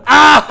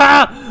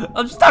 Ah!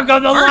 I'm stuck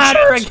on the Merchant.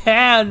 ladder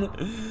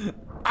again.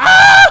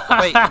 Ah!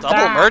 Wait,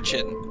 double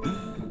merchant.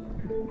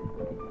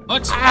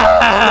 What?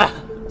 Ah!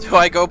 Do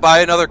I go buy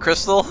another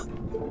crystal?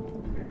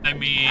 I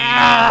mean,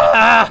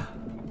 Ah!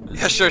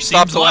 Yeah, sure.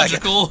 Stop seems the wagon.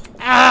 logical.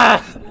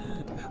 Ah!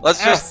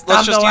 Let's just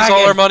stop the use all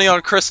wagon. our money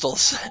on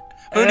crystals.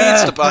 Who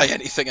needs to buy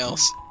anything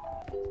else?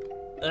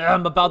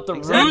 I'm about to,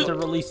 to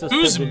release this.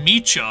 Who's pigeon.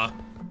 Micha?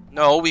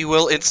 No, we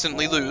will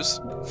instantly lose.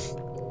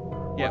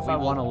 What if I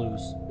want to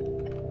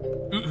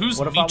lose? Who's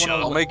What if I wanna-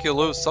 I'll Micha? make you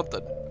lose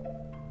something.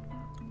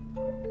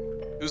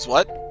 Who's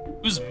what?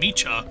 Who's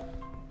Micha?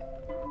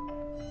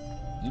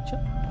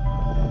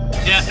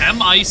 Icha? Yeah,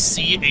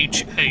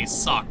 M-I-C-H-A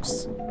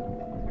sucks.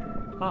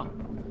 Huh.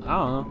 I don't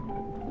know.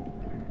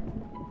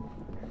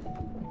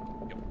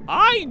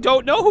 I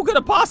don't know who could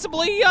have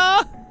possibly,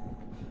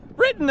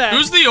 written that.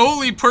 Who's the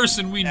only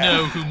person we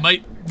know who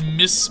might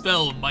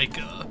misspell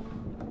Micah?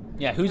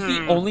 Yeah, who's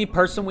the only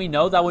person we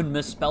know that would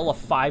misspell a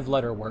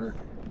 5-letter word?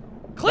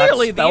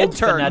 Clearly That's the spelled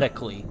intern.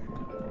 phonetically.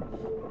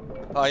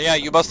 Oh yeah,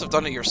 you must have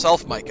done it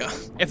yourself, Micah.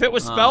 If it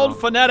was spelled Oh.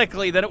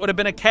 phonetically, then it would have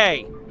been a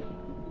K.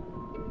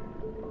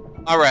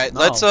 All right,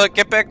 let's Oh.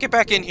 get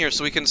back in here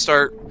so we can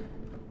start.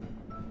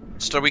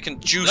 So we can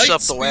juice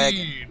up the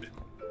wagon. Lightspeed.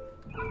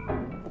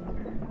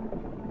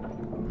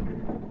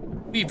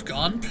 We've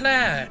gone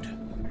plaid.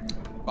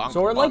 Bonk,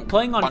 So we're like bonk,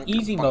 playing on bonk,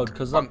 easy bonk, mode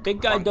because the bonk,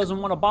 big guy bonk. doesn't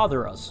want to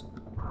bother us.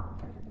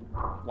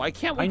 Why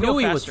can't we I go knew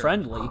he was faster?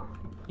 friendly.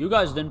 You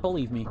guys didn't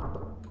believe me.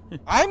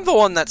 I'm the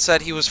one that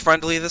said he was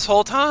friendly this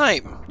whole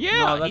time.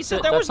 Yeah, no, he said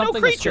it. there That's was no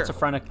something creature. a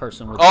schizophrenic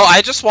person would. Oh,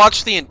 I just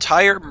watched the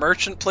entire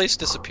merchant place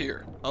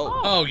disappear.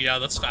 Oh yeah,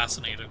 that's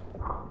fascinating.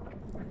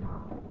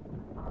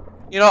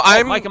 You know,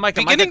 I'm Micah,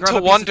 beginning grab to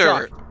a piece of wonder.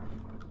 chalk.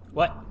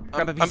 What?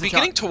 Grab a piece I'm of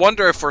beginning chalk. to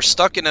wonder if we're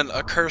stuck in an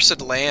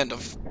accursed land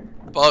of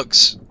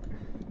bugs.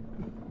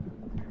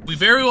 We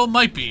very well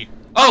might be.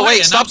 Oh wait,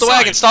 and stop the outside.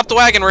 wagon! Stop the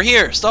wagon! We're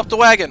here! Stop the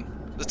wagon!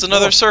 It's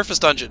another Oh. surface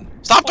dungeon.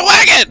 Stop the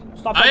wagon!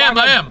 Stop the I am.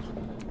 wagon.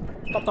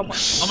 Stop the wagon.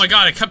 Oh my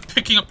god, I kept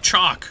picking up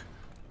chalk.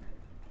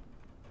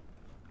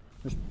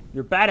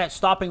 You're bad at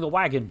stopping the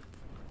wagon.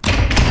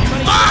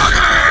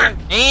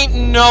 Ain't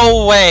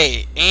no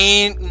way!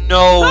 Ain't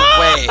no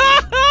way!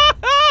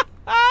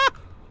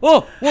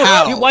 Oh, whoa,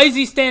 How? why is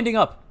he standing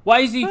up?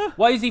 Why is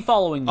he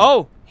following me?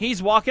 Oh,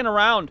 he's walking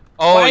around.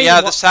 Oh Why- yeah,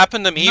 this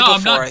happened to me No, before.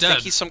 I'm not I think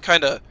dead. he's some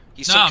kind of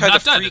No, I'm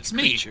not dead, freak it's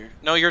me. creature.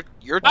 No, you're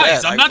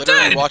Guys, dead. I'm I not literally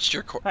dead. watched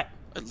your corpse. Hey,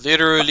 I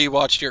literally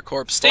watched your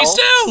corpse Stay fall.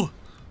 still.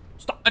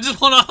 stop, I just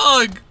want a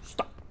hug.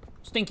 stop,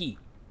 Stinky.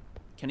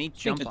 Can he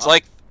jump It's up?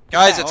 like,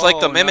 guys, it's like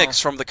the Oh,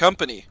 mimics no. from the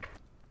company.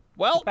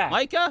 Well, Get back.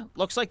 Micah,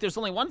 looks like there's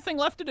only one thing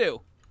left to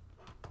do.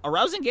 A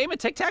rousing game of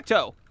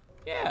tic-tac-toe.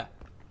 Yeah.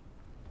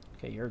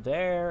 Okay, you're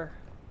there.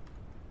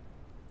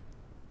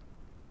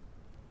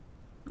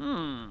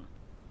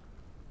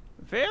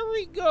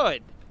 Very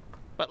good.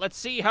 But let's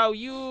see how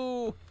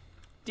you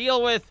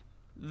deal with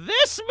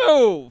this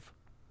move.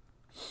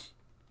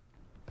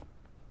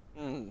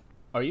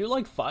 Are you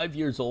like 5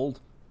 years old?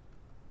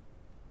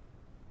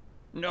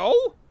 No?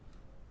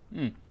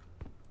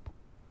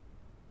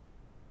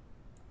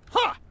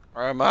 Huh.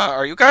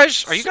 Are you guys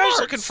Smart,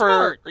 looking for?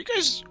 smart. Are you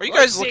guys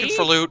Let's looking see.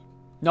 for loot?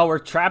 No, we're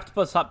trapped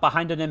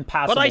behind an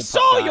impassable. But I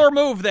saw guy. your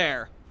move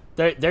there.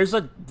 There's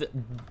a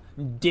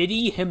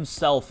Diddy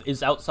himself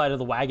is outside of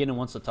the wagon and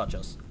wants to touch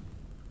us.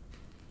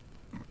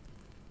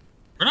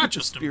 We're not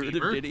just a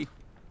beaver. Diddy.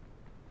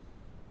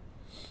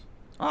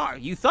 Ah,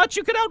 you thought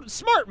you could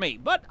outsmart me,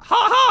 but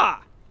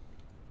ha-ha!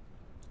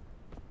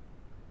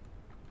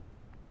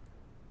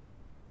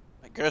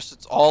 I guess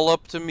it's all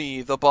up to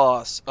me, the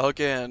boss,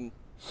 again.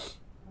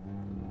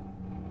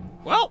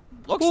 Well,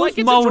 looks Who's like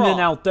it's moaning a draw.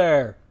 out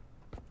there?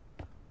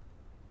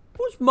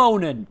 Who's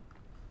moaning?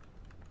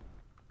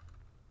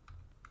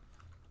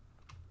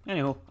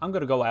 Anywho, I'm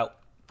gonna go out.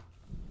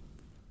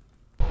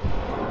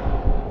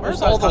 Where's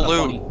This all guy's the kinda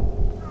loot? funny.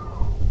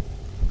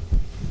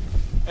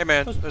 Hey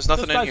man, This- there's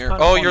nothing this in guy's here.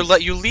 kinda Oh,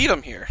 funny. you lead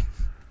him here,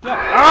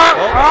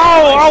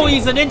 Oh,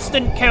 he's an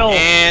instant kill.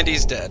 and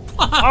he's dead.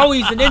 Oh,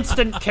 he's an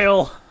instant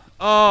kill.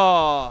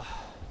 Oh.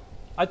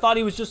 I thought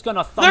he was just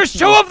gonna thump There's me.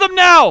 two of them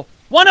now!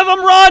 One of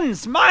them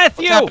runs!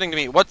 Matthew! What's happening to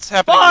me? What's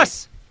happening?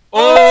 Boss! To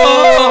me?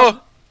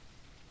 Oh!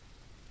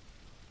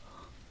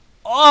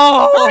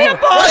 Oh! What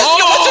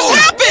just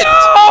happened?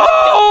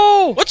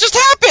 Oh! What just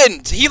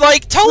happened? He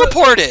like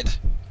teleported.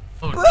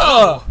 Oh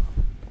no.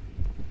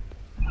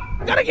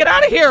 Gotta get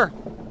out of here!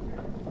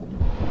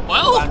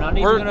 Well, I'm not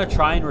even We're- gonna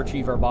try and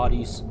retrieve our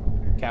bodies.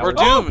 We're Coward.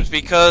 doomed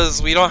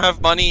because we don't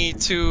have money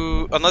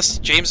to. Unless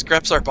James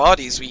grabs our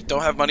bodies, we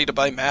don't have money to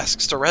buy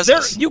masks to res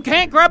us. You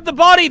can't grab the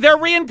body, they're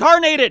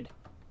reincarnated!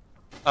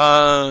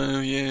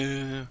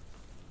 Yeah.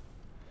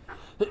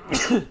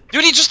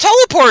 Dude, he just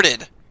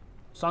teleported.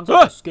 Sounds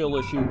like a skill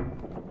issue.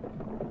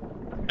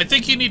 I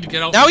think you need to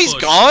get out. Now and he's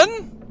push. gone.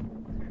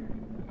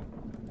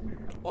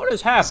 What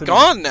is He's happening?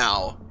 gone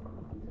now.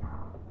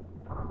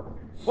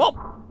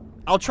 Well,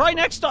 I'll try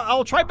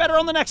better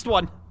on the next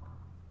one.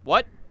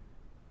 What?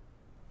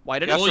 Why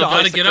did Yeah, it Well, you stop?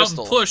 gotta the get out and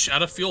crystal. push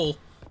out of fuel.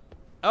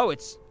 Oh,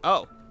 it's...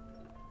 Oh.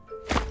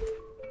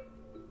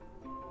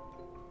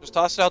 Just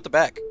toss it out the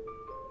back.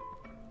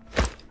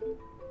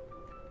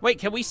 Wait,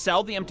 can we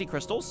sell the empty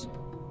crystals?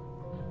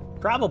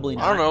 Probably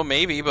not. I don't know,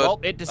 maybe, but Well,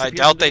 it I disappeared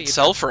doubt into the they'd ether.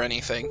 sell for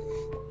anything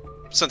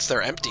since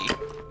they're empty.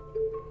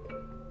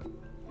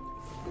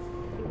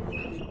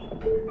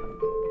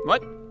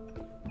 What?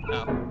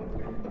 Oh.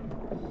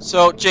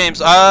 So,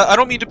 James, I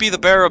don't mean to be the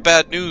bearer of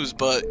bad news,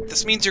 but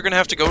this means you're gonna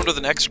have to go into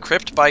the next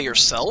crypt by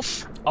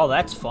yourself Oh,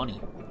 that's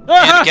funny.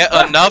 and get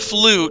enough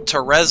loot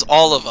to res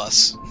all of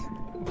us.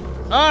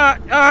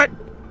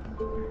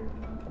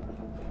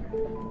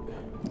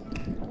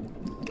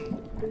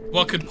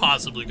 What could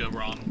possibly go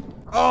wrong?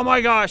 Oh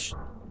my gosh.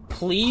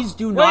 Please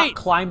do not Wait.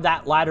 climb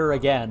that ladder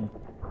again.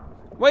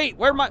 Wait,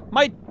 where my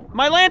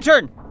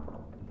lantern?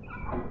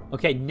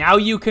 Okay, now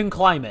you can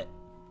climb it.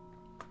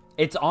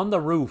 It's on the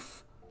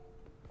roof.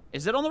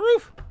 Is it on the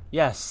roof?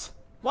 Yes.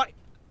 Why?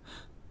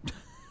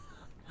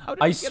 How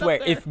did I we get up swear,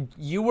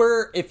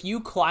 there? if you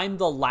climbed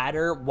the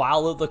ladder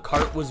while the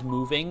cart was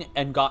moving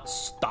and got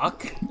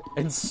stuck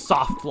and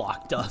soft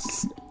locked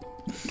us.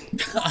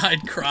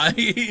 I'd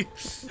cry.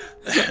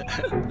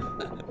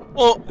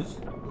 Well,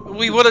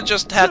 we would have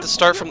just had to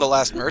start from the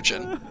last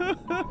merchant.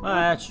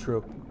 That's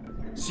true.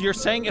 So you're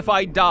saying if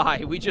I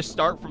die, we just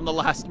start from the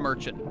last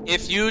merchant?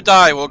 If you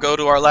die, we'll go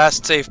to our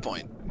last save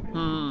point.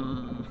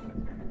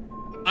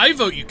 I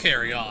vote you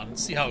carry on.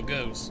 See how it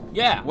goes.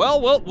 Yeah.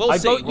 Well, we'll see. I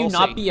vote you We'll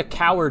not see. be a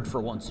coward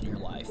for once in your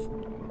life.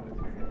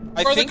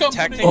 I For the think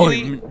company.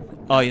 technically,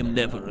 I am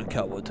never a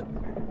coward.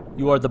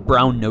 You are the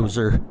brown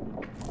noser.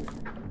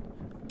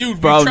 Dude,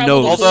 we Brown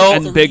traveled nose a whole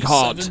and big 37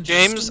 heart.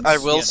 James, distance. I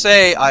will Yeah.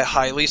 say I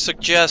highly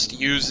suggest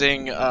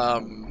using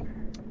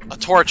a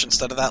torch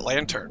instead of that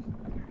lantern.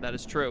 That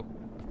is true.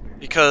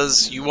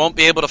 Because you won't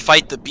be able to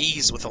fight the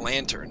bees with a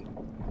lantern.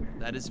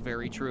 That is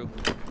very true.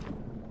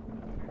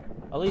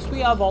 At least we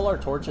have all our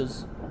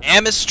torches.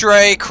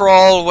 Amistray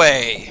crawl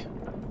away.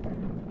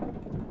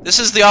 This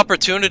is the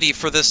opportunity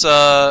for this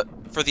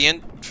for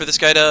this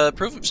guy to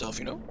prove himself,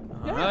 you know?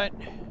 All right.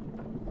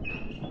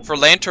 For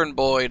Lantern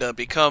Boy to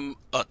become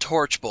a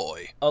Torch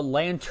Boy. A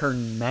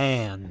lantern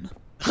man.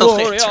 A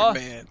Lantern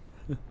Man.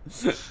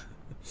 Is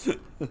the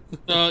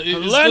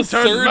Lantern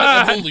third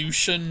Man!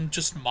 evolution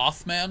just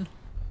Mothman?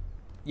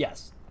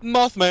 Yes.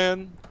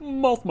 Mothman.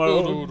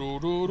 Mothman.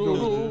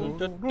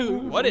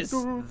 What is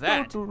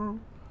that?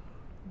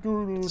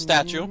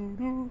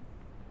 Statue.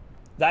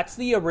 That's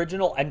the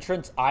original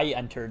entrance I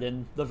entered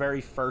in the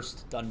very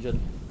first dungeon.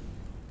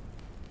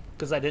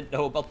 Because I didn't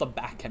know about the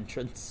back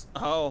entrance.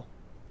 Oh.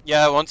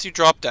 Yeah, once you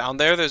drop down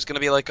there, there's gonna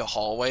be like a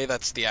hallway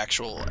that's the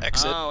actual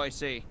exit. Oh, I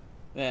see.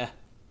 Yeah.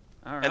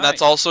 All right. And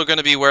that's also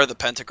gonna be where the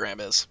pentagram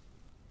is.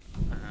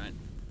 All right.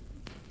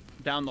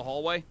 Down the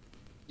hallway.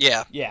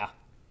 Yeah, Yeah.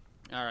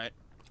 All right.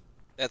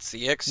 that's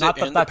the exit. Not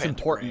that and the that's pentagram.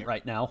 important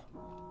right now.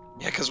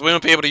 Yeah, because we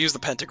won't be able to use the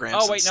pentagram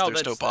Oh wait, since no,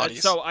 there's no that's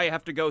bodies. so I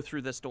have to go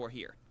through this door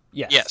here.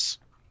 Yes. Yes.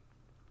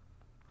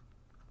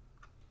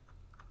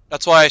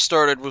 That's why I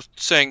started with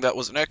saying that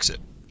was an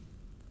exit.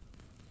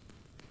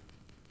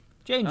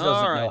 James doesn't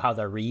know Alright. how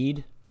to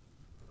read.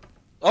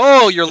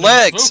 Oh, your It's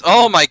legs! vocal.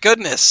 Oh my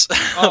goodness!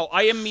 Oh,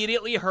 I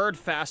immediately heard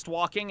fast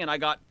walking and I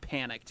got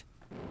panicked.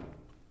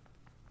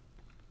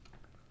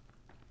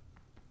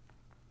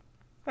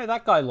 Hey,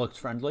 that guy looks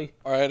friendly.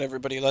 All right,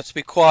 everybody, let's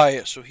be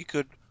quiet so he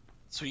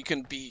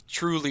can be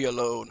truly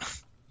alone.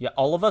 Yeah,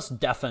 all of us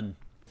deafen.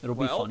 It'll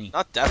be Well, funny.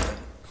 Not deafened.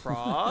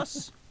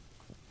 Cross.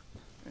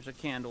 There's a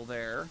candle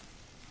there.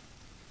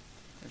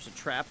 There's a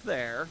trap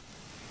there.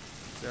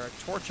 Is there a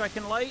torch I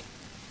can light?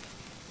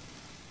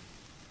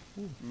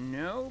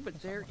 No,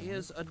 but there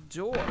is a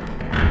door.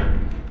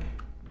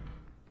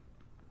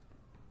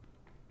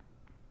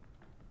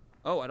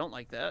 Oh, I don't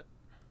like that.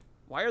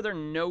 Why are there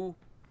no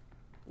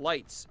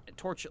lights,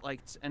 torch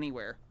lights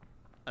anywhere?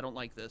 I don't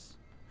like this.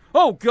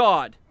 Oh,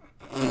 God!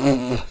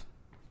 Oh,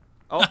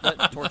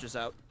 that torch is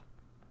out.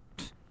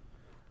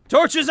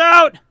 Torch is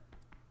out!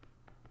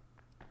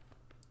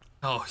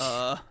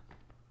 Oh,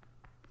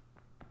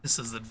 this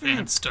is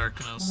advanced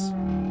darkness.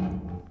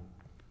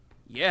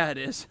 Yeah, it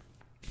is.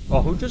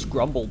 Oh, who just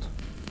grumbled?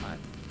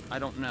 I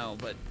don't know,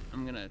 but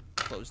I'm gonna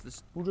close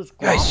this. Who just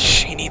grumbled? Guys,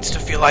 she needs to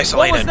feel What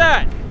isolated. was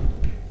that?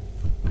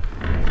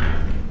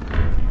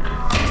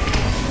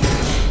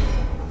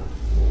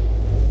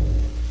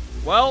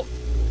 Well,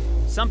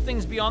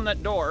 something's beyond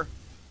that door.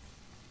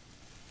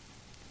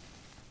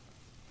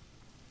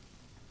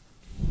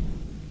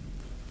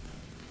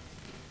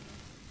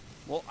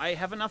 Well, I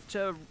have enough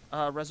to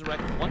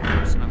resurrect one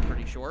person, I'm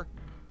pretty sure.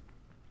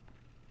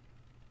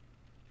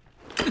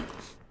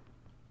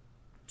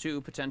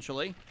 Two,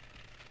 potentially.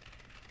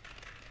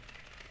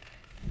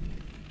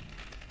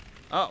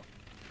 Oh.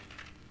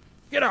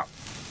 Get out!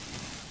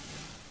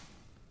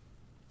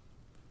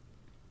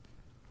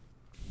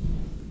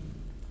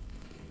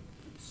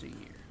 Let's see here.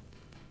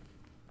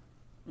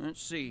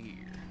 Let's see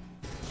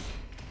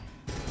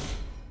here.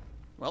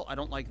 Well, I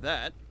don't like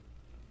that.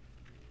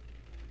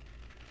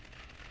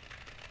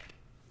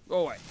 Go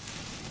away.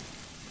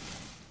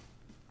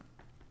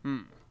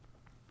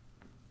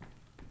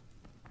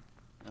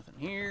 Nothing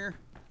here.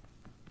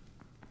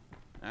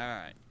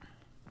 Alright.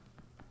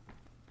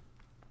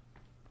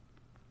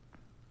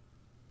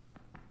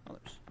 Oh,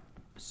 there's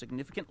a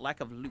significant lack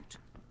of loot.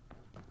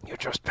 You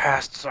just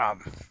passed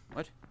some.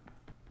 What?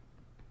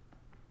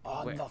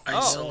 On Where? the Oh. floor.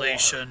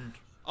 Isolation.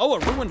 Oh, a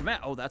ruined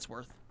map. Oh, that's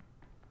worth.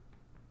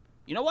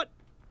 You know what?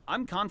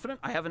 I'm confident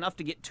I have enough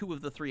to get 2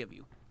 of the 3 of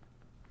you.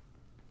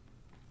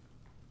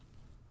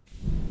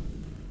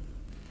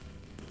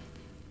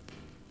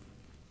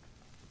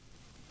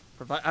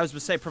 I was going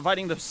to say,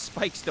 providing those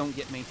spikes don't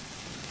get me.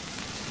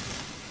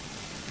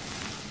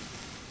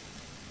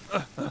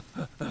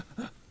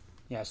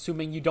 Yeah,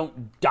 assuming you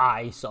don't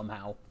die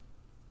somehow.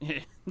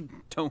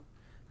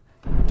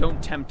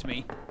 Don't tempt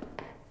me.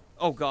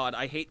 Oh God,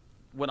 I hate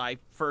when I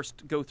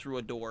first go through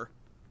a door.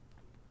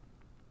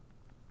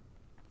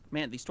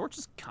 Man, these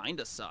torches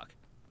kinda suck.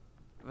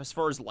 As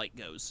far as light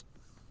goes.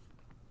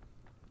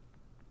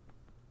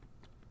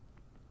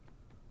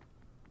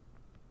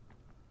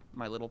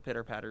 My little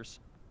pitter-patters.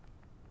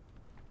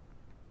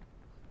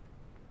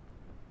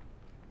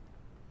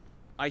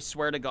 I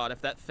swear to God,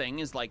 if that thing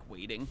is like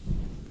waiting,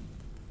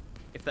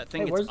 if that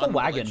thing Hey, gets where's the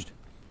wagon? unglitched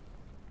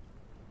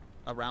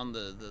around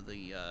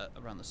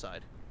around the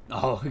side,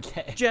 Oh,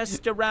 okay.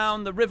 just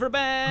around the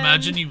riverbend.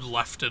 Imagine you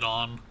left it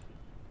on.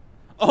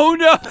 Oh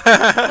no!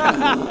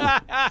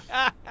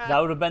 That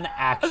would have been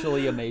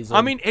actually amazing.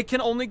 I mean, it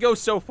can only go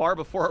so far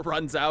before it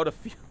runs out of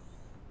fuel.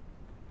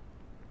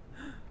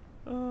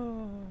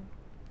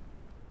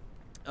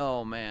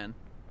 Oh man,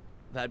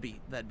 that'd be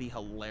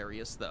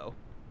hilarious though.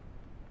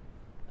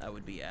 That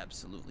would be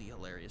absolutely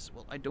hilarious.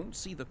 Well, I don't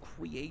see the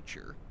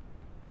creature.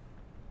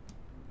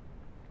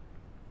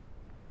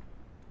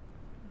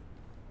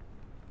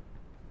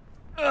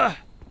 All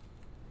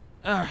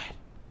right.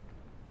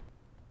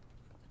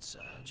 Let's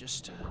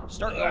just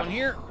start going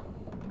here.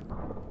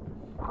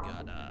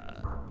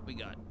 We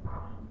got.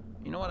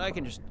 You know what? I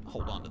can just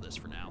hold on to this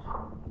for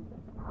now.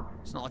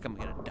 It's not like I'm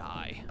gonna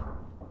die.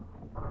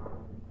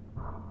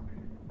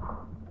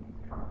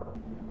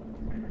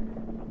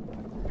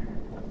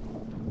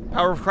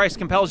 Power of Christ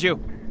compels you.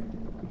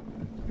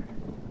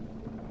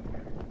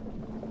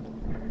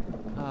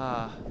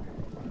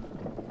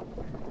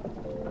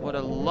 What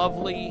a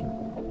lovely,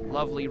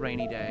 lovely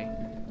rainy day.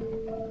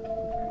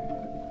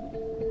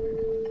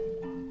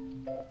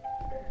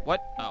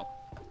 What? Oh.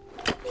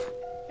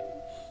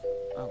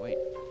 Oh, wait.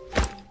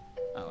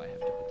 Oh, I have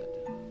to put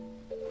that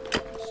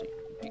down. Let's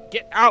see.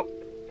 Get out!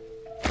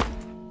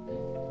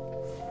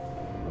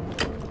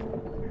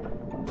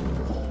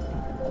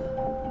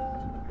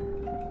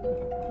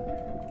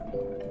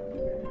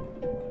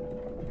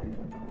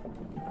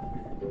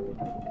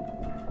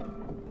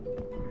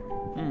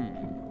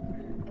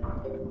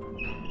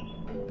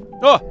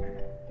 Oh!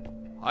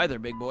 Hi there,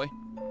 big boy.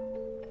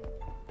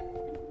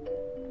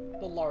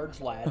 The large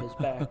lad is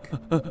back.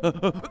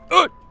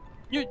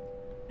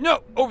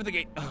 No! Over the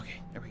gate.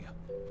 Okay, there we go.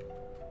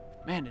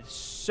 Man, it's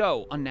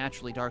so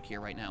unnaturally dark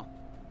here right now.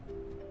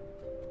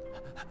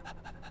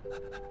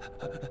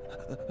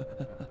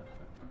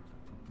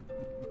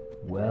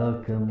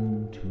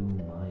 Welcome to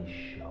my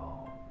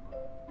shop.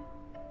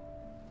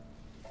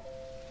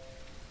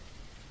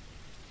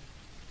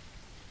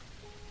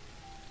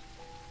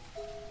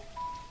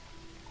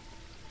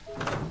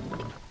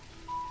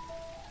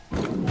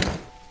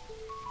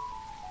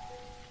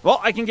 Well,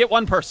 I can get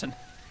one person.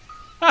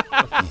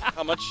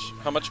 How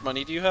much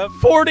money do you have?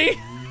 40! You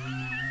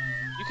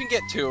can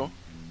get 2.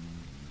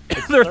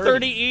 They're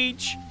 30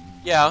 each.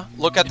 Yeah,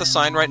 look at the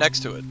sign right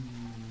next to it.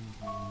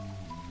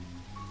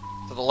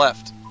 To the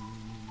left.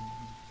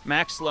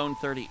 Max loan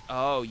 30.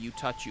 Oh, you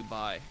touch, you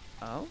buy.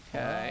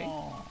 Okay.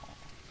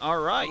 All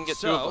right. You can get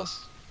so, 2 of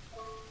us.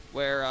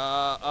 Where,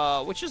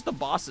 which is the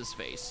boss's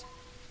face?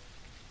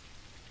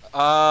 The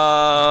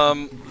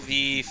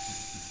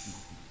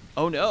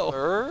Oh no.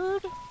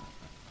 3rd?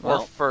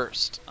 Well, or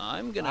 1st?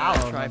 I'm gonna I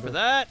don't try remember. for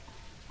that.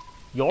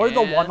 You're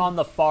the one And- on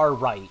the far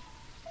right.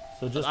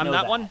 So just I'm know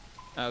that one?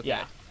 Okay.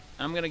 Yeah.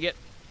 I'm gonna get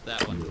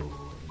that one.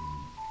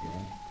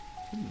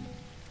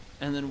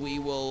 And then we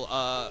will,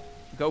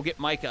 go get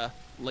Micah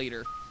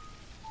later.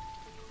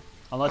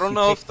 Unless I don't you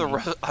know pick if the me.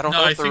 I don't No,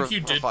 know I if the think you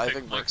did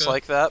reviving pick works Micah.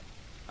 like that.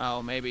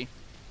 Oh, maybe.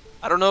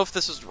 I don't know if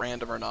this is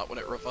random or not when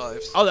it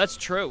revives. Oh, that's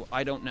true.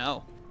 I don't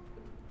know.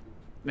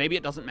 Maybe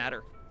it doesn't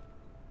matter.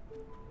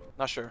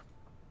 Not sure.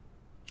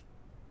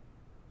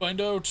 Find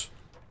out.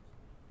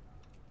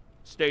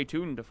 Stay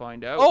tuned to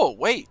find out. Oh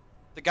wait,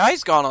 the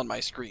guy's gone on my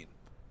screen.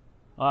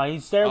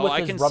 He's there Oh, with I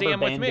his can see rubber him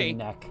with me. banding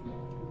neck.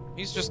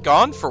 He's just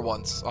gone for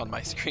once on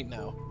my screen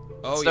now.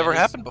 Oh, It's yeah, never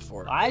he's- happened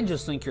before. I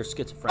just think you're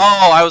schizophrenic.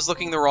 Oh, I was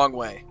looking the wrong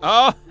way.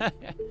 Oh!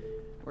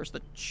 Where's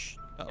the...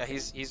 Oh. Yeah,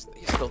 he's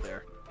still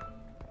there.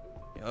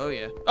 Oh,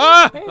 yeah.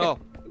 Ah! Hey. Oh.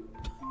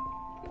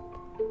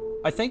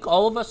 I think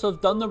all of us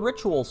have done the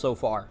ritual so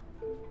far.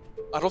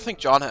 I don't think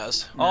John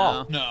has.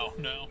 No. No,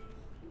 no.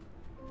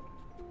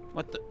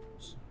 What the...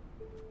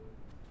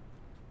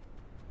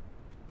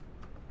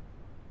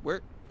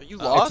 Where... Are you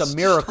lost? It's a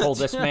miracle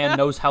this man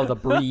knows how to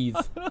breathe.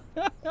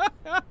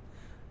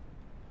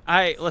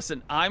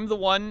 Listen, I'm the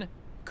one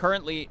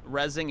currently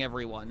rezzing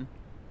everyone.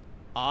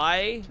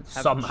 I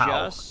have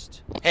Somehow.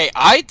 just... Hey,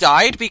 I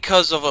died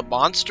because of a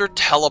monster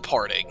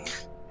teleporting.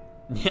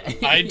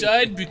 I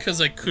died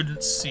because I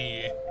couldn't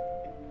see.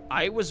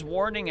 I was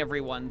warning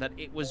everyone that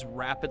it was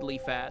rapidly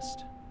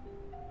fast.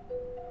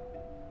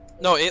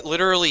 No, it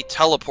literally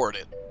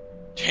teleported.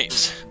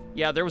 James.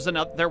 Yeah, there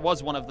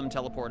was one of them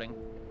teleporting.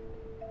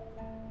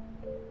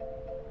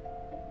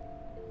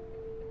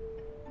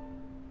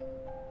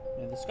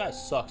 Man, this guy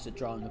sucks at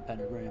drawing a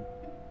pentagram.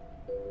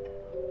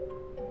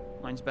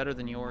 Mine's better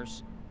than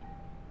yours.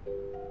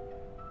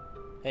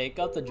 Hey, it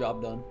got the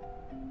job done.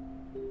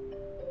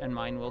 And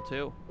mine will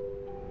too.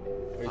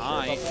 Are you sure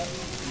I about that?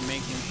 am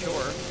making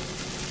sure.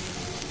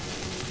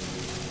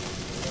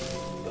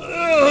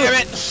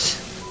 Damn it!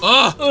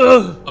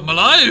 I'm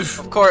alive!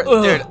 Of course,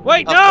 dude.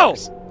 Wait, of no!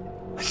 course.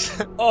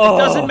 Oh,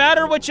 Doesn't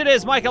matter which it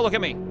is, Micah, look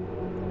at me.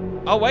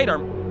 Oh, wait,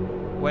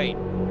 wait.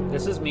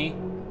 This is me.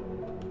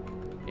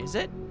 Is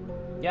it?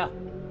 Yeah.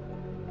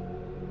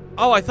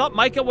 Oh, I thought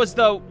Micah was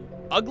the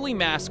ugly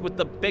mask with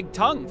the big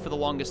tongue for the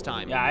longest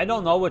time. Yeah, I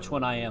don't know which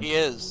one I am. He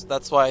is.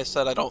 That's why I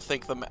said I don't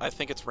think I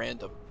think it's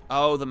random.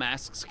 Oh, the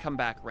masks come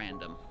back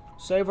random.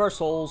 Save our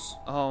souls.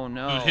 Oh,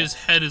 no. Dude, his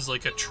head is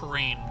like a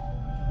train.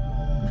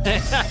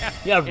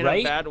 Yeah, In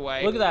right? a bad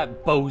way. Look at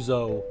that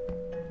bozo.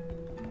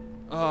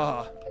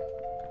 Oh.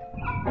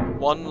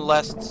 One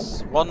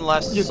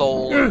less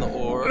soul in the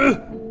ore.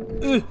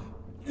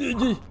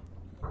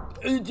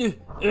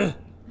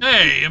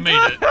 Hey, you made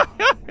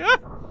it.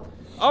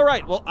 All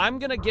right, well, I'm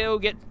gonna go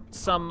get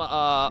some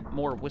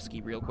more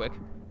whiskey real quick.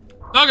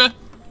 Okay.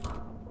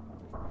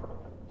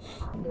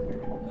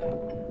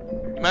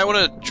 You might want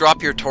to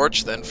drop your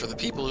torch then for the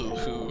people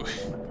who...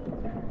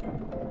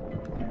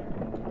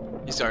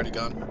 He's already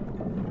gone.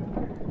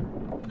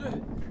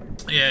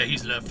 Yeah,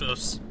 he's left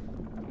us.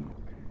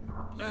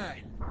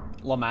 Alright.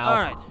 Lamau. All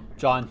right.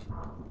 John.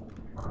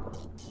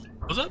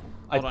 Was it?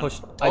 I Hold on.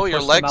 pushed Oh, your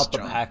him legs, out the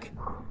John. back.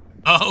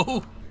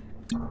 Oh.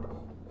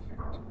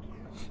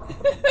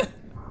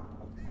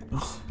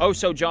 Oh,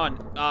 so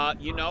John,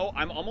 you know,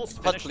 I'm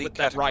almost finished Hotly with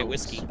that rye catacombs.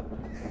 whiskey.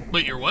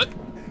 Wait, you're what?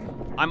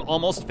 I'm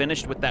almost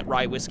finished with that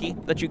rye whiskey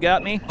that you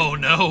got me, Oh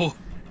no.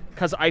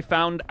 because I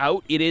found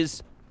out it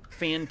is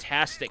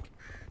fantastic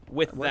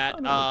with Where's that,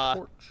 another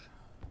torch?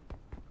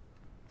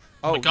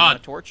 oh, my you God. want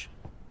a torch?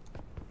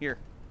 Here,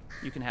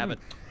 you can have it.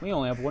 We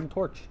only have one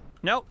torch.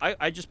 No,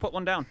 I just put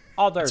one down.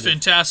 Oh, there It's it is.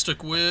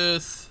 fantastic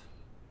with...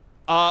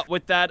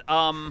 With that,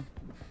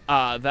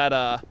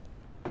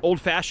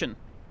 old-fashioned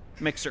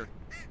mixer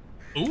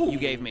Ooh. you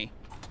gave me.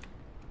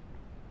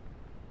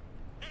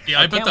 Yeah,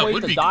 I bet can't that wait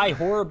would to be die good.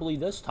 horribly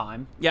this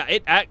time. Yeah,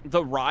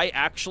 the rye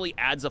actually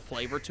adds a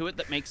flavor to it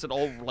that makes it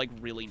all, like,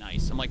 really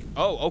nice. I'm like,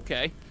 oh,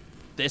 okay.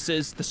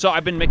 So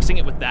I've been mixing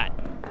it with that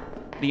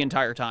the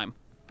entire time.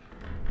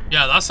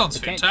 Yeah, that sounds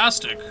can't-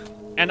 fantastic.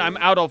 And I'm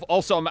out of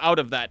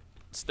that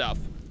stuff.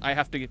 I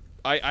have to,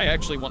 I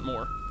actually want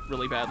more,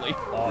 really badly.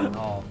 Oh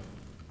no.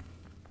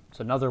 It's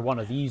another one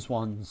of these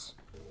ones.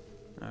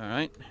 All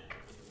right.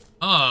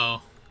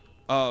 Oh.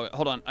 Oh,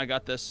 hold on, I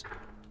got this.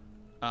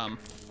 Oh,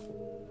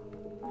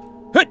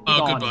 Gone,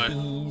 goodbye.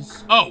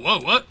 bees. Oh, whoa,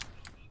 what?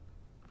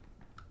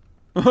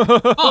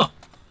 Huh.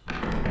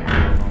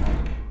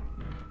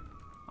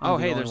 I'm Oh,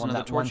 the hey, only there's one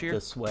another that torch went here.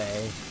 this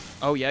way.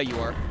 Oh, yeah, you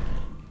are.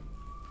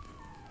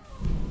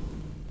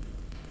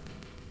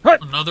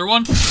 Another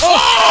one?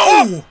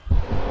 Oh!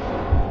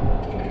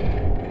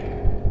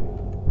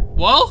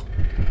 Well?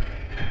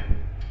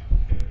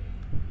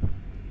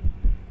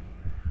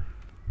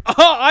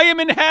 Oh, I am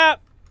in half!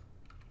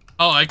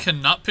 Oh, I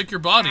cannot pick your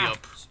body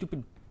up.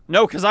 Stupid.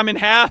 No, because I'm in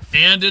half.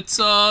 And it's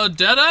a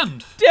dead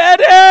end.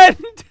 Dead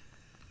end!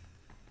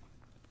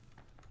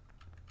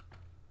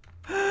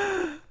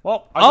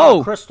 Well, I got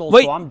Oh, a crystal,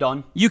 wait. so I'm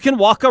done. You can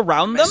walk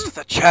around them? Missed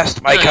the chest,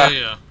 Yeah, Micah.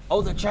 yeah.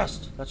 Oh, the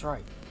chest. That's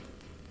right.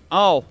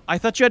 Oh, I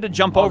thought you had to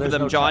jump Oh, over there's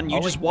them, no John. chest. You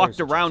Oh, just wait, walked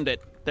there's a around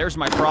it. There's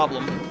my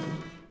problem.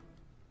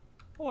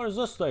 Oh, what is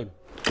this thing?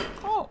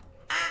 Oh.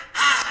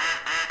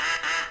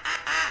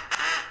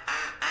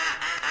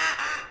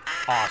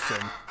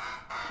 Awesome.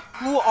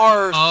 You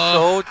are Uh.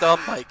 so dumb,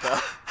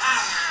 Micah.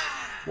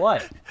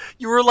 What?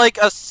 You were like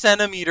a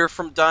centimeter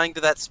from dying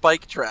to that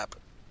spike trap.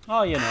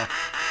 Oh, you know.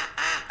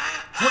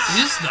 What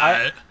is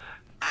that?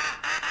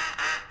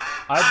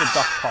 I have the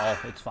duck call.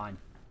 It's fine.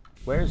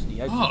 Where's the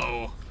exit?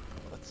 Oh.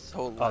 That's so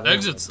Oh, loud. there it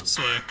Exit's is. this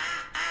way.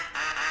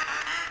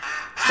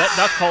 That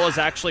duck call is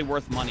actually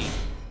worth money.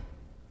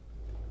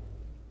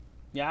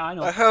 Yeah, I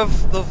know. I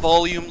have the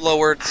volume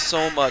lowered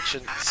so much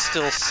and it's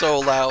still so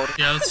loud.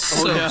 Yeah, it's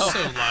Oh, so, no. so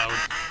loud.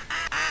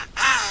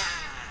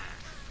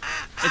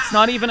 It's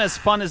not even as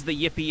fun as the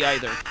Yippee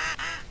either.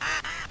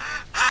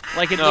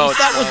 Like, at No, least it's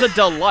that was not. a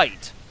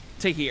delight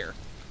to hear.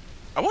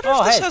 I wonder Oh,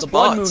 if this hey, has the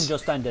blood moon mods.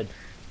 just ended.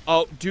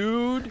 Oh,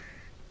 dude.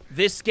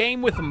 This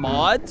game with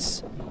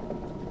mods,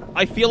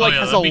 I feel like yeah,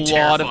 has a that'd be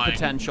lot of terrifying.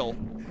 potential.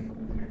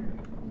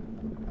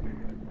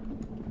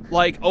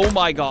 Like, oh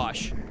my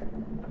gosh.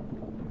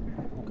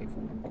 Okay.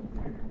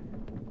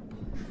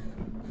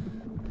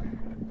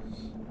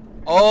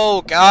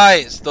 Oh,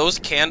 guys, those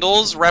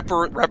candles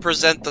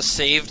represent the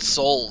saved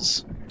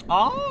souls.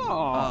 Oh.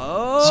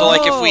 Oh. So,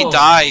 like, if we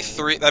die,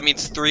 that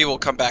means 3 will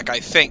come back, I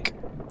think.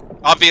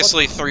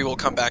 Obviously, 3 will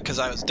come back because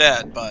I was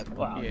dead, but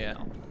Wow. Yeah.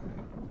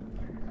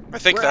 I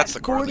think We're that's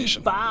at the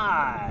correlation.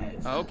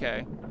 45.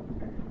 Okay.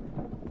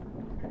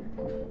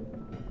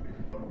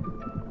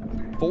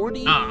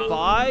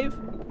 45?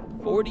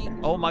 40?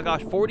 Oh my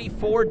gosh,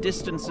 44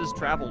 distances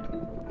traveled.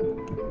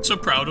 So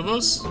proud of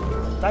us.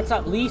 That's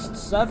at least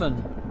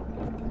 7.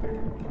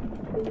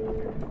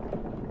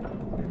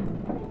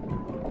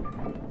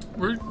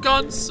 We're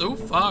gone so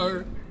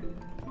far.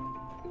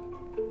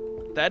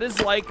 That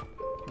is like,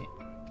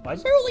 Why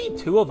is there only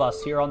 2 of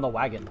us here on the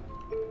wagon?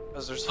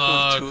 Because there's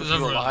only 2 of 'cause you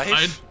everyone alive.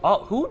 died.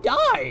 Oh, who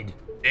died?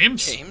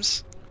 James?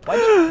 James?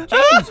 James,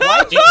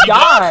 why'd He you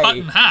got cut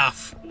in die?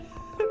 half.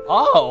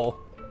 Oh.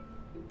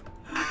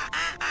 We I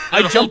had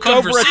a whole jumped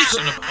over a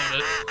conversation about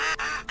it.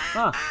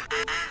 Huh.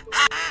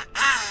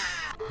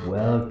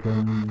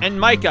 Welcome. And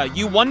Micah,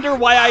 you wonder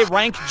why I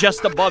rank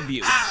just above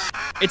you.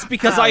 It's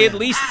because I at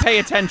least pay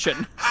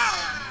attention.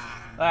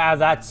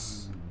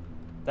 That's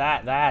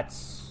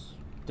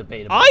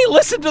debatable. I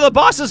listen to the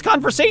boss's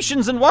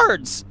conversations and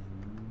words.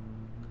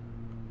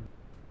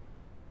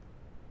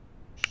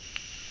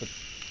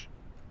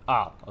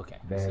 Oh, okay.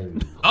 Very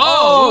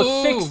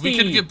Oh, 60. we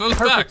can get both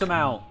Perfect back.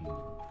 amount.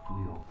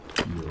 will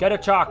heal Get a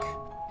chalk.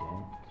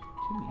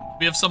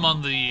 We have some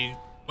on the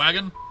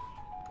wagon.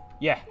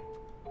 Yeah.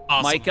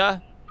 Awesome.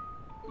 Micah,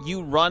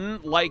 you run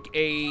like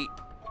a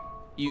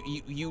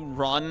you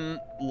run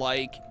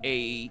like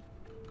a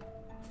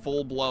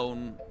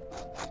full-blown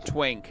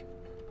twink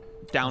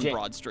down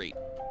Broad Street.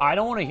 I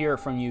don't want to hear it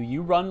from you.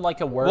 You run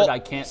like a word I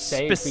can't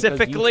say because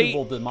YouTube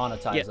will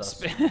demonetize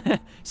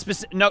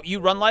us. No, you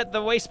run like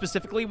the way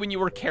specifically when you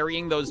were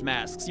carrying those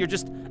masks. You're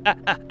just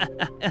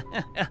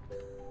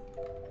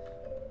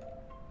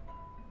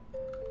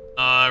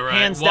Right.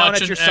 hands down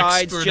at your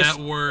sides, expert just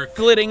at work.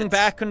 flitting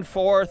back and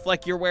forth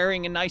like you're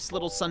wearing a nice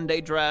little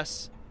Sunday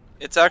dress.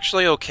 It's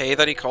actually okay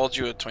that he called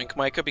you a twink,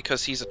 Micah,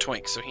 because he's a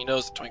twink, so he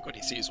knows the twink when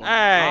he sees one.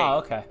 Hey! Oh,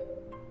 okay.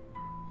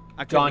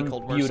 I could John, be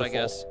called worse, beautiful. I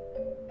guess.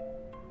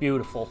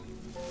 Beautiful.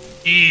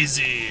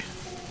 Easy.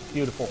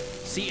 Beautiful.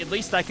 See, at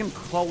least I can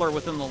color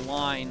within the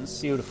lines.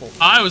 Beautiful.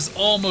 I was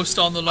almost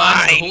on the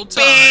lines the whole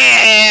time.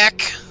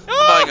 Back!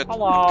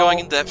 Hello. I'm going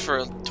in debt for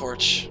a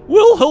torch.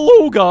 Well,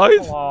 hello,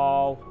 guys.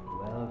 Hello.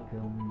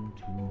 Welcome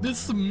to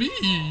This is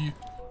me.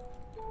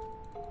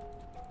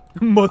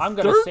 Mustard? I'm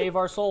gonna save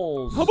our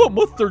souls. How about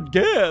mustard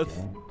gas?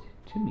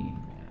 to me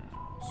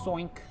now.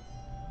 Soink.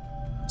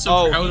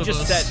 So proud he of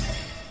just us. said.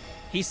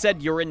 He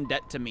said you're in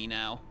debt to me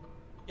now.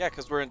 Yeah,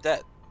 because we're in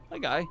debt. Hi,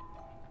 guy.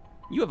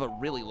 You have a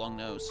really long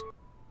nose.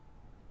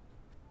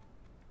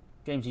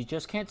 James, you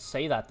just can't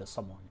say that to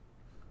someone.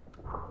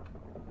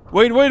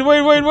 Wait.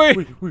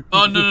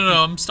 Oh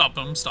no! I'm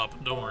stopping.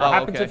 Don't worry. What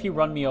happens okay. if you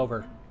run me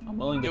over? I'm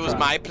willing to It was try.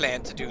 my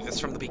plan to do this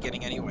from the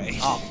beginning anyway.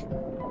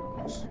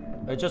 Oh.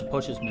 It just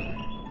pushes me.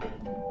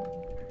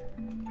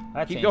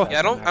 That Keep change going.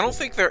 Yeah, hasn't I don't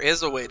think there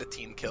is a way to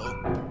team kill.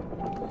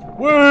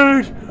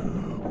 Wait!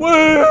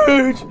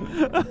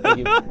 Thank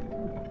you.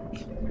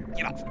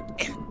 Get off.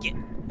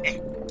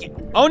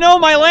 Oh no,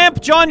 my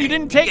lamp, John! You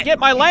didn't get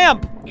my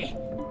lamp.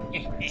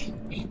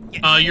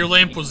 Your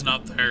lamp was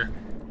not there.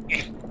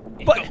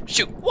 But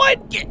Shoot.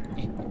 what?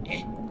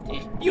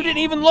 You didn't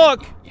even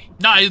look.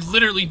 No, I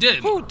literally did.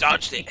 Who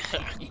dodged it?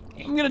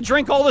 I'm gonna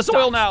drink all this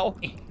oil now.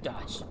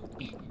 Dodge.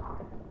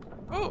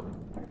 Oh.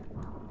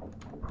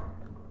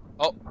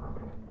 Oh.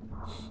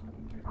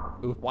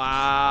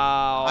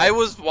 Wow. I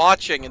was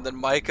watching and then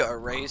Micah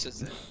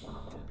erases it.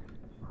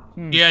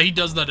 Yeah, he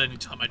does that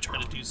anytime I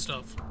try to do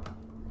stuff.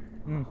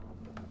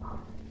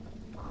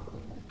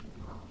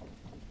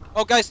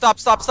 Oh, guys,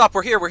 stop.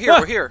 We're here. We're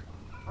here.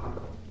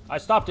 I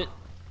stopped it.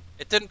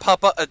 It didn't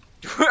pop up.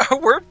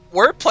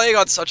 We're playing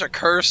on such a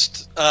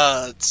cursed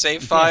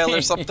save file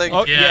or something.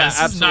 Oh, Yeah, yeah,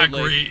 this absolutely. is not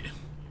great.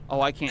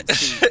 Oh, I can't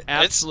see.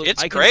 Absolutely.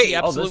 it's I can great. see Oh,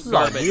 absolute this is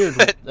garbage. a weird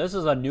one. This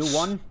is a new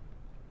one.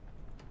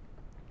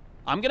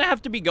 I'm gonna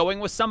have to be going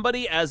with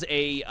somebody as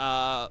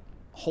a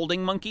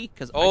holding monkey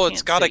because Oh, I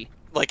it's can't got see.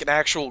 like an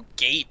actual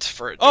gate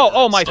for it.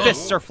 Oh, my Oh.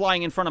 fists are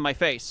flying in front of my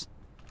face.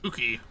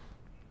 Spooky.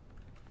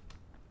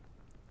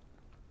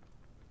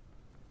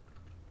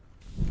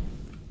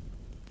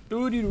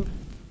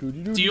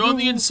 See you on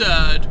the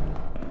inside.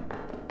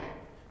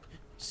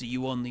 See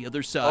you on the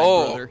other side,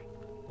 Oh. brother.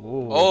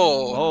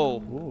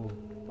 Oh. Oh.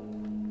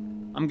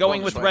 I'm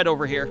going with this way. red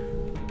over here.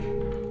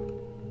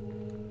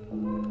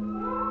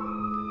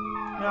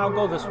 Yeah, I'll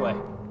go this way.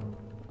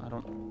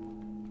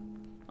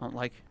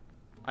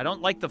 I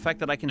don't like the fact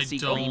that I can I see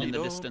green in the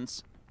don't.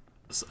 distance.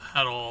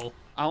 At all.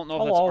 I don't know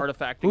Hello. if it's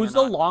artifacting Who's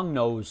or the not. long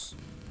nose?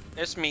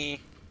 It's me.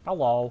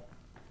 Hello.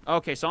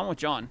 Okay, so I'm with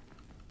John.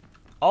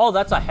 Oh,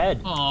 that's a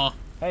head. Aw.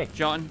 Hey.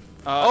 John,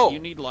 Oh. you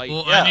need light.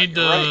 Well, Yeah, I need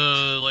to you're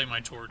right. light my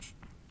torch.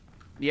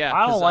 Yeah,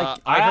 I don't 'cause, like-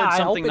 I heard I hope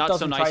something it not so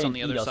doesn't try nice on and the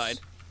eat other us. side.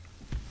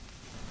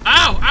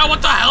 Ow! Ow!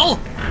 What the hell?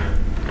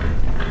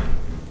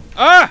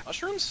 Ah!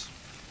 Mushrooms?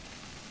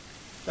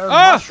 There are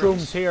Ah!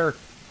 mushrooms here.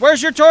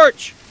 Where's your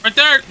torch? Right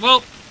there.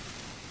 Well,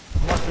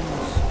 Mushrooms.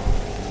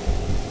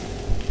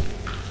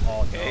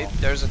 Oh, Okay,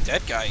 there's a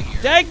dead guy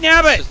here.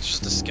 Dagnabbit! It's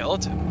just a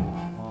skeleton.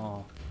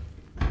 Oh.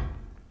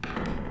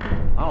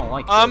 I don't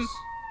like Um, this.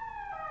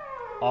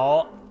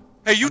 Oh.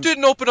 Hey, you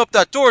didn't open up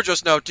that door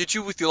just now, did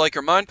you, with your like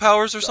your mind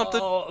powers or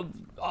something? No.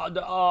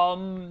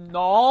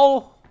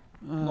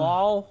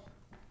 No.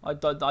 I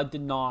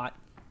did not.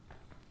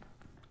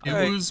 it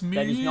Alright. was me.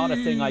 That is not a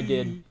thing I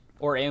did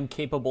or am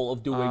capable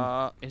of doing.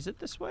 Is it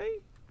this way?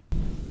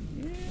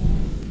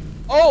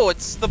 Oh,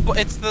 it's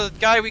the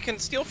guy we can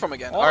steal from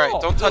again. All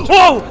right, don't touch him.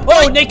 Whoa!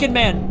 Oh, naked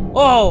man!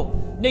 Oh,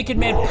 naked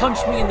man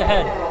punched me in the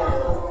head.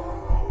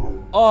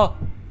 Oh.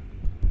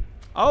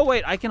 Oh,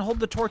 wait, I can hold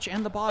the torch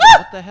and the body.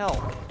 What the hell?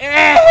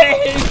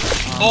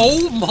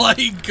 Oh my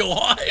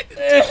god!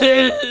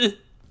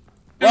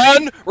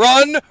 Run!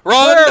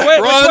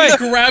 Where? Which way?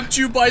 Grabbed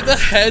you by the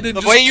head and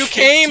The just way you kicked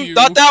came! you.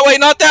 Not that way!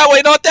 Not that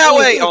way! Not that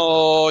way!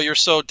 Oh, you're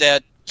so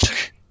dead.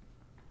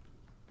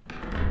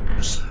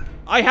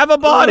 I have a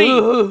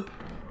body!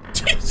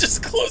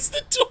 Just close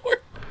the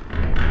door.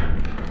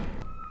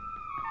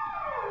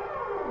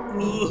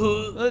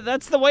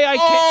 That's the way I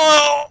came.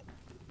 Oh!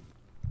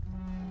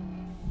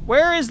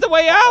 Where is the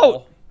way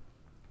out?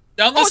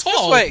 Down Oh, this it's this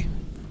hall. way!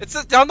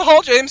 It's down the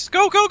hall, James!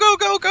 Go, go, go,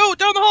 go, go!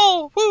 Down the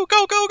hall! Woo,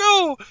 go, go,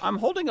 go! I'm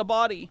holding a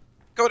body.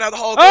 Go down the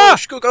hall. Ah!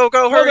 Go, go,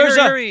 go! Hurry, there's hurry,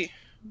 a- hurry!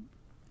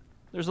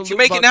 There's a If you loot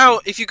make it box. now,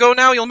 if you go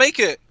now, you'll make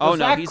it. Oh Was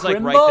no, that he's like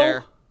right Crimbo?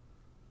 there.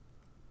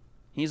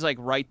 He's like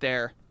right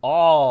there.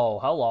 Oh,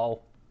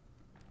 hello.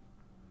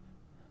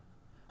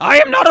 I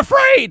am not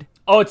afraid!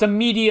 Oh, it's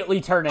immediately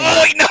turning.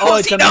 Oh, he knows, Oh,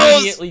 it's he knows!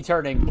 immediately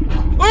turning.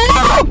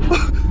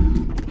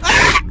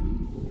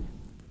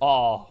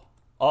 Oh.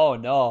 Oh,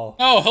 no.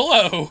 Oh,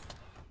 hello.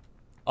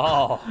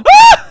 Oh.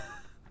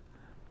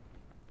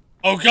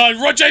 Oh god,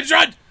 run, James,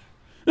 run!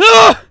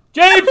 Ah!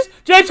 James!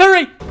 James,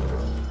 hurry!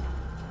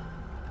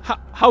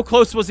 How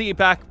close was he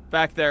back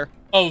there?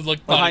 Oh,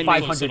 like Behind not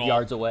me. close at 500 all.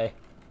 yards away.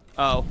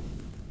 Oh.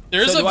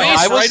 There's So a do I- vase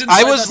I was, right inside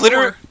I was that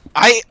literally, door.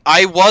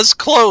 I was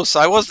close.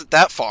 I wasn't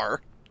that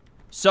far.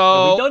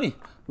 So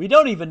We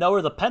don't even know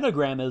where the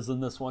pentagram is in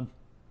this one.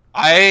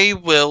 I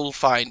will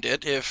find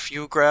it if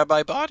you grab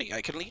my body.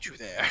 I can lead you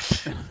there.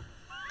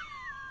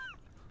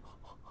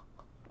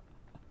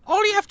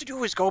 All you have to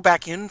do is go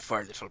back in for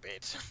a little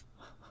bit.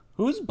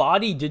 Whose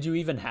body did you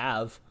even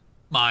have?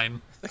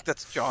 Mine. I think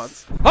that's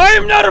John's. I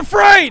am not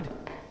afraid!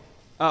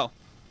 Oh.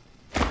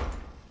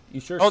 You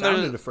sure Oh,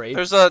 sounded afraid.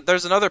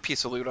 there's another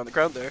piece of loot on the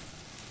ground there.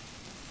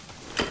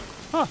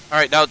 Huh. All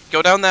right, now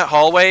go down that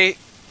hallway,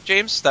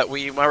 James. That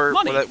we were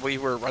Money.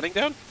 running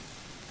down.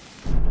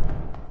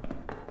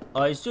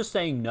 He's just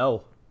saying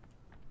no.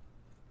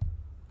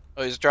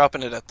 Oh, he's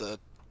dropping it at the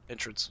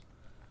entrance.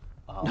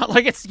 Not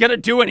like it's gonna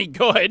do any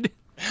good.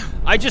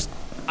 I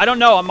don't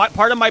know.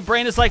 Part of my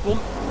brain is like, well,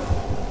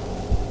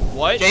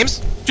 what? James,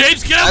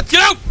 James, get out!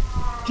 Get out!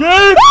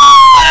 James!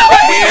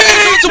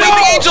 it's a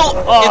weeping angel.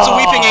 It's a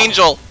weeping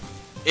angel.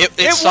 It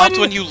stopped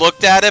wouldn't- when you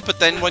looked at it, but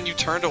then when you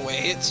turned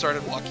away, it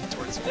started walking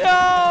towards you.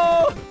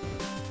 No!